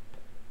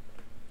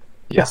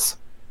 Yes.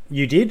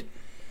 You did?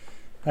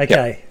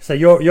 Okay, so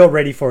you're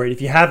ready for it.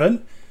 If you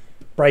haven't,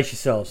 brace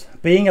yourselves.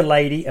 Being a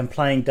lady and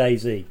playing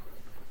DayZ.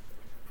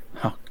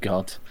 Oh,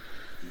 God.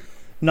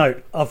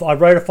 Note, I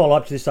wrote a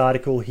follow-up to this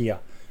article here,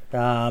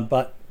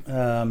 but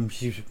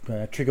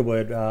trigger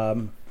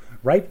word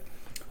rape.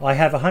 I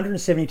have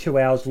 172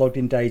 hours logged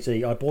in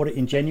DayZ. I bought it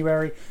in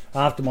January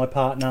after my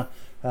partner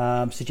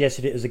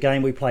suggested it as a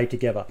game we played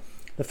together.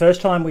 The first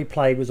time we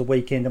played was a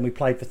weekend and we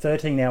played for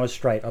 13 hours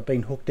straight. I've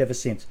been hooked ever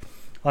since.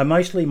 I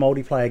mostly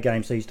multiplayer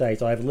games these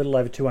days. I have a little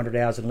over 200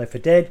 hours in Left 4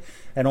 Dead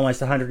and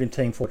almost 100 in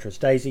Team Fortress.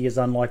 DayZ is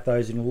unlike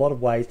those in a lot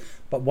of ways,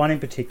 but one in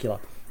particular.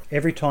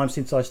 Every time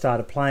since I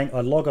started playing,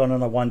 I log on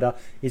and I wonder,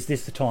 is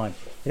this the time?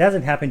 It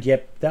hasn't happened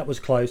yet. That was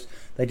close.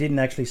 They didn't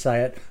actually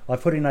say it. I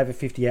put in over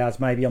 50 hours.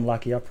 Maybe I'm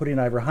lucky. I put in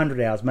over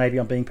 100 hours. Maybe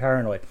I'm being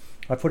paranoid.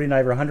 I put in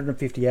over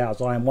 150 hours.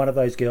 I am one of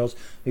those girls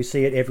who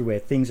see it everywhere.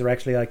 Things are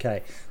actually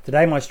okay.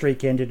 Today my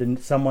streak ended and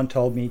someone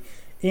told me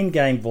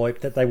in-game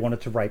VoIP that they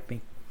wanted to rape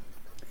me.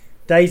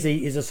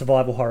 DayZ is a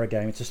survival horror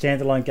game. It's a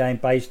standalone game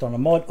based on a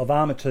mod of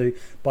Arma 2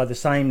 by the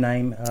same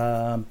name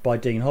by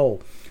Dean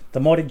Hall. The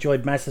mod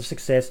enjoyed massive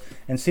success,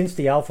 and since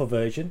the alpha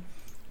version,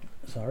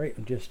 sorry,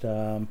 I'm just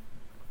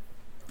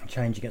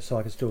changing it so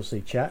I can still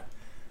see chat.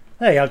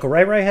 Hey, Uncle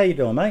Ray, how you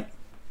doing, mate?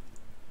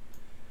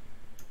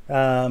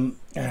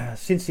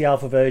 Since the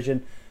alpha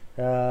version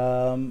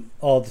of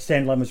the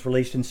standalone was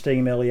released in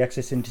Steam Early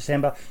Access in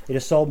December, it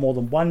has sold more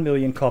than 1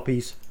 million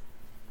copies,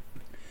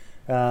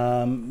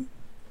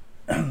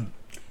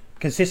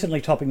 consistently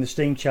topping the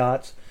Steam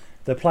charts.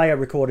 The player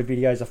recorded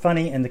videos are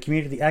funny, and the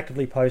community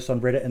actively posts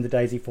on Reddit and the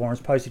DayZ forums,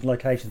 posting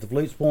locations of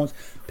loot spawns,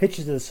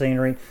 pictures of the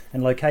scenery,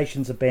 and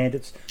locations of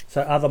bandits,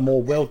 so other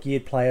more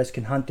well-geared players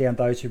can hunt down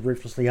those who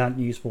ruthlessly hunt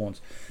new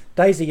spawns.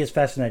 DayZ is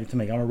fascinating to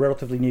me. I'm a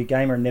relatively new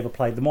gamer and never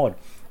played the mod.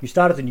 You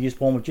start at the new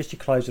spawn with just your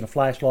clothes and a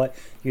flashlight.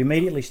 You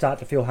immediately start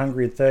to feel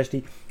hungry and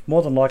thirsty.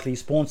 More than likely, you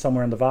spawn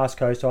somewhere on the vast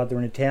coast, either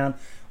in a town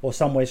or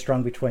somewhere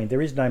strung between.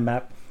 There is no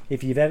map.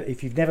 If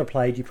you've never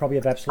played, you probably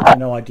have absolutely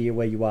no idea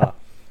where you are.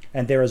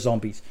 And there are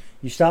zombies.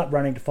 You start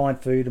running to find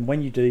food, and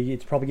when you do,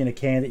 it's probably in a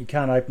can that you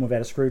can't open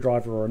without a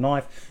screwdriver or a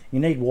knife. You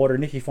need water,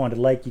 and if you find a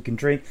lake, you can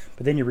drink,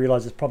 but then you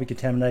realise it's probably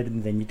contaminated,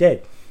 and then you're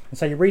dead. And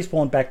so you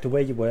respawn back to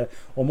where you were,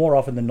 or more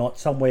often than not,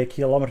 somewhere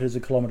kilometres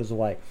and kilometres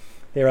away.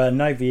 There are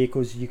no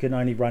vehicles. You can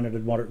only run at a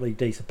moderately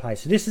decent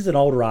pace. So this is an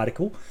older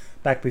article,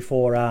 back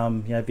before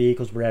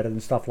vehicles were added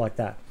and stuff like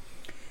that.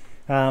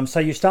 So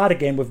you start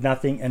again with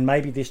nothing, and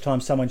maybe this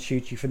time someone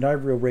shoots you for no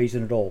real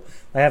reason at all.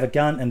 They have a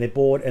gun and they're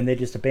bored, and they're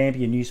just a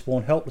Bambi, a new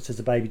spawn, helpless as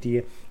a baby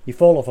deer. You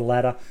fall off a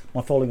ladder.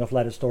 My falling off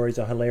ladder stories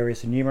are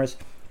hilarious and numerous.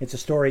 It's a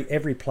story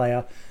every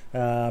player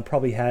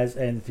probably has,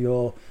 and if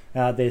you're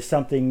there's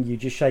something you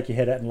just shake your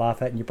head at and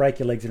laugh at, and you break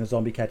your legs and a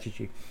zombie catches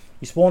you.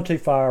 You spawn too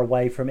far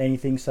away from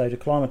anything, so to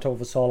climb on top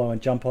of a silo and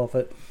jump off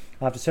it,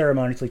 after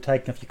ceremoniously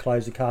taking off your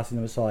clothes and casting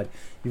them aside.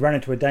 You run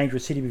into a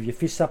dangerous city with your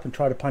fists up and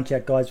try to punch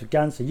out guys with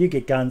guns, so you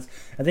get guns,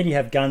 and then you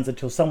have guns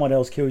until someone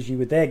else kills you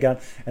with their gun,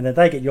 and then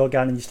they get your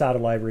gun and you start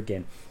all over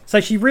again.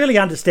 So she really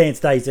understands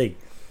DayZ.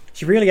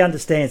 She really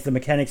understands the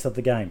mechanics of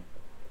the game.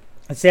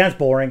 It sounds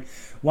boring.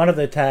 One of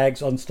the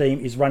tags on Steam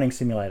is Running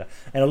Simulator.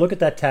 And I look at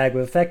that tag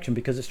with affection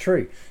because it's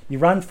true. You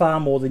run far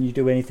more than you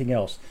do anything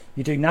else.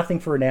 You do nothing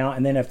for an hour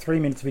and then have 3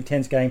 minutes of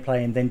intense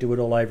gameplay and then do it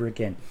all over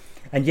again.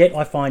 And yet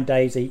I find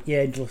DayZ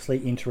endlessly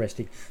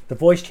interesting. The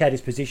voice chat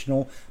is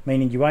positional,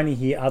 meaning you only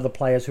hear other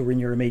players who are in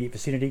your immediate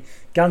vicinity.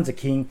 Guns are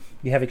king.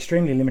 You have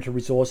extremely limited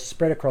resources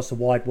spread across the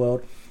wide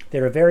world.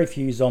 There are very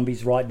few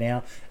zombies right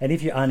now, and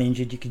if you're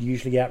uninjured, you can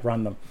usually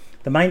outrun them.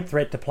 The main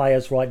threat to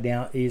players right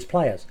now is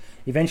players.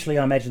 Eventually,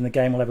 I imagine the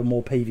game will have a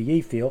more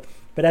PvE feel,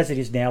 but as it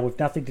is now, with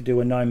nothing to do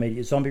and no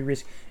immediate zombie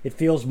risk, it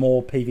feels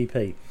more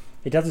PvP.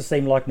 It doesn't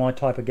seem like my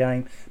type of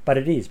game, but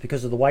it is,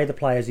 because of the way the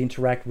players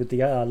interact with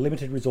the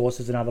limited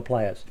resources and other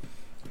players.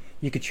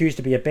 You could choose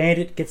to be a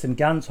bandit, get some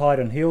guns, hide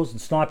on hills and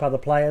snipe other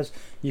players.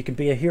 You can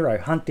be a hero,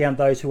 hunt down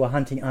those who are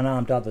hunting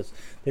unarmed others.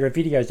 There are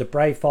videos of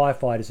brave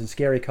firefighters and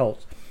scary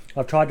cults.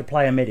 I've tried to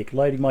play a medic,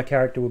 loading my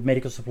character with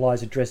medical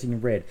supplies and dressing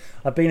in red.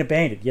 I've been a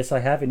bandit, yes I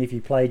have, and if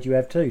you played you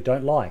have too,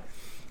 don't lie.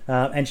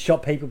 And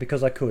shot people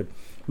because I could.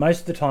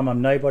 Most of the time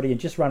I'm nobody and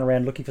just run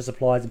around looking for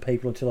supplies and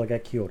people until I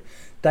get killed.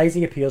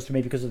 DayZ appeals to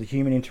me because of the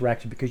human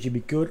interaction, because you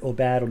be good or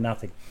bad or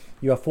nothing.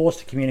 You are forced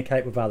to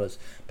communicate with others.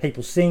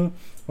 People sing.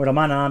 When I'm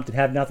unarmed and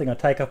have nothing, I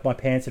take off my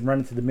pants and run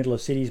into the middle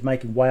of cities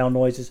making whale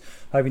noises,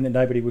 hoping that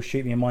nobody will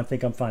shoot me and might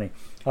think I'm funny.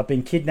 I've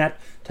been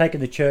kidnapped, taken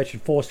to church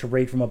and forced to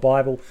read from a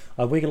Bible.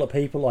 I wiggle at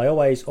people. I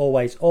always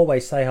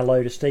say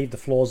hello to Steve the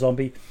floor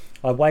zombie.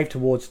 I wave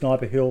towards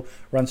Sniper Hill,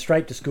 run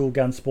straight to school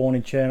gun spawn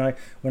in Cherno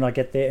when I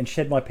get there, and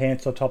shed my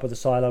pants on top of the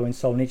silo in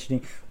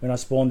Solnichny when I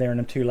spawn there and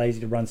I'm too lazy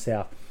to run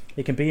south.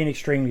 It can be an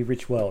extremely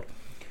rich world.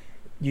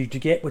 You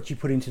get what you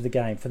put into the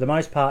game. For the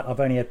most part,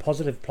 I've only had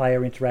positive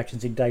player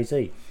interactions in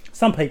DayZ.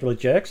 Some people are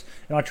jerks,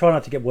 and I try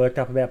not to get worked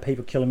up about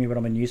people killing me when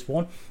I'm in new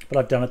spawn, but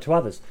I've done it to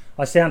others.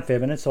 I sound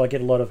feminine, so I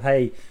get a lot of,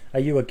 hey, are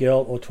you a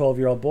girl or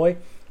 12-year-old boy?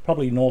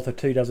 Probably north of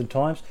 24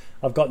 times.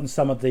 I've gotten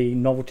some of the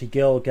novelty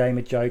girl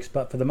gamer jokes,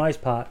 but for the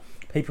most part,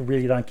 people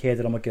really don't care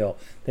that I'm a girl.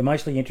 They're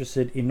mostly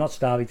interested in not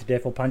starving to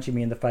death or punching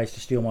me in the face to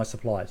steal my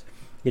supplies.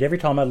 Yet every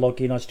time I log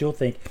in, I still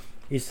think,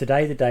 is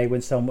today the day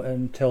when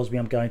someone tells me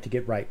I'm going to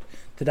get raped?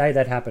 Today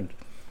that happened.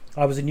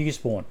 I was a new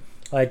spawn.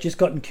 I had just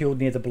gotten killed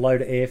near the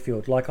Balota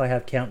airfield, like I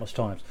have countless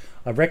times.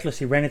 I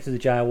recklessly ran into the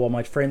jail while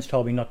my friends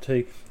told me not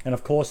to, and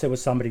of course there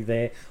was somebody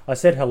there. I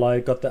said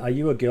hello, got the are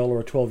you a girl or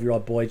a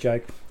 12-year-old boy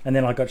joke, and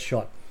then I got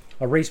shot.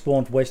 I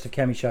respawned west of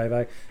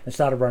Kamishovo and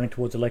started running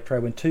towards Electro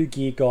when two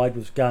gear guys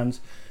with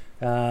guns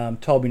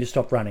told me to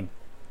stop running.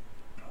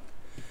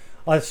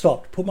 I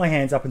stopped, put my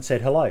hands up and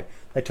said hello.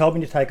 They told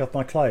me to take off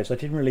my clothes. I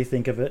didn't really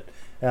think of it,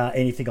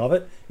 anything of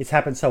it. It's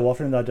happened so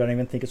often that I don't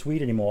even think it's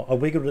weird anymore. I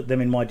wiggled at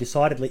them in my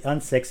decidedly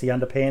unsexy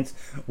underpants,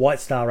 White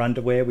Star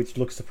underwear, which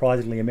looks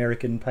surprisingly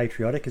American and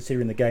patriotic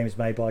considering the game is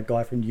made by a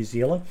guy from New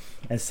Zealand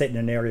and set in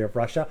an area of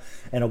Russia,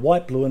 and a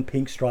white, blue and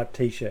pink striped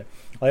t-shirt.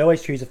 I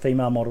always choose a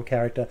female model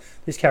character.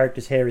 This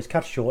character's hair is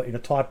cut short in a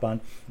tight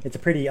bun. It's a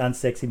pretty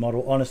unsexy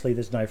model. Honestly,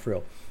 there's no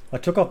frill. I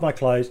took off my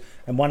clothes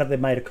and one of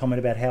them made a comment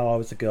about how I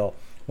was a girl.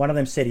 One of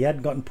them said he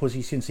hadn't gotten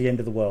pussy since the end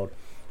of the world.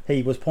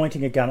 He was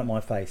pointing a gun at my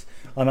face.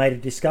 I made a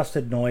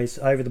disgusted noise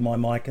over my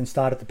mic and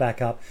started to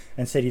back up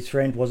and said his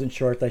friend wasn't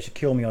sure if they should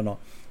kill me or not.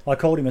 I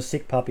called him a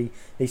sick puppy.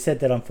 He said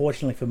that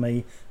unfortunately for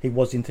me, he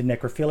was into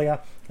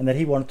necrophilia and that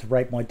he wanted to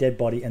rape my dead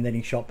body, and then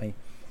he shot me.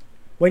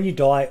 When you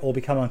die or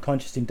become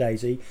unconscious in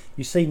DayZ,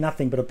 you see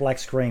nothing but a black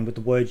screen with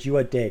the words "you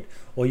are dead"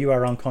 or "you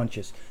are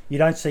unconscious." You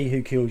don't see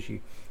who kills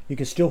you. You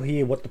can still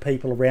hear what the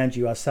people around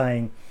you are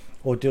saying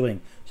or doing,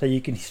 so you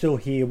can still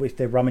hear if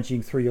they're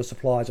rummaging through your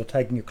supplies or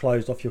taking your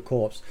clothes off your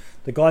corpse.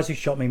 The guys who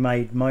shot me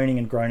made moaning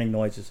and groaning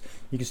noises.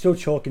 You can still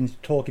talk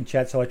and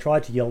chat, so I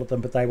tried to yell at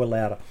them, but they were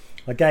louder.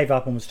 I gave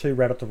up and was too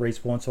rattled to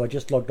respawn, so I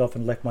just logged off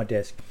and left my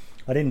desk.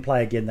 I didn't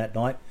play again that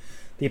night.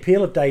 The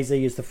appeal of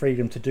DayZ is the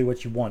freedom to do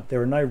what you want.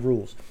 There are no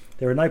rules.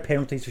 There are no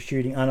penalties for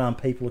shooting unarmed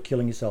people or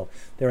killing yourself.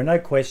 There are no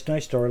quests, no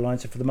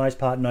storylines, and for the most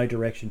part, no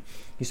direction.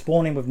 You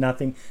spawn in with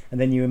nothing, and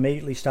then you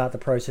immediately start the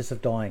process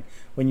of dying.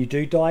 When you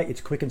do die,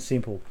 it's quick and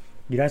simple.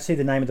 You don't see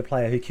the name of the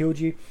player who killed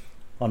you.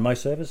 On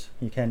most servers,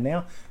 you can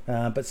now,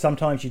 but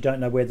sometimes you don't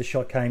know where the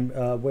shot came,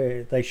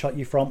 where they shot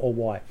you from, or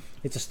why.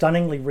 It's a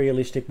stunningly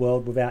realistic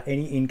world without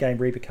any in-game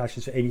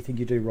repercussions for anything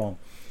you do wrong.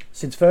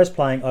 Since first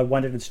playing, I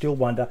wondered and still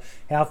wonder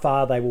how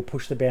far they will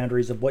push the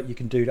boundaries of what you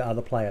can do to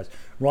other players.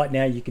 Right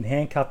now, you can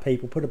handcuff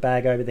people, put a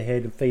bag over their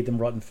head and feed them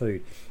rotten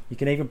food. You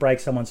can even break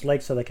someone's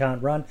legs so they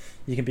can't run.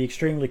 You can be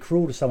extremely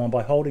cruel to someone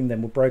by holding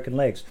them with broken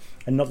legs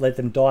and not let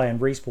them die and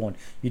respawn.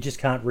 You just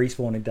can't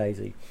respawn in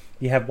DayZ.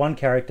 You have one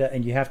character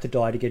and you have to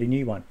die to get a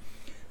new one.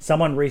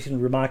 Someone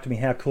recently remarked to me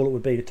how cool it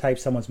would be to tape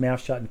someone's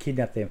mouth shut and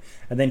kidnap them,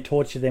 and then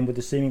torture them with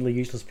the seemingly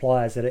useless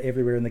pliers that are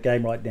everywhere in the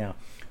game right now.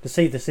 To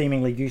see the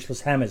seemingly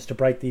useless hammers to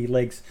break the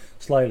legs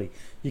slowly.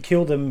 You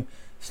kill them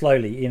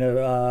slowly in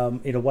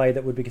a way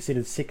that would be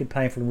considered sick and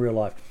painful in real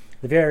life.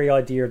 The very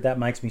idea of that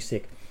makes me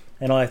sick,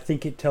 and I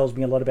think it tells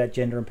me a lot about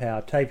gender and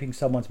power. Taping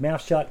someone's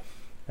mouth shut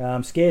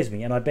scares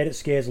me, and I bet it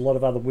scares a lot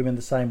of other women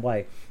the same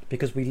way,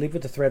 because we live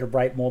with the threat of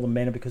rape more than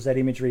men, and because that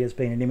imagery has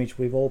been an image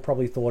we've all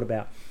probably thought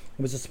about.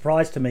 It was a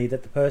surprise to me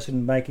that the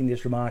person making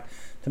this remark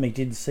to me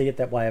didn't see it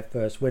that way at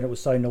first, when it was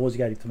so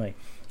nauseating to me.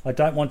 I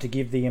don't want to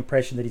give the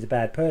impression that he's a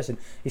bad person.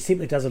 He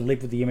simply doesn't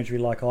live with the imagery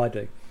like I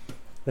do.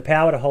 The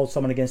power to hold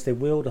someone against their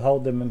will, to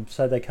hold them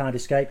so they can't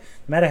escape,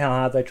 no matter how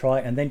hard they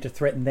try, and then to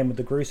threaten them with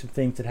the gruesome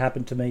things that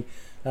happen to me,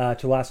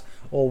 to us,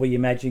 or we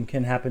imagine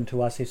can happen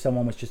to us if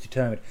someone was just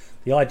determined.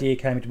 The idea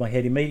came into my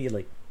head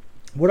immediately.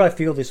 Would I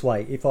feel this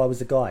way if I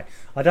was a guy?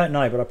 I don't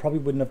know, but I probably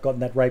wouldn't have gotten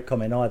that rape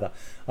comment either.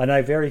 I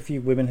know very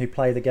few women who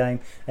play the game,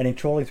 and in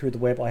trawling through the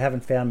web, I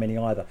haven't found many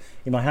either.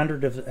 In my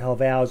hundreds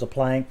of hours of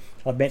playing,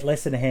 I've met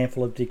less than a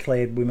handful of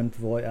declared women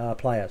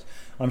players.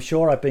 I'm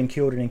sure I've been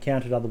killed and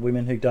encountered other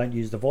women who don't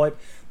use the VoIP.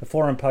 The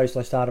forum post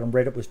I started on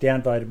Reddit was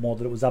downvoted more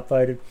than it was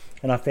upvoted,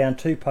 and I found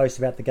 2 posts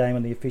about the game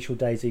on the official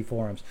DayZ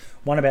forums,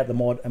 one about the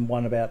mod and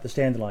one about the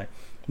standalone.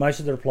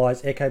 Most of the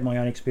replies echoed my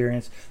own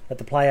experience that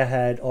the player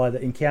had either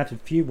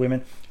encountered few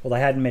women or they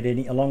hadn't met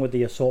any, along with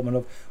the assortment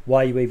of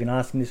why are you even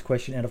asking this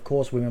question, and of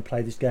course women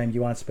play this game,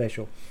 you aren't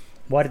special.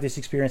 Why did this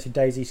experience in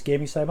DayZ scare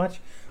me so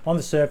much? On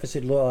the surface, I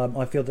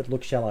feel that it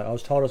looked shallow. I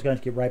was told I was going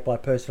to get raped by a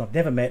person I've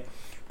never met,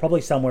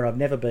 probably somewhere I've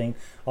never been.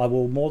 I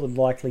will more than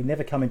likely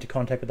never come into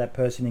contact with that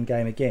person in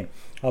game again.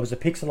 I was a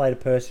pixelated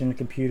person in a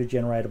computer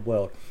generated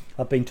world.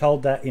 I've been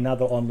told that in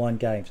other online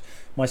games.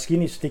 My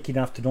skin is thick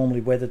enough to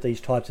normally weather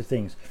these types of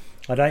things.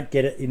 I don't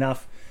get it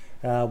enough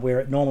where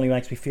it normally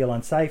makes me feel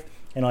unsafe,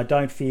 and I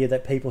don't fear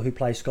that people who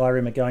play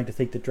Skyrim are going to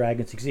think that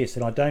dragons exist,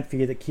 and I don't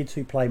fear that kids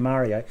who play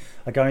Mario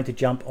are going to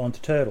jump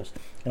onto turtles,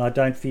 and I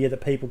don't fear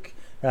that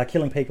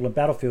killing people in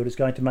Battlefield is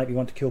going to make me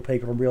want to kill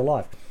people in real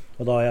life.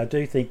 Although I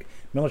do think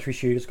military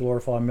shooters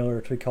glorify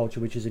military culture,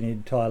 which is an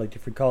entirely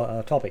different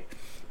topic.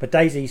 But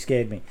DayZ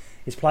scared me.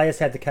 Its players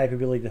had the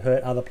capability to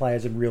hurt other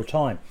players in real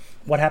time.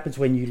 What happens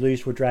when you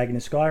lose to a dragon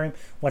in Skyrim?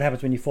 What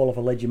happens when you fall off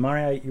a ledge in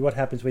Mario? What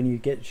happens when you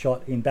get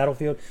shot in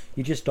Battlefield?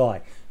 You just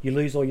die. You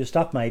lose all your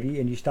stuff maybe,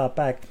 and you start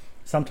back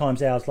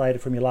sometimes hours later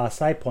from your last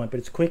save point, but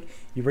it's quick,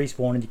 you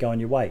respawn and you go on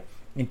your way.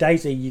 In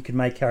DayZ, you can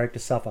make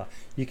characters suffer.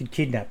 You can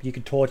kidnap, you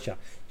can torture,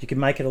 you can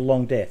make it a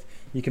long death.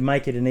 You can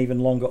make it an even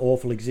longer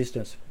awful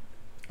existence.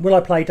 Will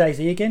I play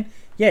DayZ again?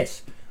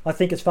 Yes. I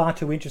think it's far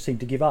too interesting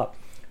to give up.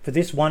 For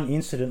this one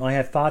incident, I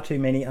have far too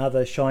many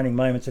other shining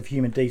moments of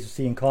human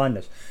decency and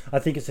kindness. I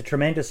think it's a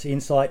tremendous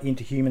insight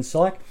into human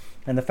psyche,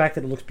 and the fact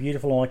that it looks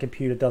beautiful on a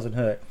computer doesn't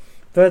hurt.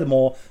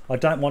 Furthermore, I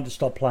don't want to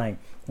stop playing,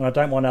 and I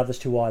don't want others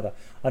to either.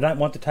 I don't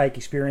want to take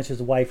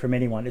experiences away from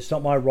anyone. It's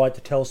not my right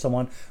to tell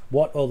someone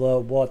what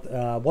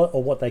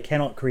they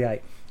cannot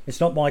create. It's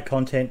not my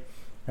content,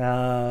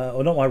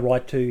 or not my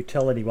right to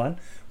tell anyone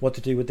what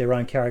to do with their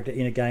own character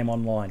in a game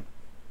online.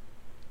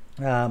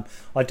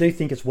 I do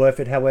think it's worth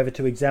it, however,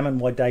 to examine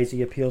why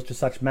DayZ appeals to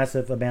such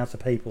massive amounts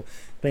of people,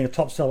 being a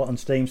top seller on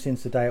Steam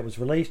since the day it was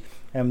released,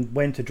 and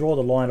when to draw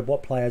the line of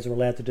what players are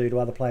allowed to do to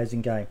other players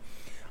in game.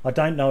 I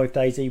don't know if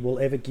DayZ will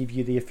ever give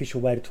you the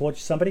official way to torture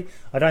somebody.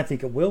 I don't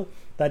think it will.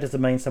 That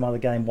doesn't mean some other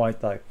game won't,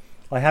 though.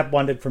 I have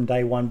wondered from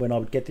day one when I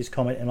would get this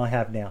comment, and I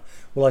have now.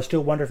 Will I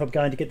still wonder if I'm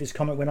going to get this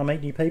comment when I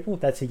meet new people?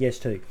 That's a yes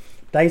too.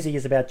 DayZ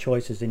is about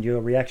choices and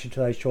your reaction to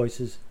those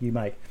choices you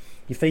make.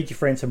 You feed your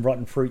friends some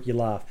rotten fruit, you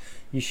laugh.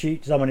 You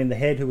shoot someone in the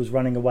head who was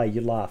running away,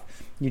 you laugh.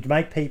 You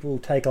make people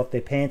take off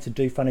their pants and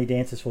do funny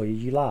dances for you,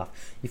 you laugh.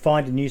 You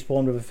find a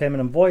newborn with a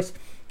feminine voice,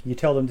 you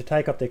tell them to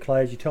take off their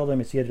clothes, you tell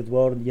them it's the end of the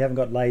world and you haven't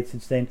got laid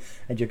since then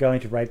and you're going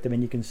to rape them,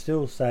 and you can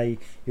still say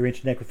you're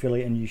into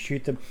necrophilia, and you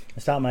shoot them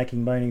and start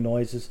making moaning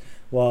noises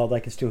while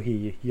they can still hear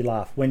you. You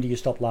laugh. When do you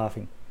stop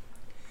laughing?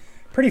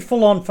 Pretty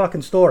full-on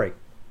fucking story.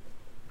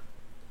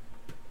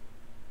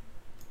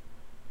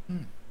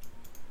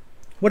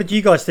 What did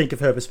you guys think of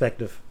her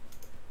perspective?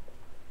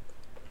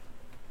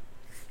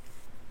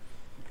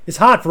 It's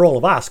hard for all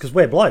of us because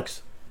we're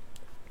blokes.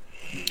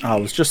 I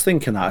was just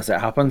thinking that as it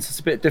happens, it's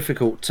a bit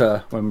difficult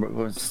to when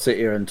we sit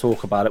here and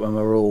talk about it when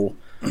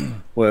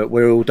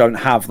we all don't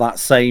have that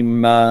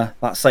same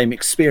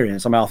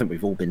experience. I mean, I think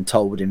we've all been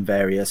told in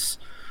various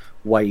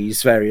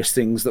ways, various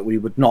things that we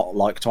would not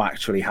like to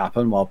actually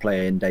happen while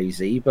playing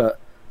DayZ,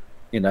 but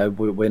you know,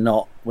 we're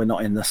not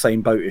in the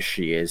same boat as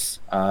she is.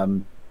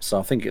 So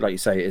I think, like you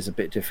say, it is a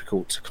bit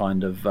difficult to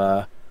kind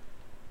of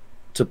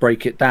to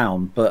break it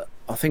down. But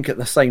I think at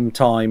the same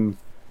time,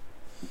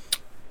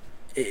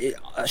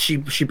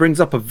 she brings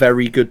up a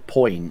very good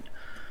point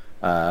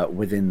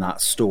within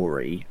that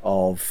story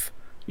of,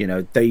 you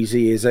know,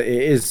 DayZ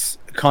is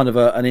kind of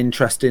an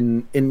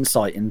interesting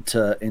insight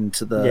into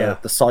the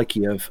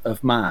psyche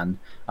of man.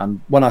 And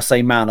when I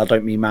say man, I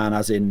don't mean man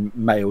as in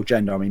male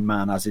gender. I mean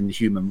man as in the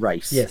human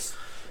race. Yes.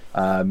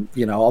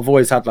 You know, I've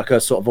always had like a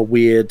sort of a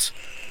weird,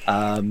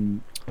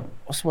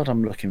 what's what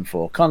I'm looking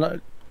for? Kind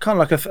of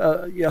like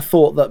a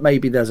thought that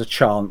maybe there's a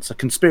chance, a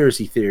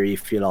conspiracy theory,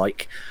 if you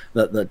like,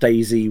 that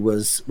DayZ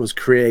was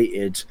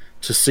created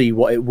to see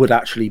what it would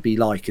actually be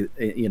like,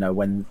 you know,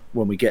 when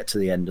we get to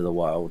the end of the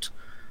world.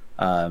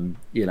 You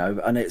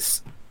know, and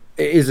it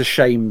is a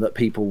shame that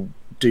people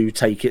do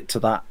take it to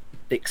that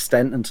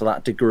extent and to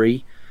that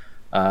degree,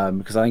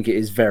 because I think it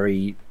is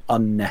very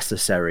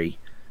unnecessary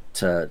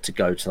to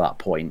go to that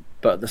point.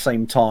 But at the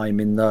same time,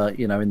 in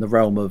the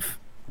realm of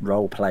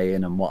role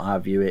playing and what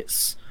have you,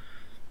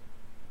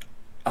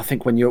 I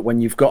think when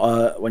you've got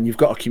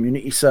a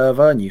community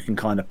server and you can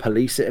kind of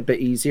police it a bit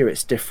easier,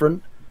 it's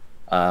different.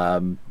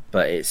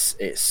 But it's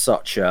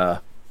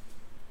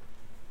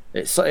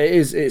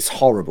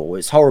horrible.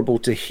 It's horrible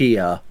to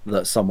hear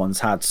that someone's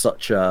had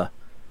such a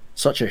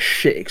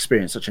shit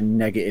experience, such a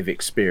negative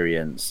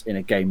experience in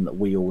a game that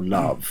we all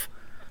love,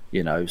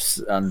 you know,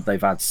 and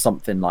they've had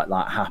something like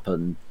that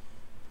happen.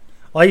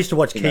 I used to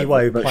watch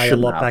Kiwo that play a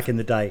shouldn't lot have. back in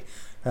the day.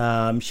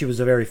 She was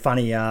a very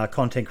funny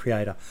content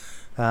creator.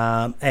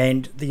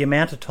 And the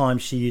amount of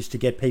times she used to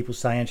get people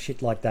saying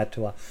shit like that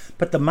to her.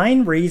 But the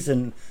main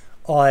reason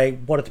I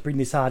wanted to bring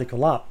this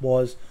article up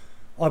was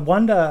I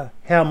wonder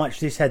how much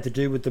this had to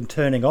do with them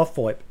turning off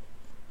VoIP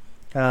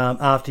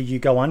after you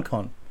go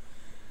uncon.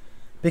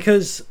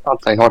 Because...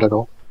 I'd say not at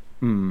all.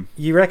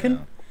 You reckon? Yeah.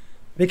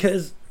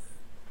 Because...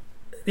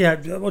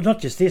 Yeah, well, not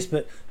just this,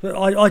 but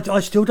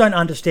I still don't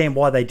understand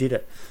why they did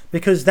it.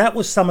 Because that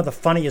was some of the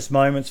funniest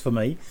moments for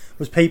me,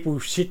 was people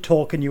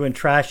shit-talking you and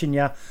trashing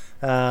you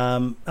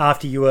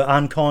after you were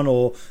uncon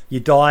or you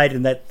died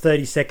in that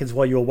 30 seconds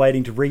while you were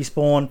waiting to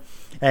respawn,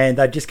 and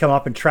they'd just come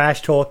up and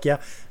trash talk you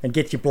and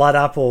get your blood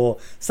up or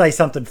say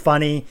something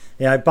funny.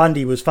 You know,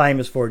 Bundy was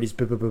famous for it, his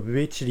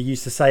bitch, that he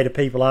used to say to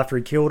people after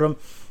he killed them.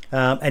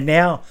 And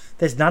now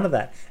there's none of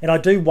that. And I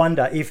do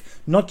wonder if,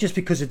 not just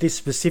because of this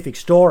specific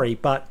story,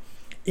 but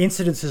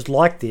incidences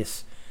like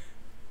this,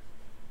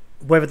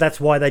 whether that's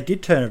why they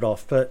did turn it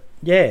off. But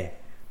yeah,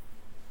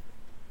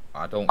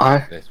 I don't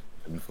think this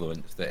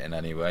influenced it in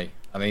any way.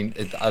 I mean,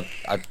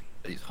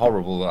 it's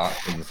horrible that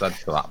that's been said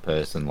to that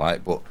person,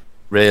 like, but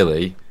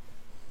really,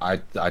 I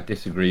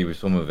disagree with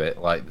some of it.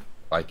 Like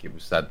it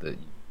was said that,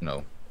 you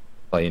know,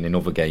 playing in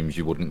other games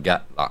you wouldn't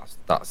get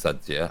that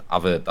said to you.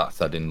 I've heard that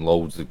said in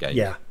loads of games.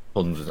 Yeah,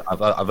 Tons.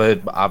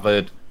 I've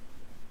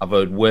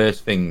heard worse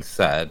things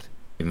said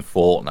in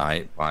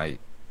Fortnite by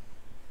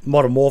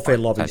Modern Warfare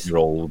lobbies,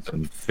 10-year-olds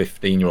and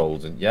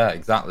 15-year-olds, and yeah,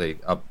 exactly.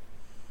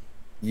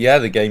 Yeah,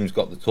 the game's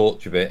got the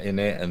torture bit in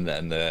it and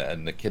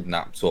the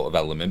kidnap sort of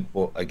element,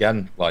 but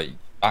again, like,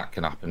 that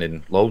can happen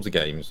in loads of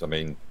games. I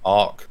mean,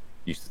 Ark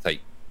used to take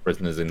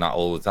prisoners in that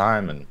all the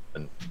time, and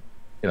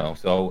you know,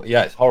 so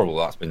yeah, it's horrible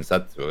that's been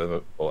said to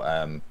her, but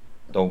I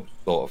don't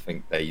sort of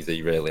think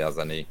DayZ really has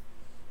any,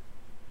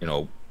 you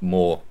know,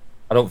 more.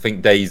 I don't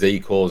think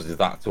DayZ causes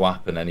that to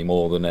happen any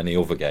more than any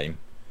other game.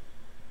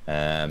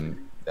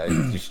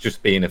 It's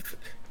just being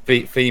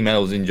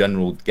females in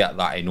general get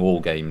that in all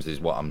games is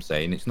what I'm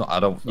saying. It's not.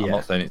 I'm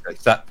not saying it's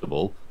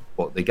acceptable,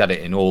 but they get it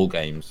in all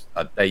games.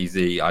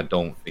 DayZ, I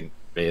don't think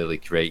really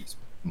creates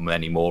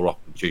many more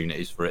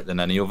opportunities for it than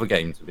any other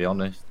game, to be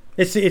honest.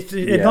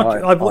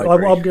 I'm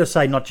going to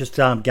say not just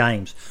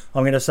games.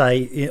 I'm going to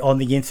say on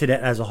the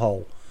internet as a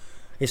whole.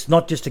 It's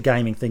not just a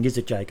gaming thing, is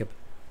it, Jacob?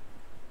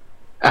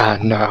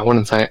 No, I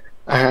wouldn't say it.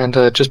 And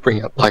just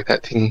bring up like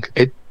that thing.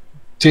 It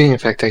didn't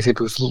affect DayZ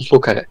because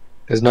look at it.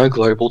 There's no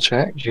global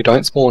chat. You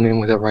don't spawn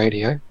in with a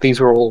radio. These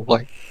were all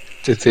like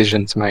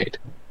decisions made.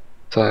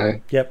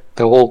 So yep,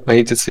 they're all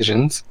made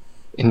decisions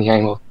in the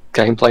aim of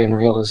gameplay and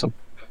realism.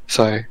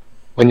 So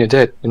when you're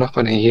dead, you're not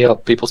going to hear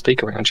people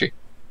speak around you,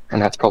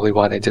 and that's probably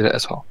why they did it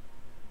as well.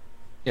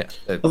 Yeah,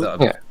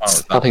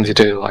 it's nothing to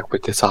do like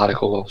with this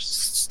article or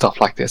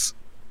stuff like this.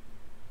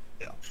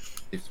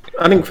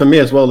 I think for me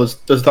as well,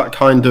 there's that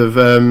kind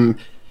of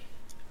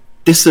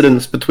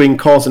dissonance between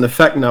cause and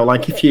effect now.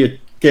 Like if you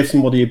gave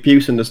somebody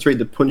abuse in the street,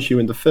 they'd punch you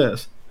in the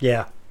face.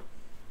 Yeah.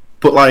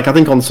 But like I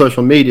think on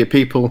social media,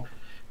 people,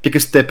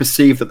 because they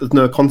perceive that there's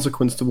no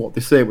consequence to what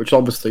they say, which is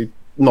obviously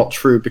not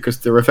true because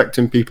they're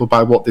affecting people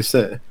by what they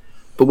say.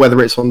 But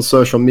whether it's on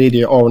social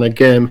media or in a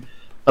game,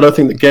 I don't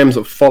think the game's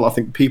at fault. I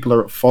think people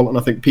are at fault, and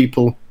I think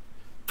people,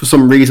 for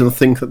some reason,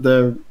 think that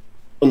they're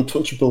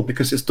untouchable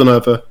because it's done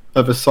over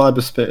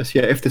cyberspace.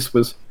 Yeah, if this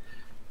was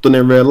done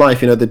in real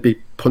life, you know, they'd be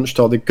punched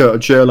or they'd go to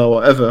jail or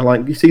whatever.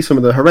 Like you see some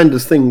of the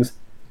horrendous things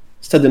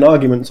said in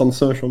arguments on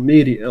social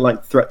media,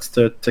 like threats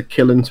to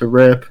kill and to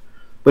rape,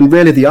 when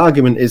really the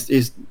argument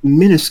is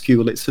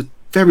minuscule. It's a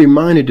very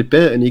minor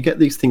debate, and you get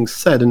these things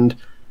said, and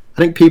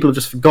I think people have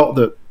just forgot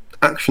that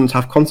actions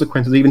have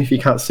consequences even if you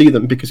can't see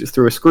them because it's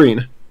through a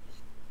screen.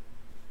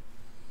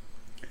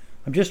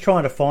 I'm just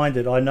trying to find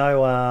it. I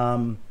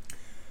know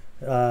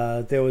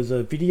there was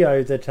a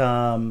video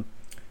that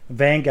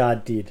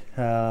Vanguard did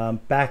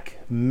back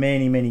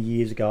many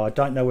years ago. I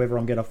don't know whether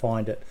I'm going to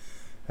find it,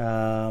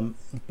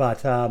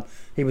 but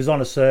he was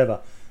on a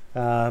server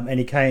and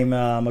he came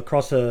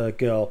across a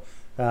girl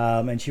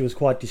and she was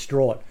quite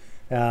distraught,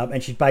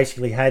 and she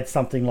basically had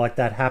something like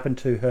that happen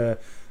to her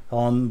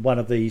on one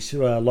of these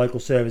local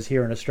servers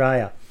here in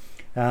Australia,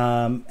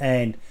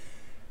 and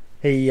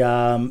he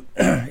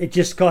it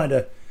just kind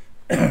of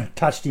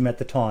touched him at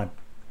the time,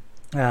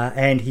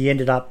 and he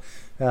ended up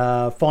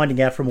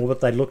finding out from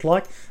what they looked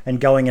like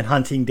and going and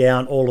hunting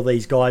down all of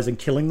these guys and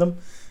killing them,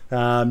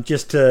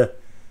 just to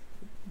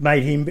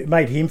made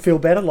him feel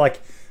better. Like,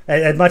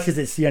 as much as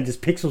it's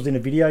just pixels in a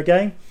video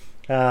game,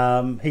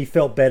 he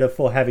felt better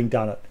for having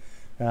done it.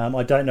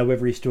 I don't know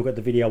whether he's still got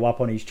the video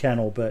up on his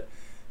channel, but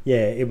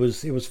yeah, it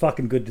was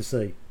fucking good to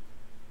see.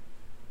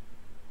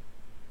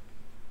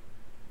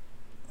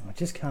 I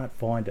just can't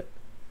find it.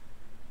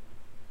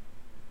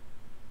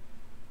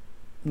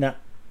 No,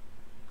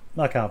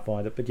 I can't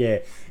find it. But yeah,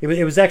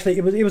 it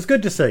was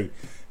good to see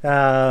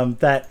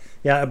that.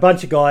 Yeah, a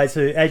bunch of guys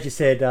who, as you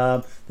said,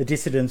 the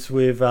dissidents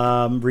with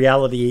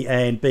reality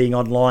and being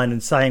online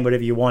and saying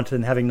whatever you want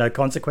and having no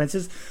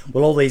consequences.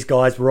 Well, all these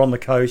guys were on the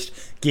coast,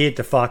 geared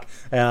to fuck,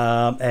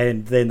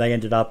 and then they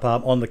ended up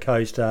on the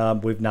coast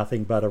with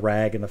nothing but a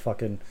rag and a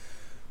fucking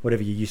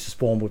whatever you used to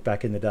spawn with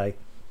back in the day.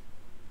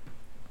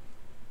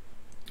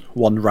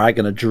 One rag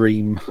and a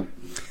dream.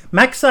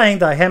 Max saying,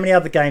 though, how many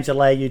other games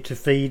allow you to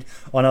feed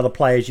on other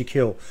players you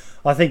kill?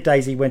 I think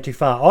DayZ went too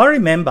far. I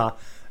remember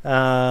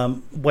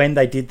when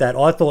they did that,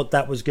 I thought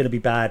that was going to be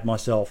bad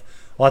myself.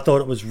 I thought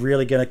it was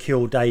really going to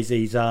kill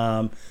DayZ's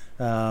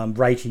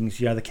ratings,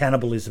 the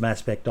cannibalism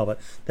aspect of it,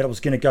 that it was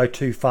going to go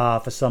too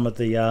far for some of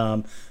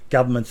the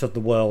governments of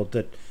the world,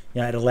 that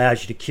it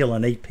allows you to kill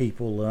and eat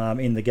people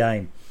in the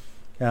game.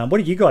 What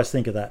do you guys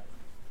think of that?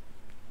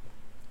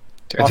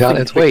 Turns out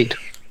it's weed.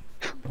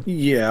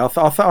 Yeah,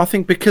 I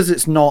think because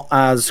it's not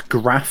as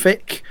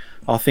graphic,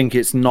 I think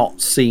it's not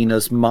seen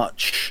as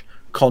much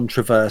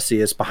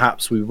controversy as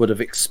perhaps we would have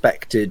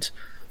expected,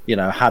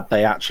 had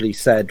they actually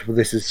said, well,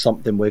 this is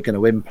something we're going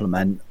to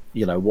implement,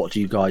 what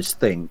do you guys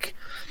think?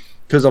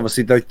 Because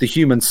obviously the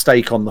human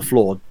steak on the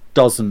floor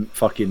doesn't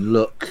fucking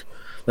look,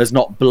 there's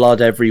not blood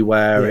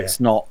everywhere. Yeah.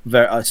 It's not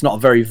a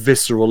very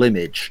visceral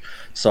image.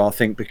 So I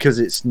think because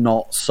it's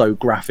not so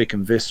graphic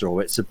and visceral,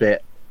 it's a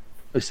bit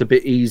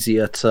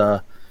easier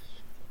to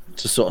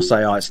sort of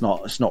say, it's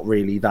not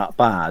really that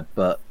bad.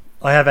 But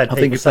I have had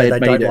people say they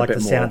don't like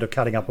the sound of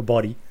cutting up a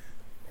body.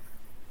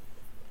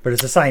 But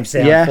it's the same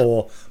sound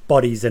for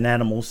bodies and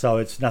animals, so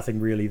it's nothing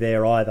really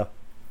there either.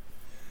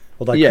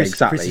 Although Chris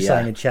is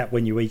saying in chat,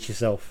 when you eat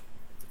yourself.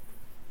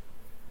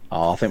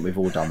 Oh, I think we've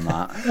all done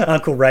that.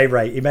 Uncle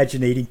Ray,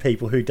 imagine eating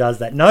people who does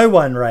that. No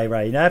one,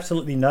 Ray. No,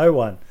 absolutely no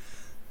one.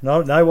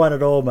 No one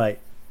at all, mate.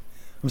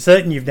 I'm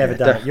certain you've never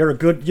done it. You're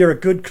a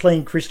good,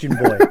 clean Christian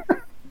boy.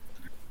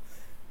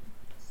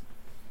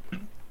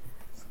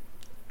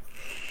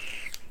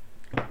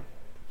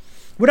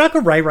 Would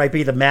Uncle Ray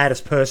be the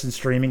maddest person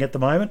streaming at the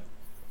moment?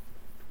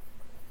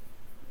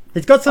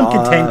 He's got some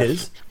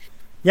contenders.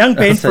 Young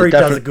Ben Fruit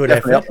does a good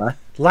effort.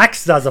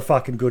 Lax does a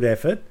fucking good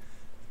effort.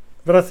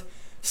 But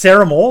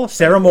Sarah Moore's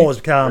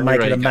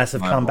making a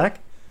massive comeback.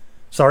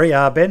 Sorry,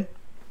 Ben?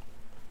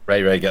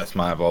 Ray gets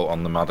my vote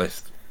on the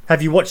maddest.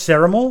 Have you watched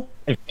Sarah Moore?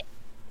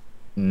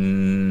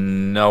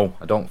 No,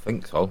 I don't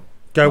think so.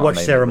 Go watch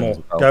Sarah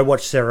Moore. Go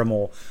watch Sarah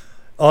Moore.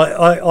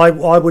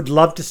 I would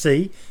love to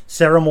see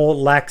Sarah Moore,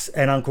 Lax,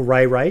 and Uncle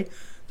Ray,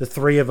 the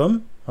three of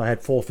them. I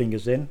had four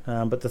fingers then,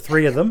 but the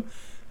three of them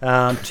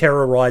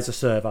terrorize a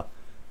server.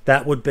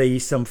 That would be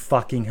some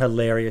fucking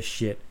hilarious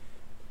shit.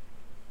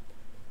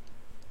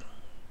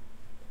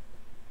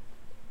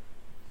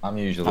 I'm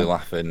usually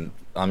laughing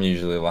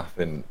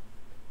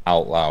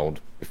out loud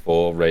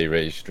before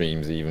Ray's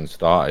streams even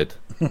started.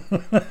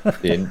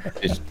 The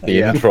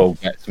intro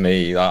gets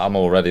me. I'm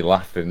already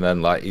laughing.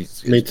 Then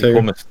it's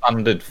become a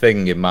standard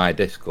thing in my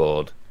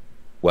Discord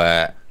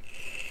where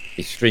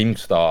his stream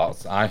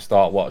starts, I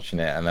start watching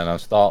it, and then I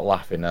start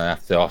laughing, and I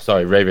have to. Oh,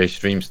 sorry, Ray's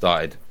stream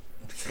started,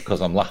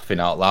 because I'm laughing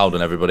out loud,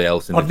 and everybody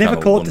else in the channel. I've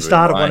never caught the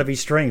start of one of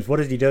his streams. What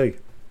did he do?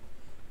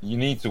 You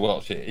need to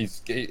watch it.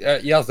 He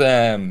has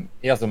a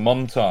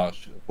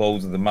montage of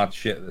loads of the mad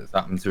shit that's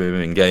happened to him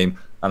in game,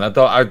 and I've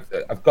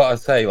got to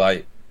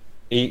say,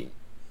 he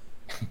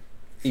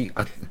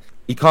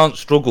can't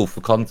struggle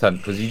for content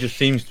because he just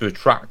seems to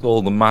attract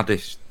all the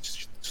maddest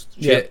shit.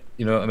 Yeah.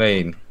 You know what I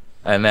mean?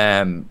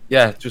 And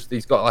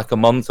he's got a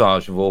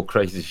montage of all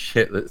crazy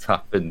shit that's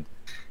happened,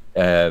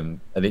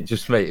 and it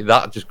just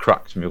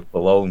cracks me up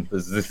alone.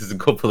 There's a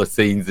couple of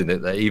scenes in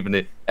it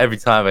that every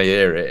time I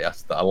hear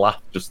it, I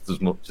laugh just as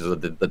much as I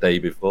did the day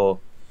before.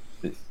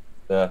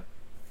 The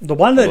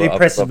one that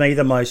impresses me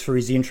the most for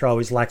his intro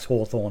is Lax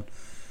Hawthorne.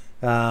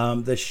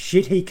 The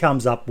shit he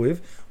comes up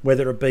with,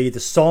 whether it be the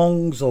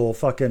songs or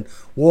fucking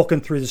walking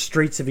through the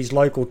streets of his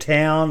local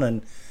town,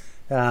 and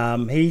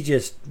he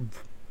just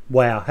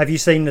wow. Have you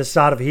seen the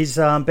start of his,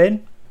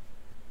 Ben?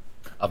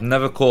 I've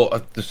never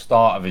caught the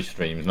start of his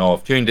streams. No,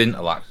 I've tuned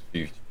into Lax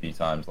a few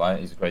times.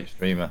 He's a great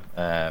streamer.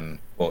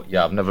 But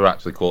yeah, I've never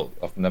caught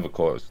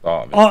the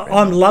start of it.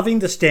 I'm loving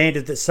the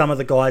standard that some of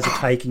the guys are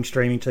taking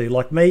streaming to.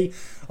 Like me,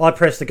 I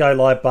press the go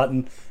live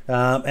button,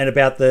 and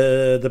about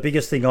the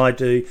biggest thing I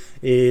do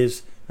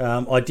is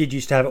I did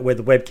used to have it where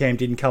the webcam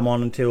didn't come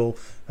on until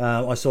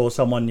I saw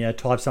someone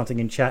type something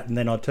in chat, and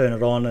then I'd turn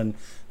it on, and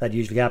that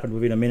usually happened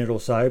within a minute or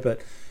so.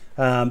 But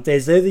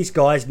there's these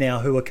guys now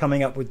who are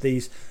coming up with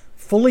these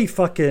fully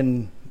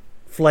fucking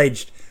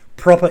fledged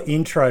proper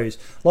intros.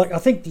 Like I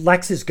think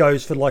Laxus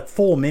goes for like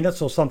 4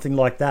 minutes or something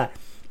like that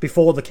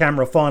before the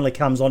camera finally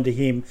comes onto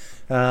him,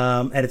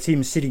 and it's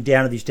him sitting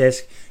down at his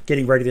desk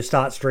getting ready to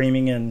start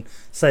streaming and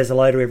says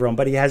hello to everyone.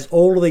 But he has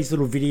all of these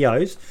little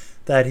videos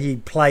that he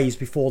plays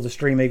before the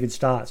stream even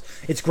starts.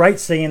 It's great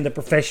seeing the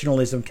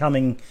professionalism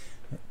coming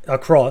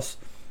across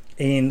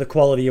in the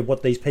quality of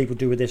what these people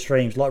do with their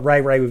streams. Like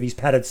Ray with his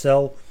padded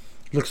cell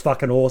looks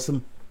fucking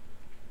awesome.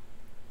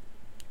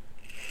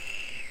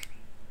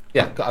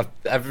 Yeah,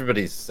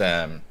 everybody's,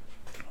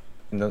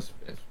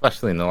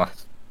 especially in the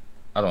last,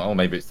 I don't know,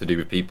 maybe it's to do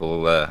with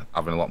people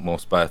having a lot more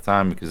spare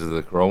time because of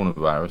the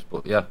coronavirus,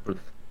 but yeah,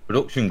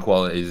 production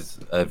qualities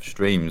of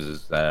streams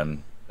has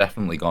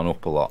definitely gone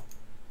up a lot.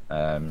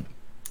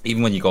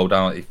 Even when you go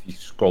down, if you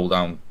scroll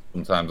down,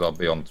 sometimes I'll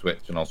be on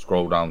Twitch and I'll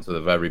scroll down to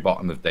the very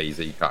bottom of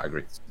DayZ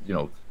categories,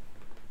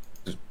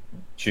 just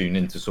tune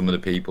into some of the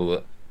people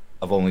that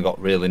have only got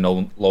really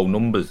low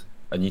numbers.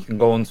 And you can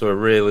go onto a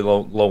really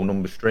low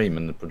number stream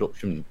and the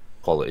production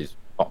quality is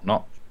top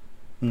notch.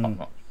 Top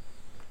notch.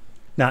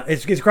 No,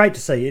 it's great to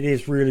see. It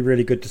is really,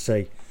 really good to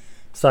see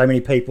so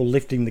many people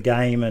lifting the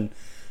game, and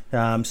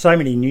so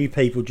many new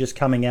people just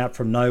coming out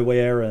from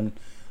nowhere and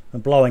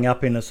blowing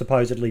up in a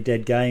supposedly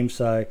dead game.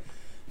 So,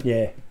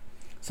 yeah.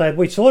 So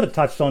we sort of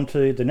touched on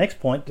to the next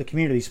point, the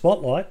community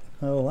spotlight.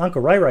 Well,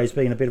 Uncle Ray's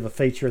been a bit of a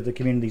feature of the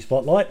community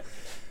spotlight.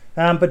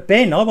 But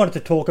Ben, I wanted to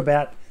talk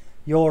about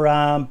your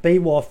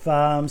BWOF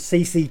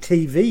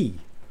CCTV.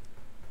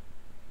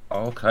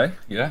 Okay,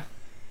 yeah.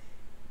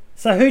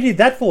 So who did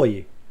that for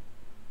you?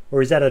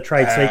 Or is that a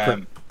trade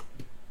secret?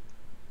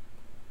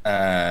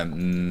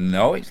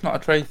 No, it's not a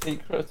trade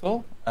secret at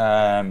all.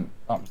 That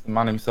was the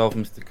man himself,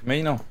 Mr.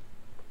 Camino.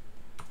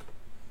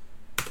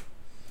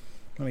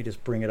 Let me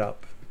just bring it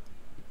up.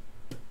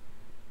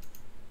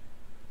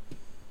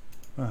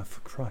 Oh, for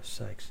Christ's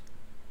sakes.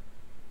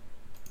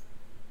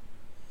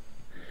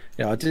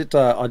 Yeah, I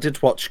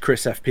did watch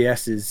Chris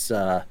FPS's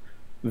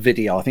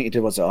video. I think he did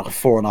a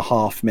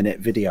 4.5 minute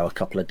video a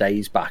couple of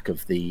days back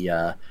of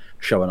the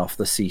showing off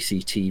the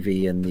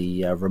CCTV and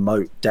the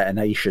remote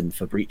detonation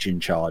for breaching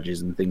charges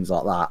and things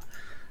like that.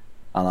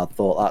 And I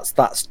thought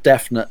that's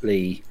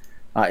definitely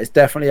it's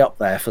definitely up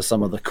there for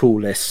some of the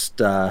coolest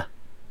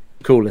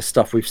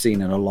stuff we've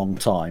seen in a long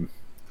time.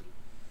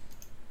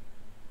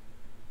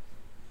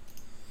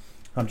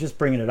 I'm just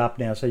bringing it up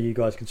now so you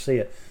guys can see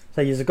it.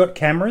 So you've got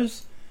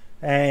cameras,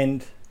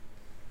 and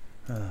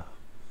you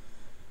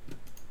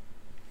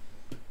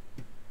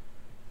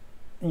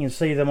can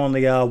see them on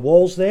the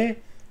walls there.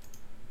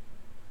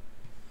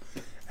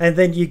 And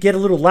then you get a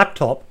little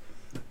laptop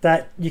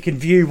that you can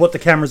view what the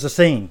cameras are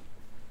seeing.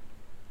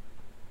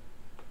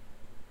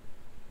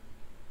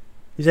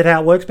 Is that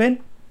how it works, Ben?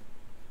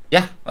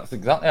 Yeah, that's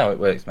exactly how it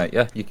works, mate.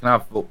 Yeah, you can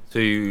have up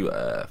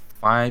to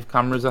 5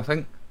 cameras, I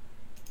think.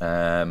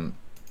 And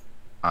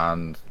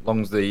as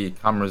long as the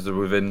cameras are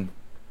within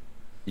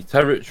your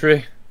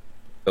territory,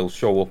 they'll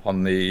show up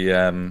on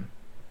the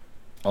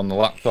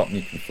laptop, and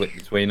you can flick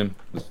between them.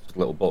 There's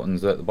little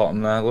buttons at the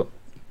bottom there. Look.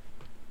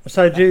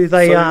 So do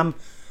they?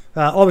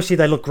 Obviously,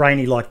 they look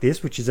grainy like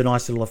this, which is a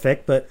nice little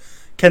effect. But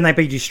can they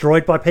be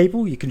destroyed by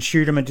people? You can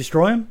shoot them and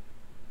destroy them.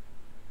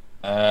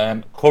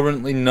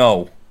 Currently,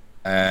 no,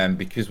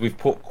 because we've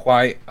put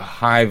quite a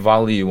high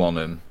value on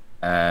them.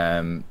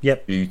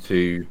 Yep. Due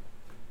to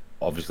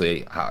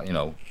obviously,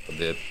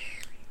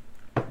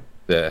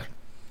 the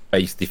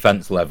base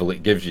defense level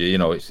it gives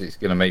you. It's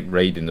going to make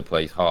raiding the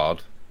place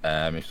hard.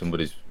 If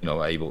somebody's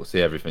able to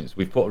see everything, so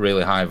we've put a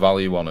really high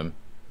value on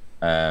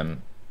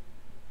them.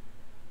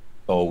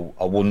 So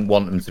I wouldn't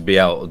want them to be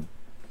able to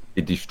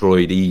be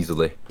destroyed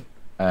easily.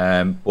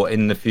 But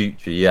in the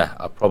future, yeah,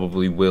 I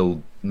probably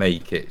will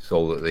make it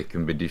so that they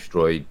can be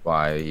destroyed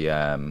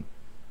by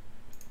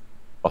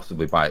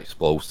possibly by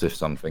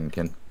explosives, I'm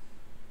thinking.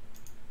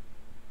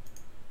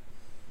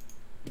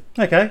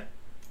 Okay.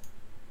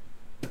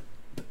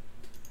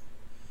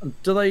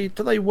 Do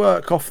they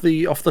work off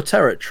the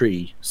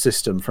territory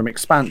system from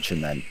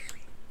expansion then?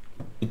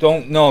 I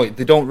don't know.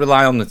 They don't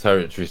rely on the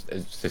territory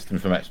system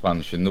from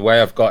expansion. The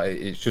way I've got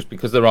it, it's just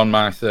because they're on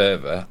my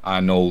server. I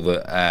know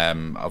that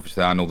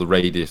obviously I know the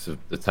radius of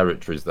the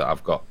territories that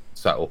I've got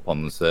set up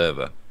on the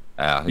server.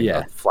 I think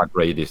the flag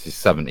radius is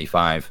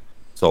 75.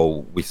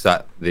 So we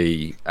set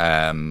the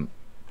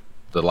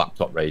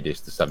laptop radius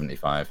to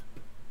 75.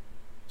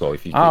 So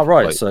if you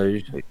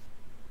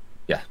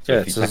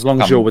so as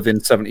long as you're within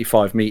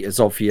 75 meters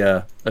of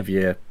your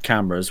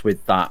cameras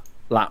with that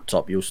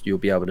laptop, you'll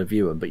be able to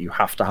view them, but you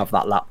have to have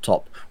that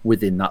laptop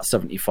within that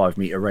 75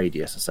 meter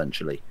radius,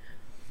 essentially.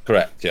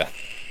 Correct. Yeah.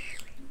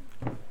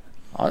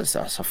 It's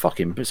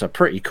a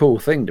pretty cool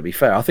thing, to be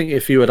fair. I think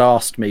if you had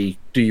asked me,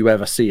 do you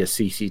ever see a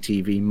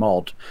CCTV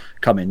mod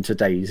come into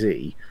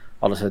DayZ,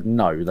 I'd have said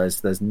no.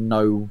 There's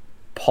no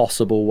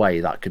possible way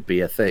that could be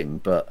a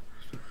thing, but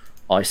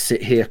I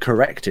sit here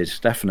corrected,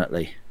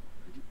 definitely.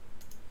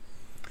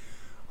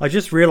 I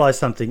just realised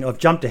something. I've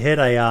jumped ahead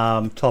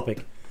a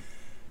topic.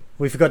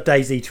 We forgot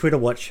DayZ Twitter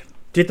watch.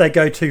 Did they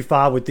go too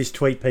far with this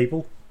tweet,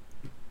 people?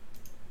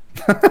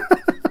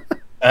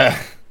 I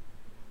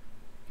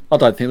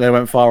don't think they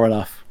went far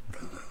enough.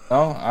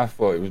 No, I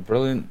thought it was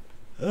brilliant.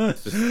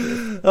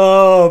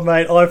 Oh,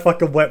 mate, I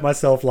fucking wet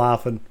myself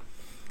laughing.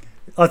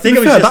 I think it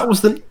was fair, just...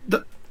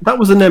 that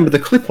was the name of the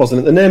clip,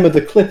 wasn't it? The name of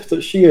the clip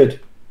that she had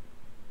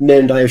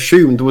named, I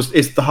assumed,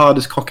 is the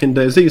hardest cock in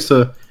DayZ.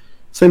 So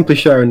simply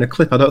sharing the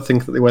clip, I don't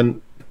think that they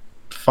went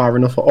far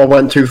enough or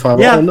went too far.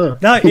 Yeah, I don't know.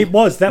 no, it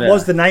was. That Yeah.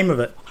 was the name of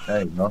it.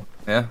 There you go.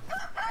 Yeah.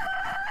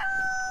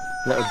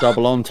 Little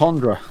double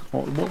entendre.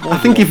 I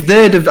think if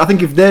they'd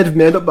have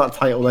made up that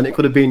title, then it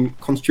could have been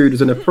construed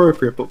as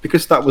inappropriate. But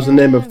because that was the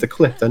name of the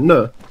clip, then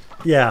no,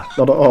 Yeah.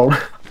 not at all.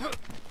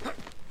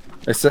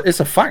 It's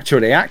a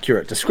factually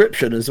accurate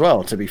description as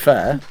well, to be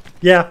fair.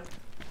 Yeah.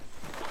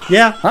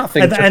 Yeah. That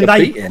thing took a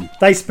beating.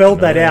 they spelled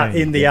that out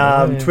in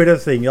the Twitter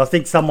thing. I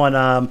think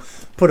someone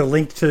put a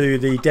link to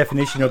the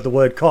definition of the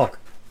word cock.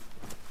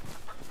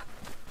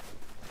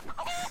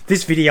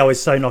 This video is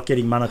so not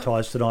getting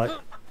monetized tonight.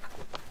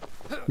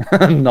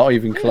 Not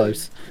even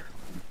close.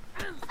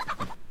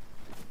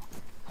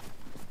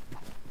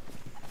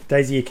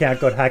 DayZ account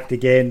got hacked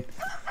again.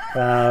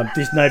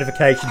 This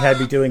notification had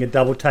me doing a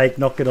double take,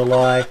 not gonna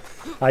lie.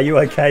 Are you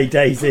okay,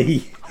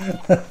 DayZ?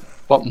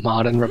 What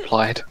Martin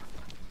replied.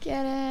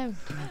 Get him.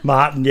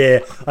 Martin, yeah.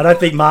 I don't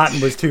think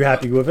Martin was too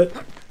happy with it.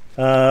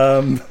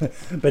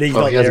 But he's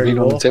Well, not he hasn't there been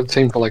on anymore. the dev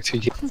team for like 2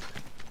 years.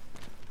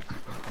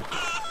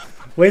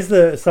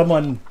 Where's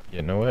someone...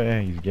 Getting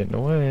away, he's getting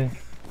away.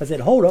 I said,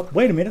 hold up,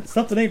 wait a minute,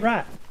 something ain't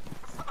right.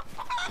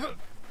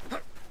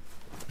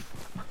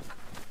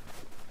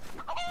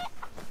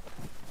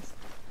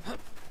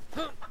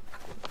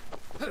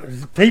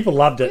 People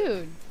loved it.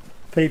 Dude.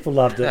 People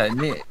loved it.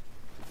 Yeah,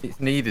 it's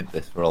needed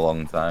this for a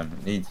long time.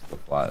 It needs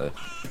stuff like this.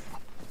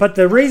 But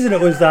the reason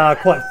it was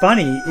quite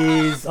funny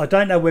is, I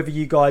don't know whether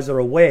you guys are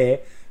aware,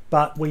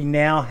 but we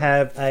now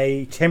have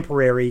a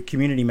temporary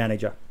community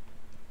manager.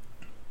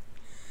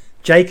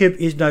 Jacob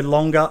is no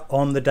longer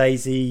on the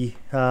DayZ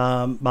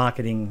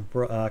marketing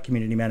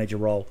community manager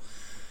role,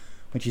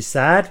 which is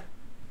sad.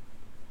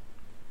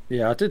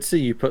 Yeah, I did see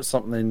you put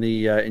something in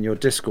the in your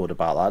Discord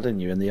about that,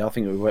 didn't you? I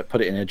think we put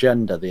it in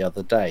agenda the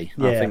other day.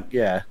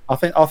 Yeah. I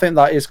think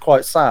that is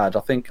quite sad. I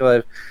think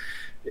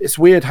it's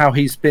weird how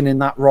he's been in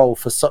that role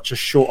for such a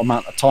short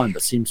amount of time,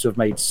 but seems to have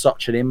made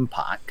such an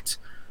impact.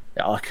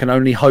 I can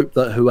only hope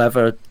that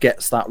whoever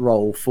gets that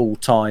role full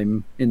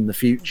time in the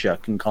future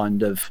can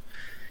kind of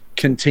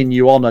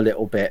continue on a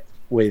little bit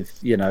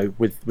with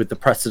the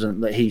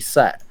precedent that he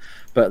set.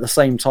 But at the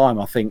same time,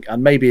 I think,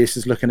 and maybe this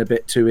is looking a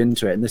bit too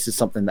into it, and this is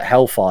something that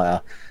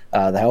Hellfire,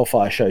 the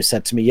Hellfire show,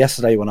 said to me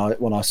yesterday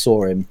when I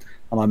saw him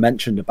and I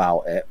mentioned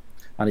about it,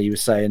 and he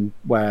was saying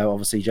where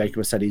obviously Jacob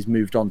has said he's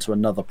moved on to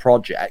another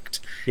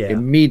project. Yeah.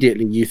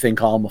 Immediately you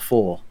think Armour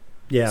 4.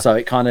 Yeah. So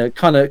it kind of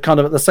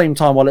at the same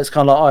time, while it's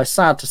kind of like, oh, it's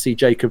sad to see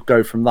Jacob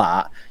go from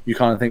that, you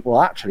kind of think,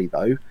 well, actually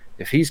though,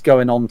 if he's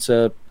going on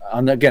to,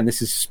 and again,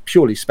 this is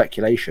purely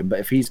speculation, but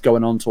if he's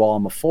going on to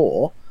Armour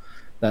 4,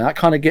 then that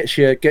kind of gets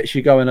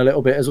you going a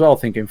little bit as well,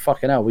 thinking,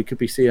 fucking hell, we could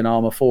be seeing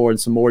Armour 4 and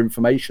some more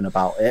information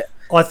about it.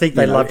 I think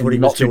they loved what he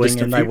was doing,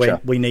 and they future.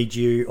 went, we need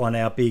you on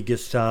our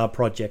biggest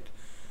project.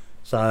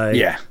 So,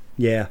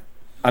 yeah.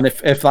 And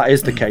if that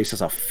is the case,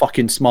 it's a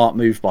fucking smart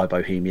move by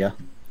Bohemia.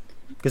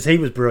 Because he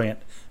was brilliant.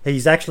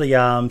 He's actually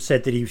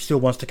said that he still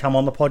wants to come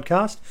on the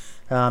podcast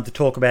to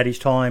talk about his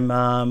time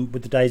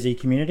with the DayZ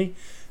community.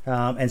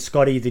 And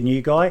Scotty, the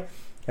new guy,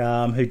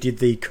 who did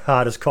the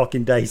hardest cock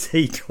in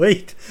DayZ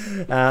tweet,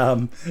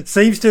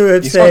 seems to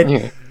have He's said,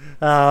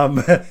 not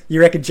new.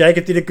 you reckon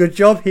Jacob did a good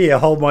job? Here,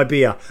 hold my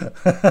beer.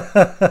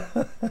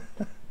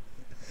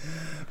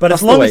 But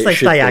as the long way as it they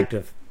should stay be.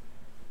 active.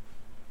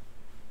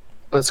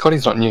 But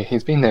Scotty's not new.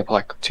 He's been there for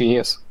like 2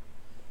 years.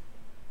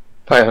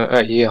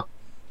 A year.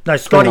 No,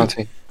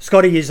 2019.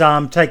 Scotty is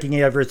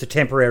taking over as a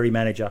temporary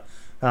manager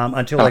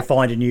until they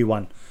find a new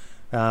one.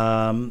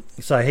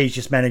 So he's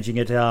just managing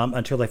it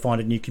until they find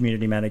a new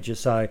community manager.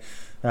 So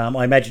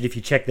I imagine if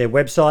you check their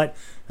website,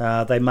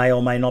 they may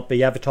or may not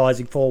be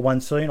advertising for one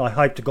soon. I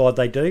hope to God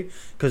they do,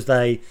 because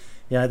they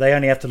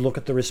only have to look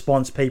at the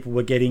response people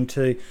were getting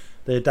to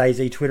the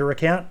DayZ Twitter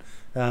account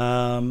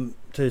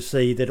to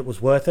see that it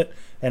was worth it.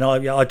 And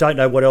I don't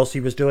know what else he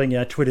was doing.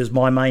 Twitter's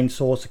my main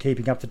source of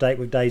keeping up to date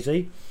with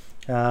DayZ,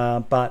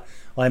 but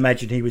I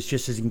imagine he was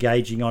just as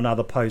engaging on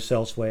other posts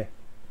elsewhere.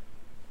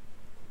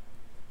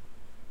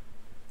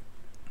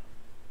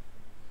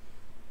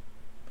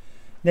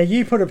 Now,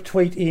 you put a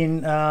tweet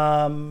in,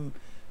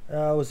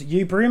 was it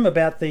you, Brim,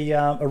 about the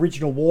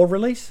original War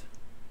release?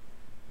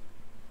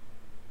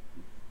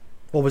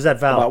 Or was that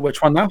Val? About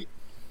which one now?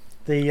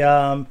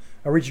 The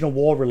original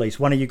War release.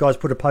 One of you guys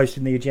put a post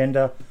in the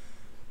agenda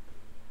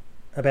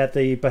about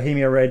the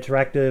Bohemia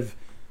Interactive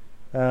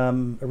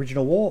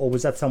original War, or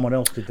was that someone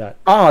else did that?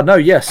 Ah, no,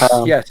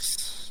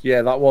 yes.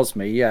 Yeah, that was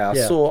me. Yeah,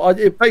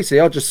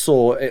 Yeah. I just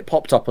saw it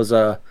popped up as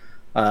a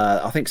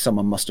I think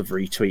someone must have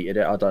retweeted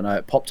it. I don't know.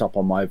 It popped up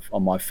on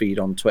my feed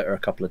on Twitter a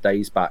couple of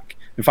days back.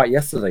 In fact,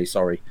 yesterday.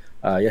 Sorry,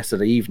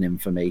 yesterday evening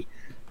for me.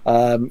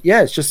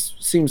 Yeah, it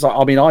just seems like.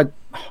 I mean, I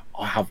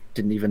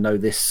didn't even know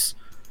this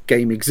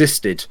game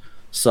existed.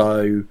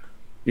 So,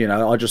 you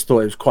know, I just thought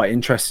it was quite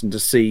interesting to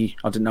see.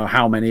 I didn't know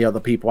how many other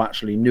people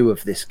actually knew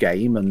of this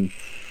game and,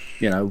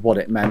 you know, what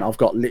it meant. I've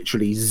got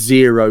literally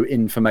zero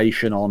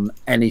information on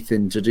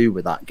anything to do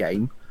with that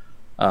game.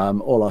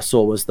 All I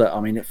saw was that, I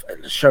mean, it's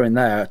showing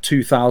there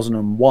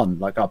 2001,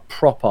 like a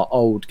proper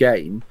old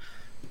game,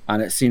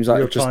 and it seems like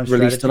they've just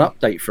released an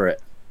update for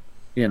it.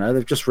 You know,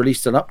 they've just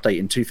released an update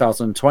in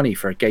 2020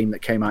 for a game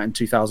that came out in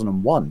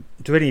 2001.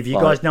 Do any of you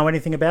guys know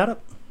anything about it?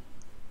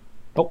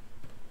 Oh,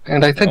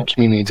 and I think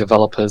community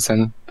developers,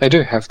 and they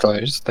do have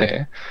those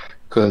there,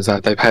 because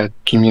they've had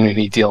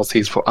community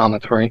DLCs for Arma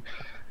 3.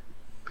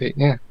 But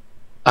yeah,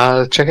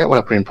 check out what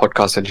I put in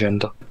podcast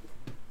agenda.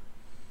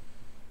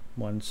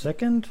 1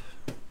 second.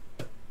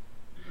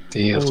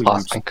 The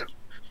last link.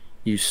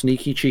 You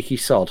sneaky cheeky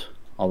sod.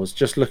 I was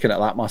just looking at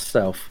that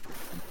myself.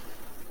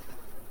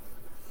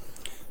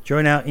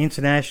 Join our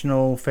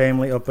international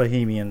family of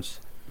Bohemians.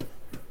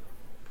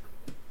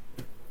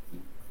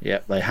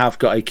 Yep, they have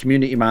got a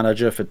community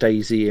manager for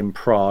DayZ in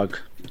Prague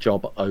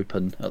job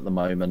open at the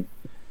moment.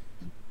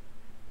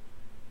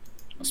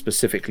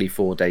 Specifically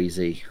for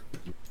DayZ.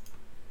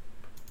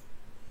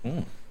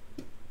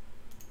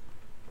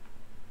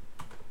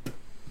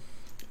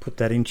 Put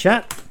that in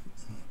chat.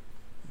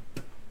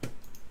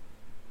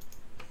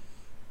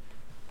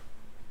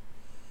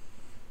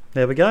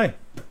 There we go.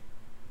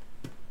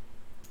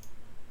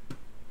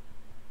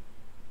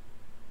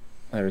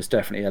 There is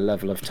definitely a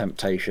level of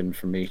temptation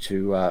for me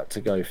to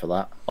go for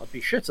that. I'd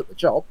be shit at the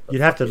job. You'd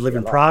have to live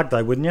in Prague,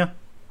 though, wouldn't you?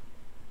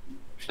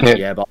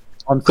 Yeah, but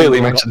I'm Clearly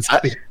mentions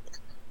that.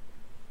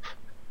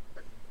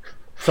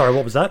 Sorry,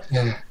 what was that?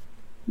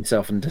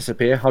 Myself and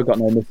disappear. I've got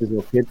no missus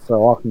or kids,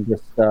 so I can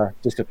just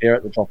disappear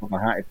at the drop of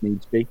my hat if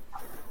needs be.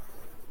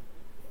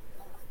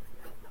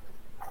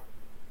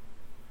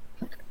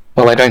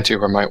 Well, I don't do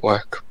remote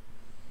work.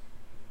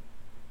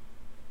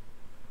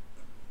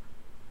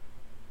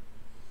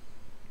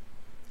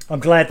 I'm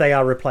glad they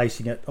are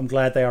replacing it.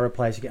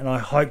 And I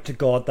hope to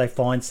God they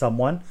find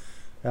someone.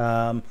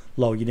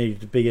 Lol, you needed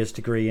the biggest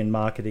degree in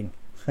marketing.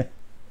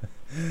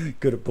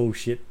 Good at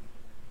bullshit.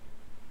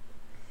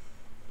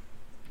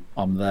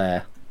 I'm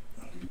there.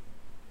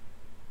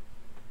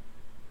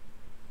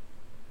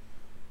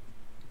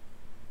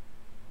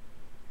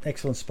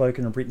 Excellent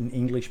spoken and written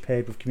English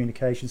paired with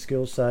communication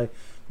skills. So,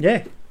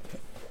 yeah,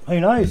 who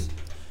knows?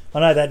 I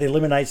know that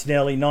eliminates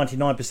nearly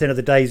 99% of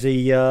the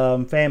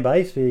DayZ fan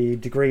base. The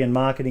degree in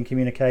marketing,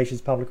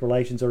 communications, public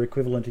relations, or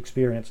equivalent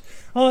experience.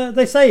 Oh,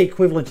 they say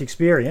equivalent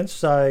experience,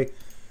 so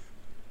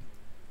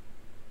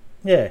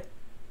yeah.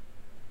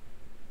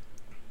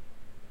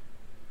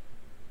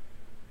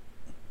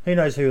 Who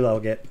knows who they'll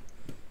get?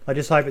 I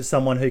just hope it's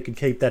someone who can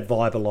keep that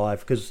vibe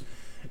alive, because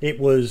it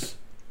was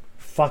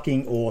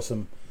fucking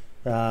awesome.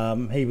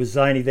 He was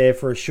only there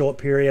for a short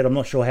period. I'm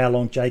not sure how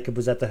long Jacob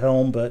was at the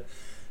helm, but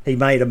he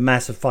made a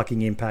massive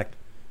fucking impact.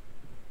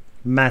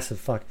 Massive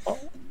fuck.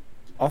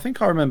 I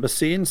think I remember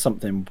seeing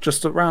something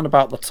just around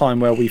about the time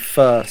where we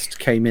first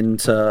came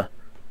into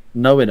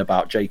knowing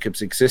about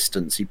Jacob's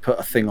existence. He put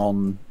a thing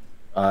on,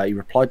 he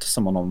replied to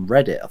someone on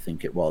Reddit, I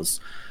think it was,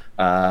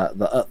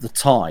 that at the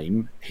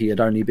time he had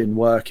only been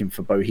working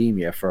for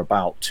Bohemia for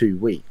about 2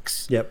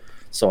 weeks. Yep.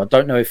 So I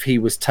don't know if he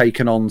was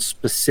taken on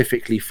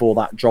specifically for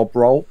that job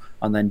role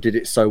and then did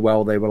it so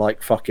well they were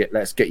like, fuck it,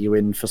 let's get you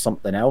in for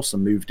something else,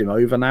 and moved him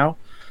over now.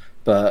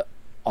 But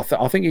I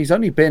think he's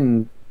only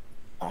been,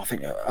 I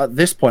think at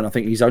this point, I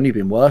think he's only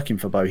been working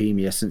for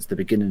Bohemia since the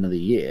beginning of the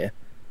year,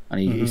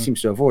 and he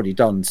seems to have already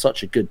done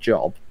such a good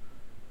job.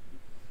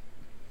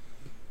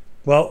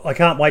 Well, I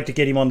can't wait to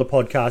get him on the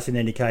podcast in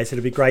any case.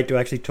 It'll be great to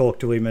actually talk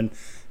to him and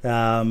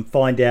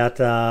find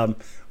out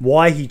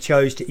why he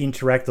chose to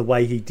interact the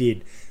way he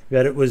did.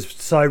 But it was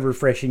so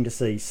refreshing to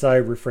see,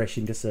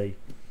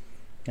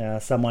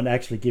 someone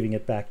actually giving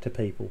it back to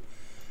people.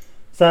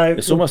 So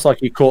it's almost like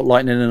he caught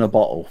lightning in a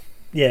bottle.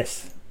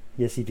 Yes,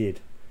 he did.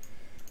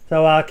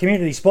 So,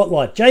 community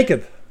spotlight,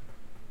 Jacob.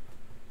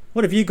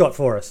 What have you got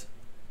for us?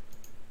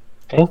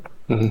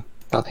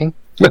 Nothing.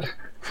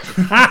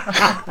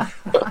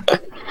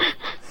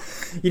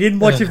 You didn't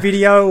watch a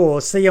video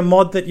or see a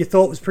mod that you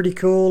thought was pretty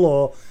cool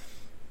or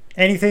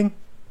anything?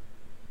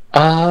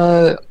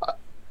 I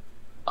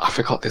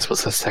forgot this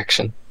was a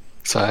section,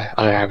 so I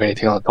don't have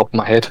anything on the top of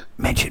my head.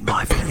 Mention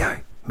my video.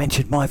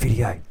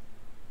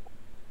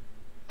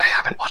 I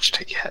haven't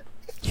watched it yet.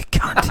 You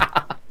can't.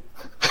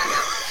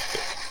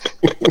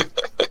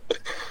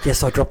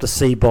 Yes, I dropped a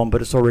C-bomb,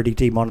 but it's already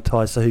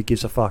demonetized, so who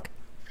gives a fuck?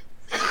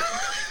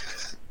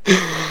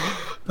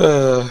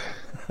 But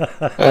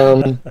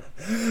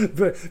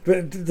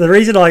the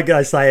reason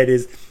I say it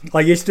is I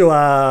used to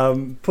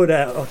put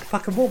out... Oh,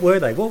 fucking, what were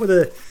they? What were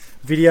the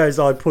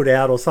videos I'd put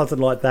out or something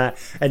like that?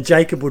 And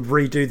Jacob would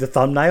redo the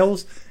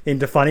thumbnails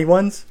into funny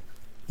ones.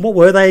 What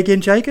were they again,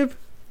 Jacob?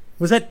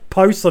 Was that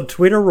posts on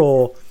Twitter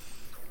or...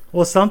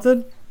 or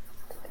something?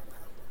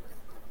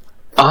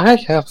 I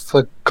have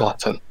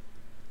forgotten.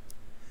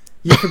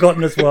 You've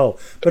forgotten as well.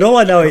 But all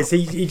I know is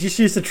he just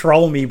used to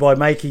troll me by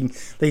making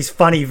these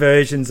funny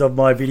versions of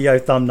my video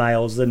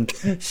thumbnails and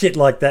shit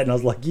like that. And I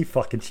was like, you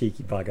fucking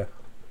cheeky bugger.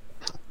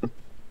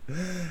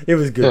 It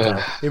was good,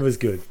 though. It was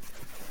good.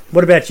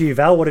 What about you,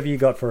 Val? What have you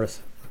got for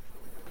us?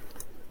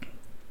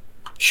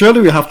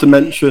 Surely we have to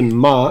mention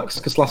Marks,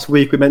 because last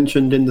week we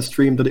mentioned in the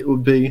stream that it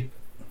would be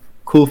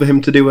cool for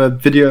him to do a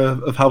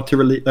video of how to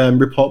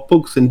report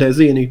bugs in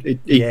DayZ, and he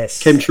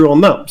Yes. came true on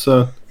that.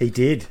 So He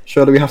did.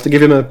 surely we have to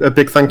give him a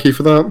big thank you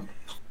for that.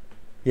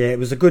 Yeah, it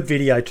was a good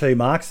video too,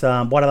 Marks.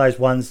 One of those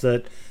ones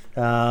that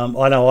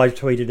I know I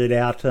tweeted it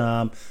out.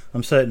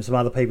 I'm certain some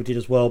other people did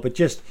as well. But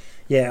just,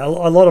 yeah, a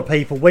lot of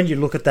people, when you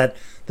look at that,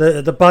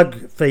 the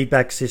bug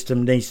feedback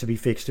system needs to be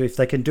fixed. If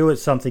they can do it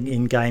something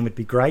in-game, it'd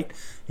be great,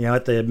 you know,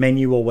 at the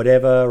menu or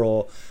whatever.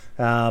 Or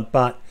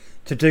but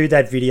to do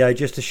that video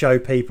just to show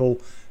people,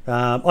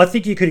 I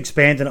think you could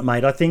expand on it,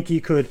 mate. I think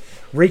you could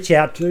reach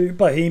out to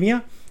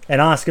Bohemia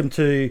and ask them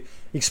to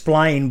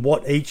explain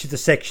what each of the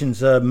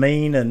sections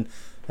mean and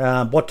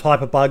what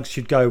type of bugs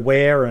should go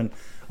where. And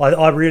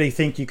I really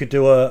think you could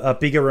do a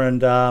bigger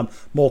and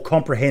more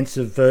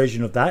comprehensive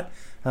version of that.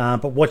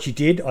 But what you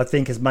did, I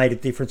think, has made a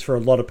difference for a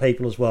lot of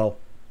people as well.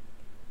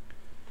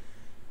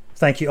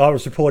 Thank you. I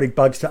was reporting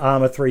bugs to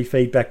Armour 3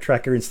 feedback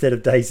tracker instead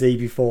of DayZ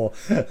before.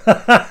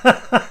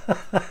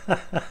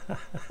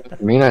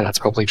 That's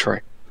probably true.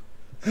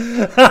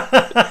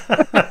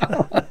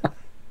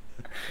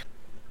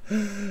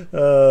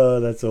 Oh,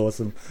 that's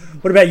awesome.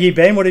 What about you,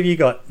 Ben? What have you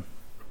got?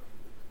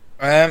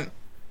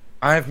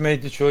 I've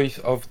made the choice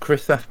of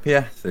Chris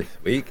FPS this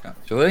week,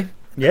 actually.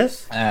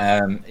 Yes?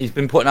 He's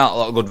been putting out a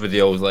lot of good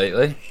videos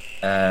lately,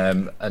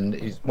 and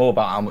it's more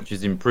about how much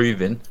he's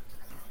improving.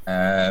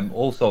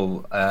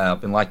 Also, I've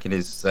been liking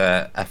his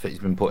effort he's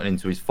been putting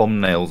into his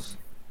thumbnails.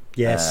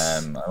 Yes.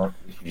 I don't know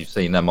if you've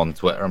seen them on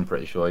Twitter, I'm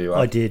pretty sure you have.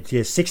 I did,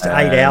 yes. 6 to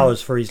 8 hours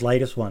for his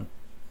latest one.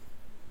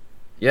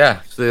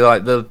 Yeah, so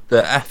like the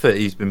effort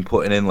he's been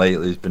putting in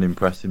lately has been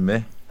impressing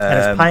me. And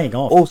it's paying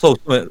off. Also,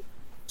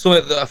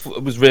 something that I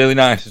thought was really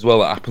nice as well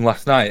that happened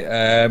last night.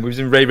 We was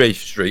in Ray Ray's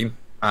stream,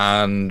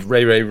 and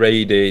Ray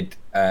raided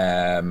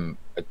a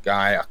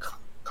guy. I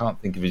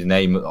can't think of his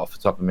name off the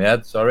top of my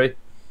head, sorry.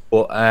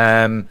 But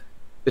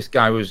this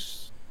guy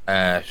was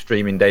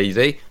streaming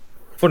DayZ.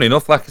 Funny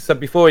enough, like I said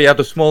before, he had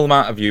a small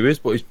amount of viewers,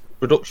 but his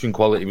production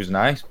quality was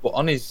nice. But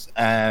on his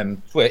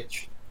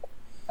Twitch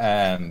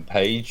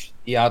page,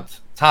 he had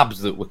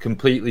tabs that were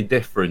completely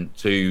different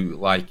to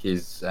like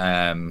his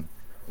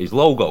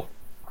logo.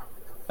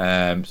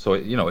 So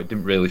it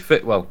didn't really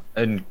fit well.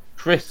 And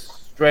Chris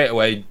straight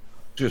away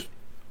just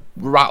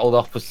rattled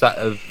off a set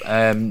of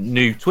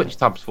new Twitch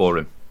tabs for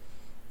him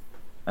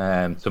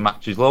to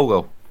match his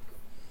logo,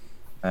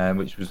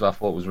 which I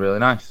thought was really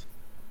nice.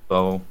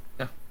 So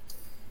yeah.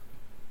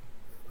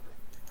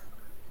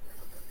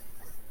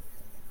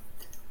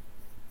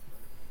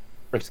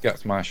 Chris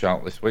gets my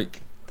shout this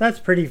week. That's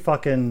pretty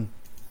fucking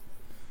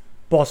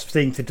boss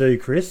thing to do,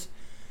 Chris.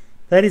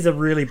 That is a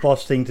really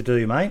boss thing to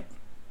do, mate.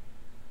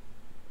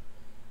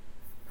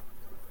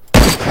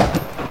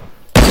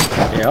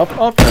 Yeah, I've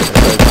noticed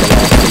over the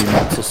last few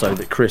months or so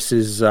that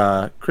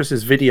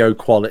Chris's video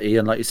quality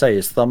and, like you say,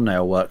 his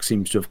thumbnail work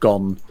seems to have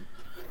gone.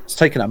 It's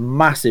taken a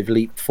massive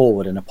leap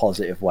forward in a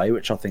positive way,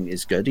 which I think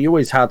is good. He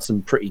always had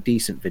some pretty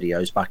decent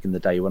videos back in the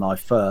day when I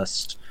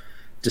first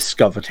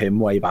discovered him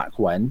way back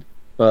when.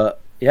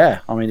 But yeah,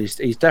 I mean,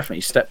 he's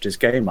definitely stepped his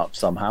game up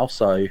somehow.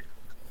 So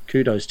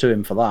kudos to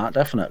him for that,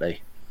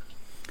 definitely.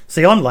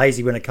 See, I'm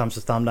lazy when it comes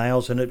to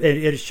thumbnails, and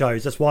it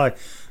shows. That's why,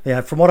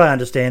 from what I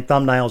understand,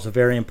 thumbnails are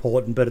very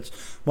important, but it's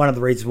one of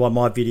the reasons why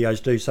my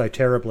videos do so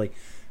terribly.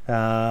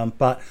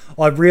 But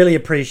I really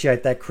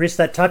appreciate that, Chris.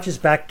 That touches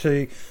back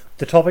to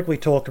the topic we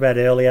talked about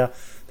earlier.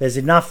 There's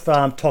enough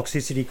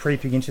toxicity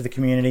creeping into the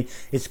community.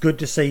 It's good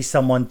to see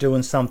someone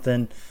doing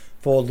something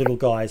for little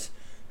guys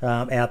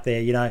out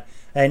there,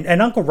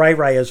 And Uncle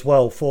Ray as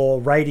well for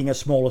rating a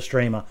smaller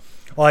streamer.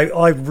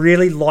 I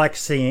really like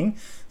seeing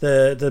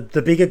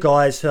the bigger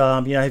guys,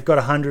 who've got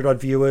 100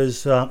 odd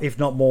viewers, if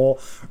not more,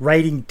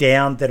 rating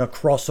down than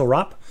across or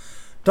up.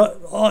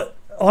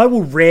 I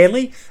will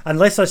rarely,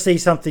 unless I see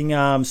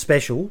something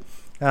special,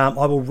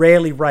 I will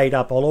rarely raid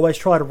up. I'll always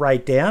try to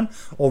raid down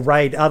or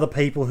raid other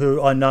people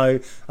who I know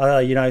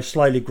are,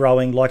 slowly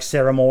growing, like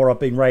Sarah Moore. I've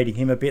been raiding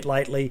him a bit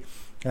lately,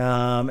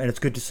 and it's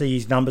good to see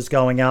his numbers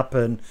going up.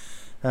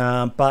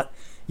 But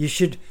you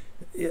should.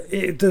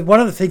 One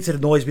of the things that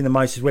annoys me the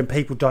most is when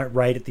people don't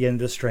raid at the end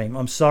of the stream.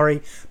 I'm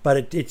sorry,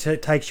 but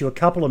it takes you a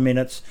couple of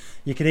minutes.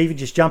 You can even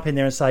just jump in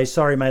there and say,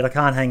 sorry, mate, I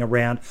can't hang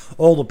around.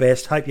 All the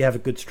best. Hope you have a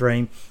good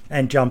stream,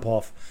 and jump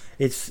off.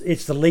 It's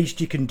the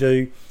least you can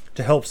do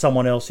to help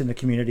someone else in the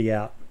community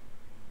out.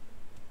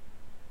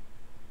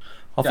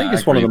 I think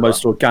it's one of the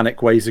most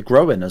organic ways of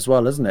growing as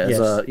well, isn't it? Yes.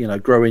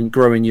 As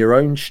growing your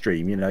own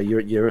stream.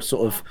 You're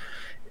sort of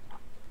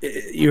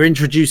you're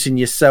introducing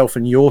yourself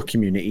and your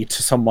community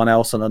to someone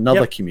else and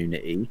another Yep.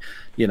 community,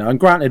 you know. And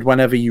granted,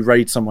 whenever you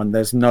raid someone,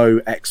 there's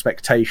no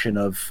expectation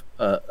of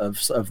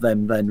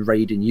them then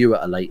raiding you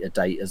at a later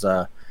date as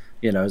a,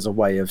 you know, as a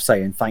way of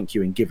saying thank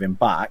you and giving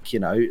back. You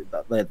know,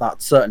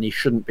 that certainly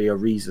shouldn't be a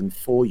reason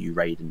for you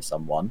raiding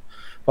someone.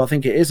 But I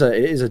think it is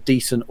a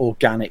decent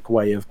organic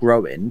way of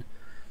growing.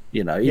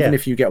 You know, even Yeah.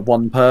 if you get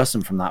one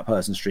person from that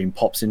person's stream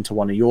pops into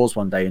one of yours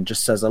one day and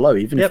just says hello,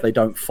 even if Yep. they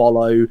don't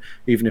follow,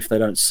 even if they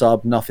don't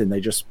sub, nothing,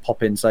 they just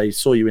pop in, say,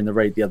 saw you in the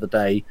raid the other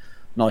day,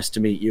 nice to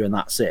meet you, and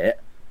that's it.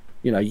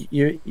 You know,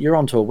 you're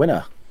onto a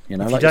winner. You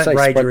know, If you like don't you say,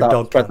 raid, spread you're a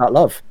dog spread cunt. that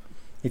love.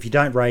 If you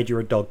don't raid,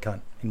 you're a dog cunt,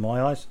 in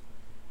my eyes.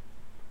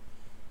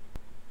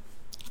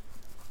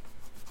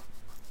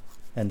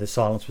 And the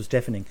silence was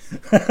deafening.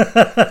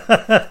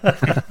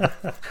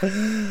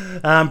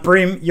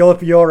 Brim, your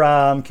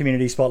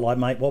community spotlight,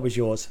 mate. What was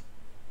yours?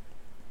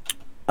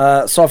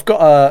 So I've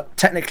got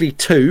technically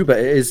two, but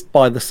it is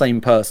by the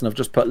same person. I've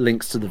just put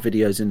links to the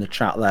videos in the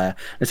chat there.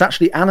 It's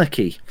actually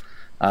Anarchy.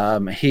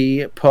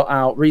 He's put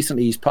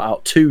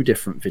out two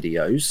different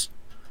videos.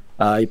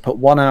 He put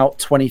one out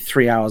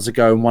 23 hours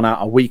ago and one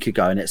out a week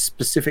ago, and it's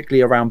specifically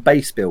around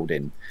base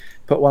building.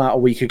 Put one out a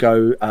week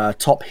ago,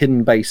 top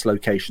hidden base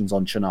locations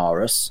on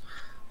Chernarus,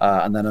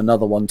 and then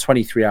another one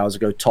 23 hours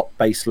ago, top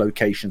base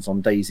locations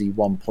on DayZ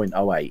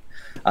 1.08.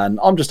 And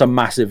I'm just a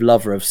massive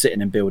lover of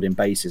sitting and building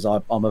bases.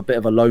 I'm a bit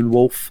of a lone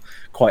wolf,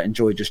 quite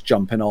enjoy just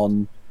jumping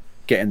on,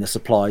 getting the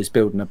supplies,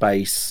 building a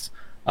base.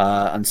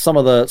 And some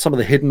of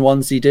the hidden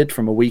ones he did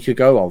from a week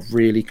ago are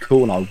really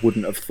cool, and I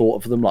wouldn't have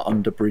thought of them, like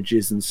under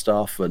bridges and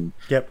stuff, and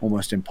Yep.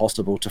 almost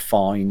impossible to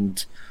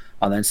find.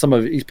 And then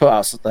he's put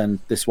out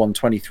then this one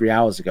 23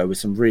 hours ago with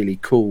some really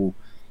cool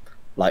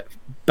like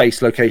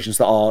base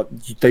locations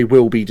they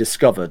will be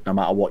discovered no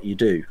matter what you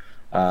do.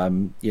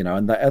 You know,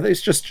 and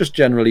it's just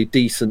generally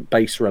decent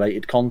base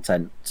related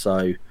content. So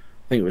I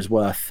think it was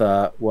worth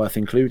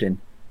including.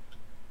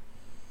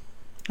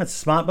 That's a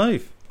smart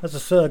move.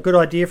 That's a good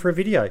idea for a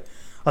video.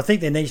 I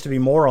think there needs to be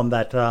more on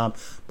that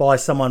by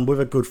someone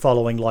with a good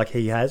following like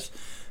he has,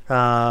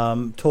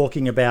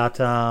 talking about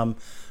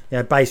you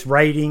know, base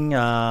raiding,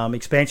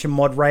 expansion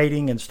mod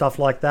raiding and stuff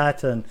like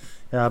that, and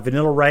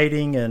vanilla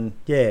raiding, and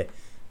yeah,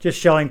 just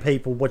showing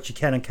people what you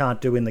can and can't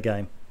do in the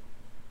game.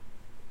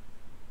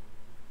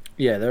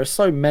 Yeah, there are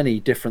so many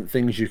different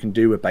things you can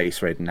do with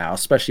base raiding now,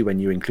 especially when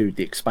you include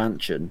the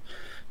expansion.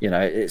 You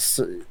know,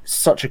 it's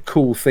such a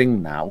cool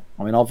thing now.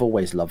 I mean, I've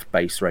always loved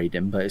base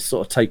raiding, but it's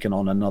sort of taken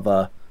on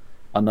another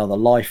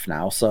life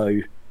now. So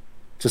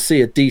to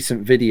see a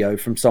decent video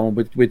from someone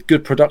with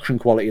good production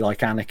quality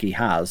like Anarchy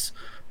has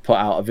put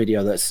out a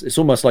video it's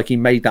almost like he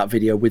made that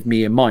video with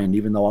me in mind,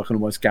 even though I can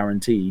almost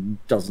guarantee he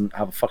doesn't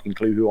have a fucking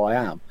clue who I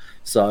am.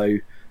 So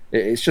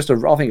it's just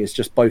I think it's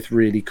just both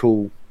really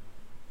cool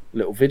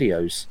little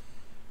videos.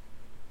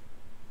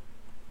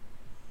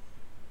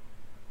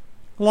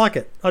 I like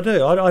it. I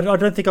do. I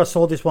don't think I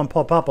saw this one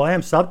pop up. I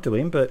am subbed to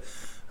him, but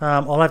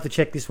I'll have to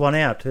check this one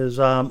out, because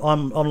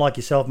I'm like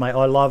yourself, mate.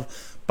 I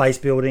love base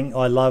building.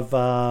 I love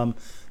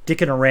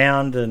dicking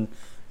around, and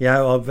you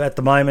know, at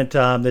the moment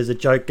there's a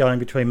joke going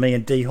between me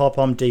and D-Hop.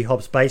 I'm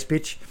D-Hop's base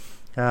bitch.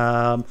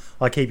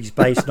 I keep his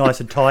base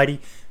nice and tidy.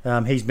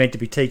 He's meant to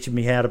be teaching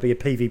me how to be a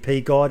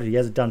PvP guide. He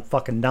hasn't done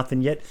fucking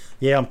nothing yet.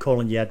 Yeah, I'm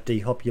calling you out,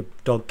 D-Hop, you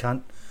dog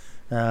cunt.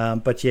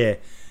 But yeah,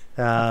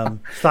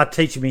 start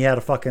teaching me how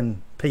to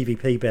fucking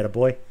PvP better,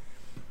 boy.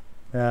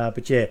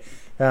 But yeah,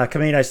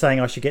 Camino's saying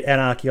I should get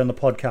Anarchy on the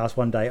podcast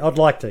one day. I'd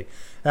like to.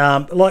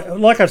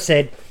 Like I've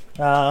said,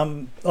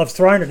 I've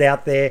thrown it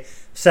out there.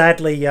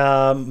 Sadly, you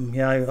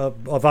know,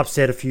 I've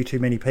upset a few too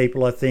many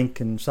people, I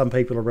think, and some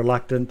people are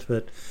reluctant.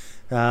 But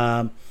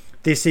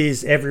this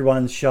is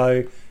everyone's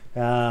show,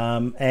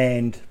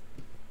 and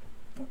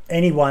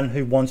anyone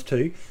who wants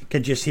to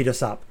can just hit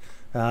us up.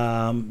 You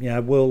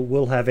know,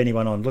 we'll have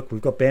anyone on. Look,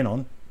 we've got Ben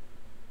on.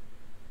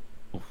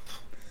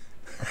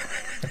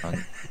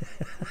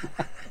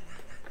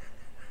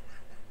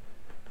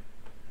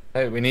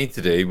 Hey, we need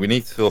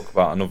to talk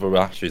about another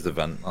Ashes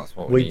event. That's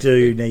what We need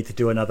do to need to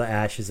do another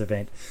Ashes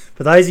event.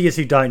 For those of you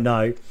who don't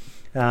know,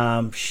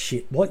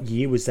 what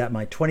year was that,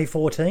 mate?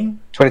 2014?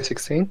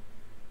 2016?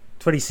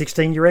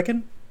 2016, you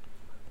reckon?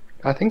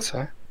 I think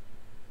so.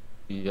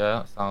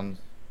 Yeah,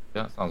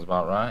 that sounds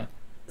about right.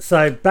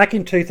 So back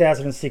in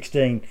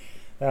 2016,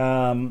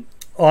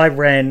 I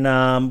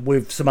ran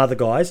with some other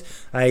guys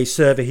a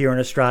server here in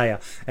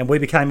Australia, and we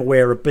became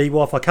aware of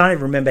BWOF. I can't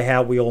even remember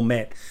how we all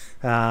met,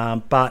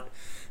 but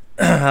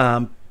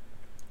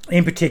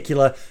in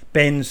particular,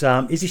 Ben's.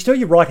 Is he still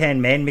your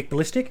right-hand man, Mick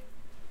Ballistic?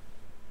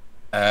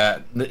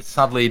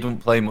 Sadly, he doesn't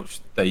play much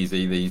DayZ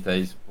these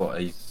days,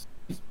 but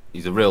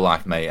he's a real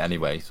life mate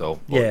anyway. So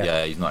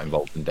yeah, he's not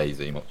involved in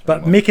DayZ much.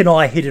 But anymore. Mick and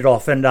I hit it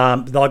off, and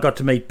I got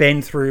to meet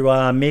Ben through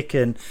Mick,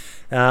 and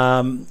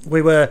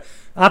we were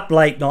up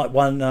late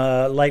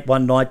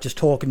one night just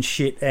talking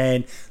shit,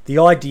 and the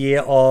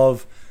idea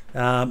of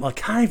I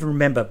can't even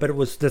remember, but it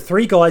was the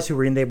three guys who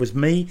were in there was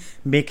me,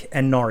 Mick,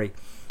 and Norrie.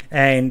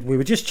 and we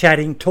were just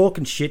chatting,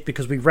 talking shit,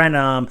 because we ran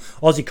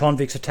Aussie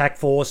Convicts Attack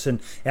Force, and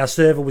our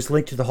server was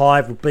linked to the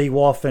Hive with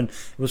BWOF, and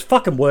it was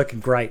fucking working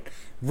great.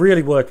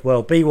 Really worked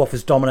well. BWOF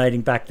was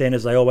dominating back then,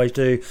 as they always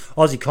do.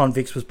 Aussie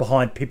Convicts was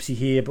behind Pipsy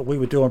here, but we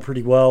were doing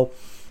pretty well.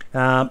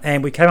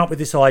 And we came up with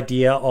this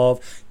idea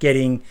of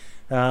getting,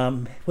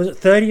 was it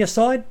 30 a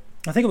side?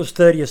 I think it was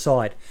 30 a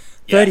side.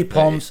 30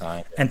 Poms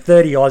and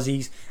 30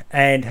 Aussies,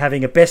 and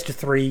having a best of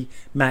 3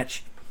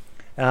 match.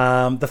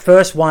 The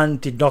first one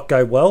did not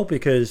go well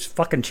because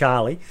fucking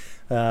Charlie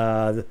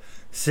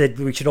said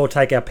we should all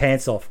take our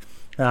pants off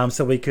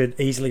so we could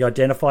easily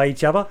identify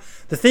each other.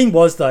 The thing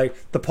was, though,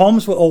 the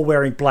Poms were all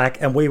wearing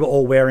black and we were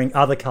all wearing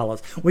other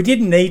colours. We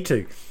didn't need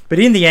to, but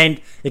in the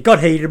end, it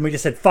got heated and we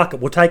just said, fuck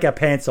it, we'll take our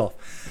pants off.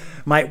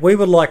 Mate, we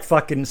were like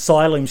fucking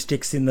Xylem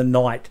sticks in the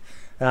night.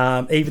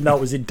 Even though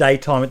it was in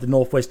daytime at the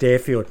Northwest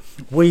Airfield.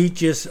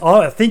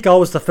 I think I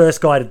was the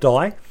first guy to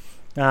die.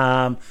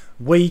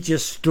 We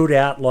just stood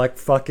out like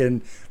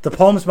fucking... The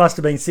Poms must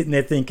have been sitting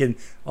there thinking,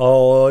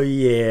 oh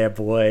yeah,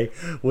 boy,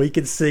 we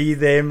could see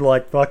them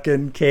like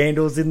fucking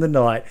candles in the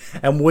night.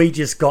 And we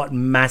just got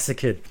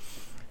massacred.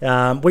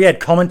 We had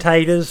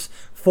commentators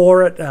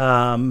for it,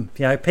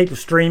 people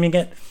streaming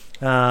it.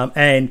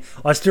 And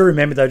I still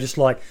remember they were just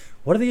like,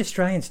 what are the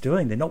Australians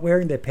doing? They're not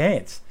wearing their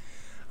pants.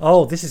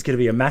 Oh, this is going to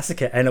be a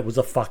massacre. And it was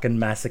a fucking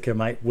massacre,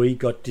 mate. We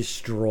got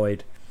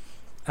destroyed.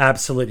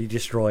 Absolutely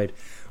destroyed.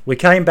 We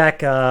came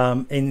back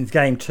in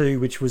game 2,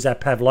 which was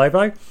at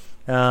Pavlovo,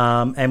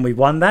 and we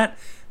won that.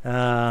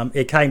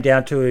 It came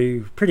down to a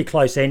pretty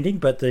close ending,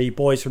 but the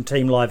boys from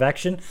Team Live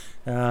Action,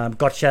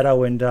 Got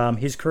Shadow and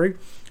his crew,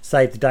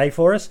 saved the day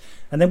for us.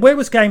 And then where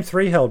was game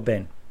 3 held,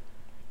 Ben?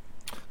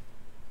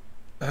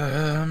 You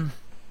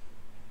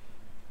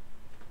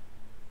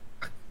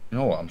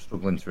know what? I'm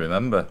struggling to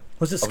remember.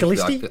 Was it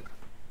Scalisti?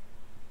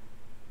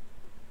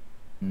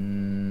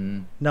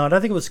 No, I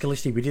don't think it was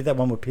Scalisti. We did that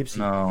one with Pipsy.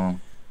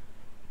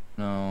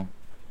 No,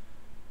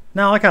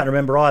 I can't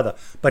remember either.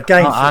 But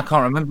I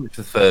can't remember which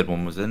the third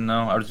one was in.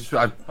 No,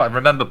 I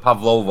remember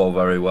Pavlovo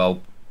very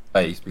well,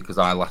 based because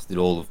I lasted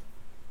all of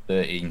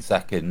 13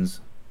 seconds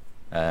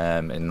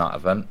in that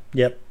event.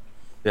 Yep.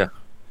 Yeah.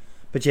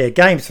 But yeah,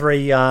 game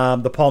 3,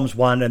 the Poms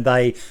won, and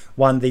they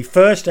won the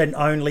first and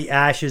only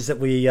Ashes that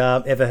we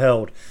ever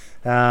held.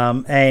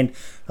 And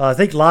I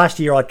think last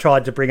year I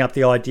tried to bring up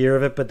the idea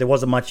of it, but there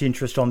wasn't much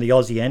interest on the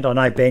Aussie end. I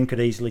know Ben could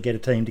easily get a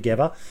team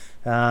together,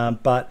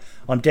 but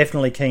I'm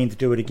definitely keen to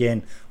do it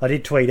again. I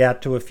did tweet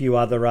out to a few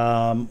other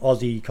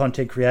Aussie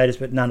content creators,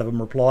 but none of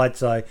them replied,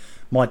 so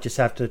might just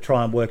have to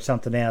try and work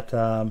something out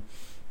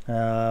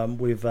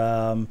with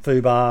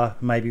Fubar,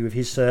 maybe with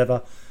his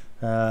server.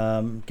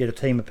 Get a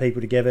team of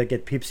people together,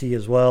 get Pipsy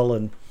as well,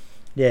 and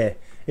yeah,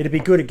 it'd be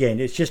good again.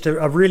 It's just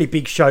a really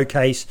big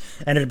showcase,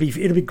 and it'd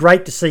be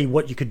great to see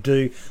what you could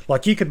do.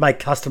 Like you could make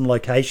custom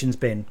locations,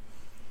 Ben.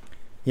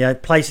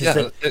 Places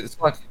that it's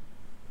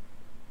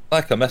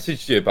like I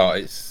messaged you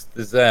about.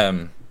 There's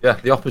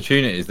the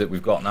opportunities that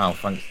we've got now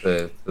thanks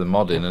to the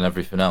modding and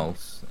everything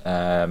else.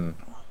 I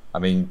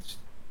mean,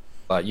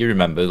 like you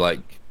remember,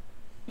 like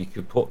you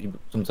could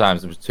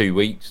sometimes it was 2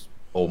 weeks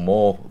or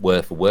more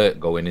worth of work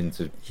going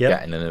into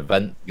getting an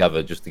event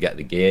together just to get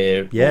the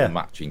gear, all the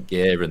matching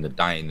gear and the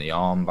dyeing the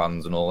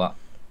armbands and all that.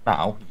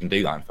 Now you can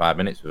do that in 5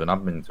 minutes with an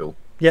admin tool.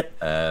 We've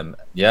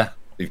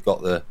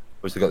got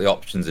obviously got the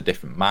options of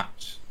different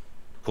maps,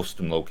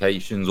 custom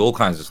locations, all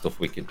kinds of stuff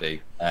we could do.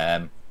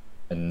 And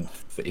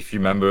if you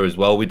remember as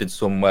well, we did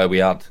some where we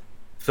had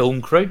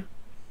film crew.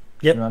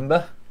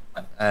 Remember?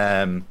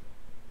 Again,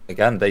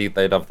 they'd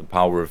have the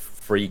power of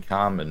free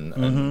cam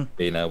and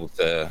being able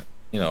to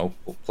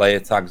put player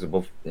tags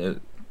above. Do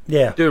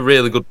a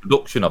really good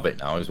production of it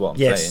now, is what I'm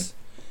saying.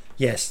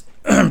 Yes.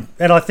 And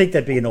I think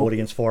there'd be an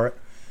audience for it.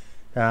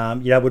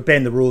 We'd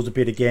bend the rules a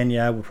bit again.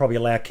 We'd probably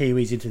allow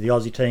Kiwis into the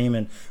Aussie team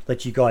and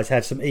let you guys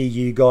have some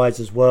EU guys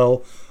as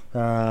well,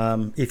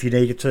 if you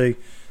needed to.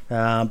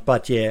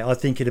 But yeah, I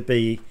think it'd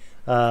be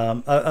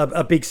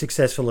a big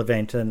successful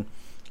event, and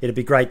it'd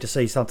be great to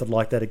see something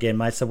like that again,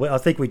 mate. So I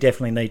think we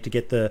definitely need to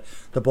get the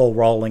ball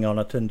rolling on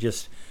it and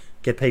just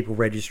get people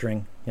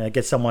registering.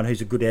 Get someone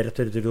who's a good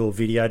editor to do a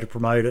video to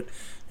promote it,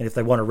 and if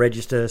they want to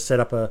register, set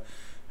up a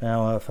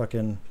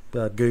fucking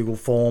Google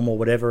form or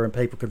whatever, and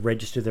people could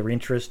register their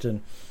interest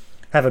and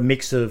have a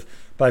mix of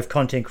both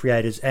content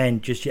creators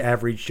and just your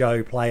average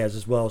Joe players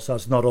as well. So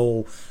it's not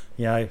all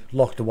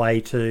locked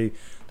away to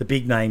the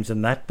big names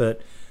and that,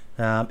 but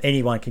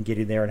anyone can get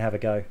in there and have a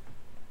go.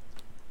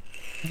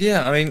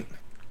 Yeah, I mean,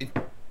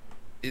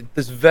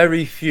 there's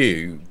very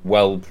few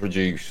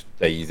well-produced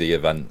DayZ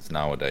events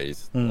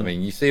nowadays. I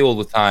mean, you see all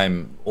the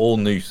time, all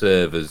new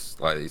servers,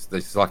 like this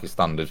is like a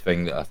standard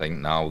thing that I think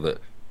now that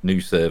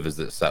new servers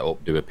that set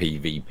up do a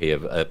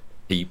PvP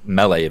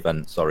melee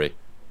event. Sorry,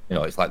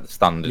 it's like the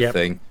standard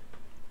thing.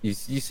 You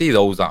see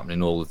those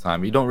happening all the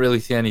time. You don't really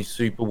see any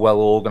super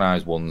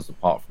well-organized ones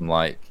apart from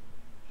like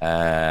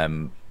I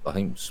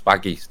think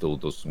Spaggy still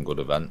does some good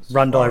events.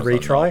 Run Die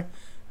Retry,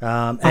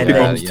 Happy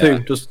Bombs too.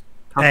 Just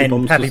Happy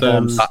Bombs. Happy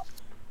Bombs.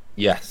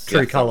 Yes, True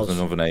yes, that Colours. was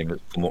another name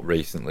that's come up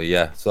recently.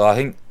 Yeah, so I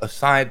think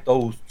aside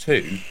those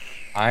two,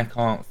 I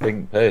can't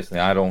think personally.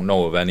 I don't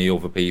know of any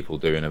other people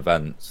doing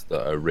events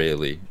that are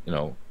really,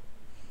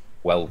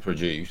 well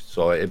produced.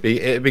 So it'd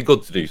be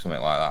good to do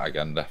something like that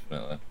again,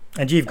 definitely.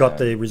 And you've got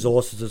the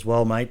resources as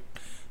well, mate,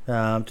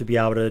 to be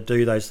able to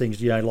do those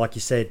things. Like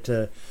you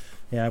said,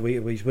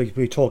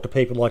 we talk to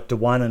people like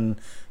DeOne and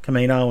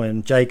Camino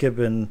and Jacob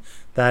and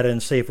that,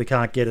 and see if we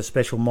can't get a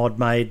special mod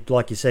made,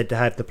 like you said, to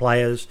have the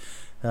players.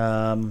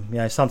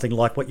 Something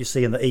like what you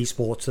see in the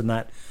esports and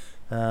that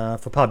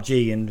for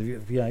PUBG and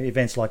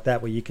events like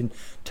that, where you can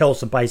tell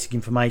some basic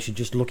information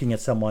just looking at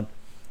someone,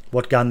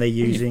 what gun they're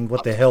using,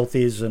 what their health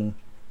is, and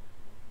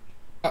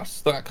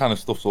that kind of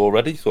stuff's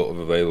already sort of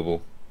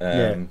available.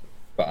 Yeah.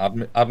 But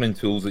admin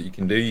tools that you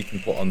can do, you can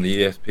put on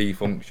the ESP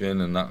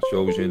function, and that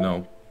shows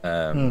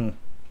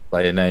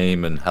player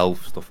name and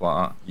health, stuff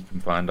like that. You can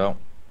find out.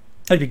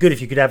 It'd be good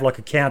if you could have like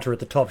a counter at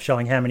the top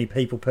showing how many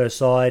people per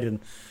side and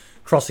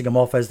crossing them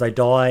off as they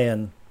die,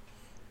 and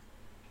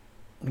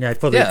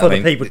for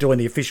the people doing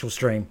the official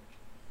stream.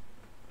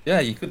 Yeah,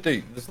 you could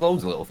do. There's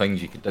loads of little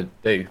things you could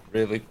do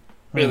really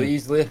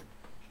easily.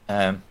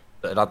 That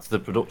adds to the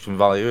production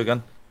value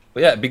again.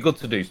 But yeah, it'd be good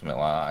to do something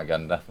like that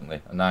again.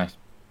 Definitely a nice.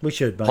 We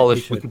should, mate.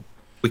 Polished.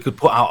 We could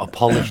put out a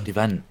polished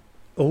event.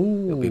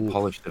 Ooh, It'll be a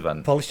polished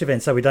event. Polished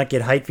event, so we don't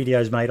get hate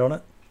videos made on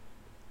it.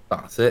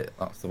 That's it.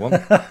 That's the one.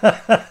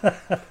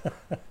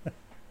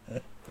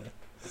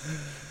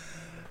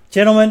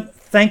 Gentlemen,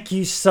 thank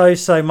you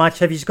so much.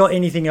 Have you got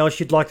anything else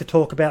you'd like to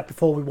talk about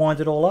before we wind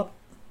it all up?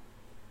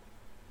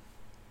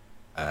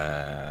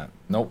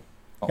 Nope.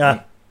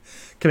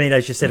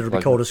 Camino's just said it'll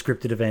be called a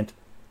scripted event.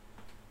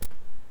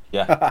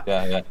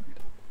 Yeah.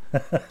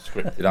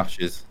 Scripted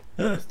ashes.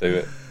 Let's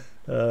do it.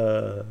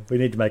 We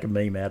need to make a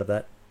meme out of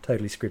that.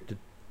 Totally scripted.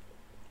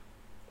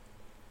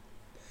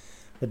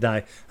 But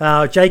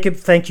no. Jacob,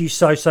 thank you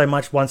so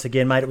much once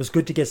again, mate. It was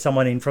good to get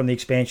someone in from the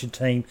expansion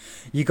team.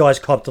 You guys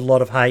copped a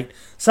lot of hate.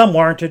 Some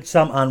warranted,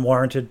 some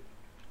unwarranted.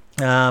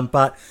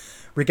 But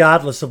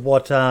regardless of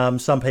what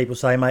some people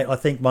say, mate, I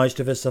think most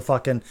of us are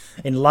fucking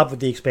in love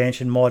with the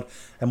expansion mod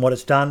and what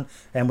it's done.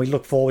 And we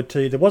look forward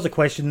to... There was a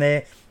question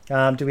there.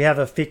 Do we have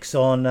a fix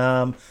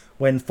on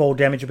when Fall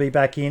Damage will be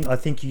back in? I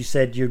think you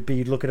said you'd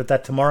be looking at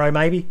that tomorrow,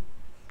 maybe,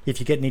 if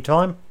you get any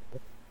time.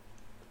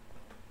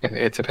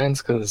 It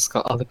depends, because it's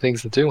got other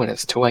things to do, and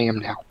it's 2 a.m.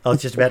 now. I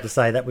was just about to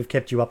say that. We've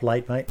kept you up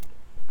late, mate.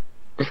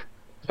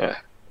 Yeah.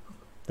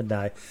 But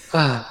no.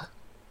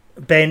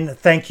 Ben,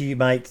 thank you,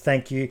 mate.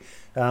 Thank you.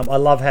 I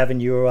love having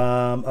you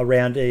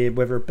around,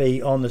 whether it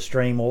be on the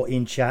stream or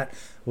in chat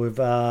with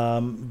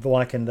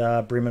Vike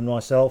and Brim and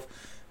myself.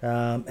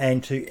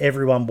 And to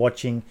everyone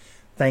watching,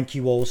 thank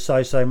you all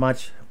so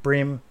much.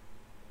 Brim,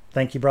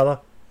 thank you, brother.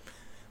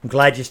 I'm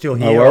glad you're still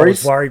here. No worries.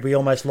 I was worried we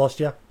almost lost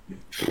you.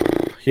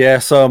 Yeah,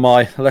 so am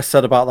I. Less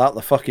said about that,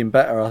 the fucking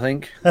better, I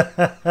think.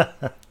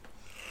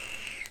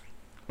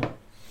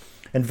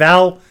 And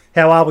Val,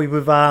 how are we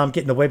with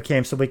getting the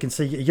webcam so we can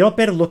see you? You're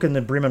better looking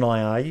than Brim and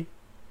I, are you?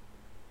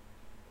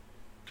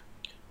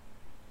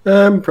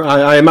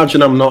 I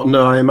imagine I'm not.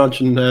 No, I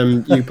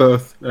imagine you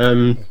both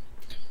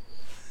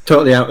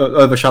totally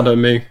overshadow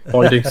me,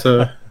 Boydie.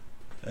 So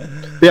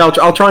yeah,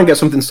 I'll try and get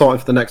something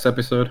sorted for the next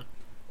episode.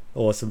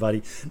 Awesome,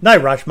 buddy. No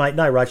rush, mate.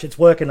 No rush. It's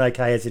working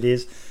okay as it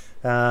is.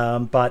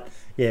 But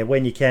yeah,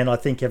 when you can, I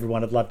think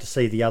everyone would love to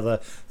see the other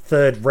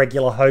third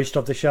regular host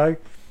of the show.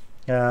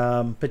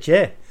 But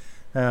yeah,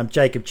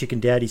 Jacob Chicken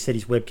Dowdy said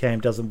his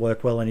webcam doesn't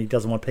work well and he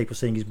doesn't want people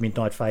seeing his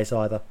midnight face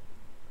either.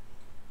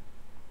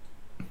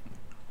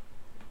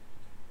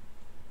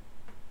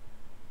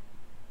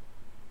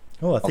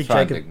 Oh, I think I'll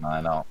try Jacob. and dig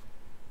mine out.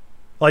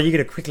 Oh, you're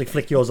going to quickly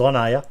flick yours on,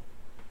 are you?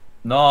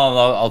 No,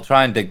 I'll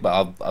try and dig,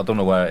 but I don't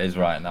know where it is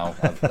right now.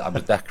 I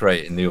was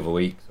decorating the other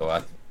week, so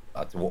I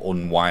had to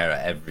unwire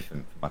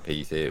everything for my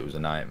PC. It was a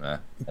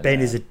nightmare.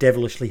 Ben is a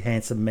devilishly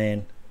handsome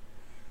man.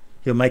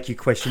 He'll make you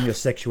question your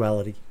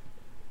sexuality.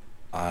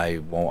 I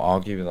won't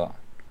argue with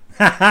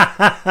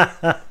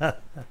that.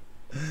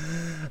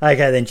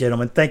 Okay then,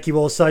 gentlemen. Thank you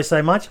all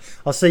so much.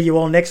 I'll see you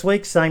all next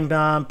week. Same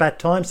bat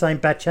time, same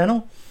bat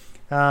channel.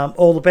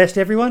 All the best,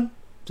 everyone.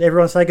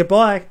 Everyone say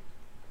goodbye.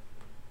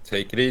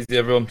 Take it easy,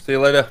 everyone. See you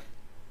later.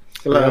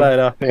 See you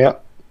later. Yeah.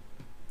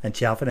 And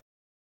ciao for now.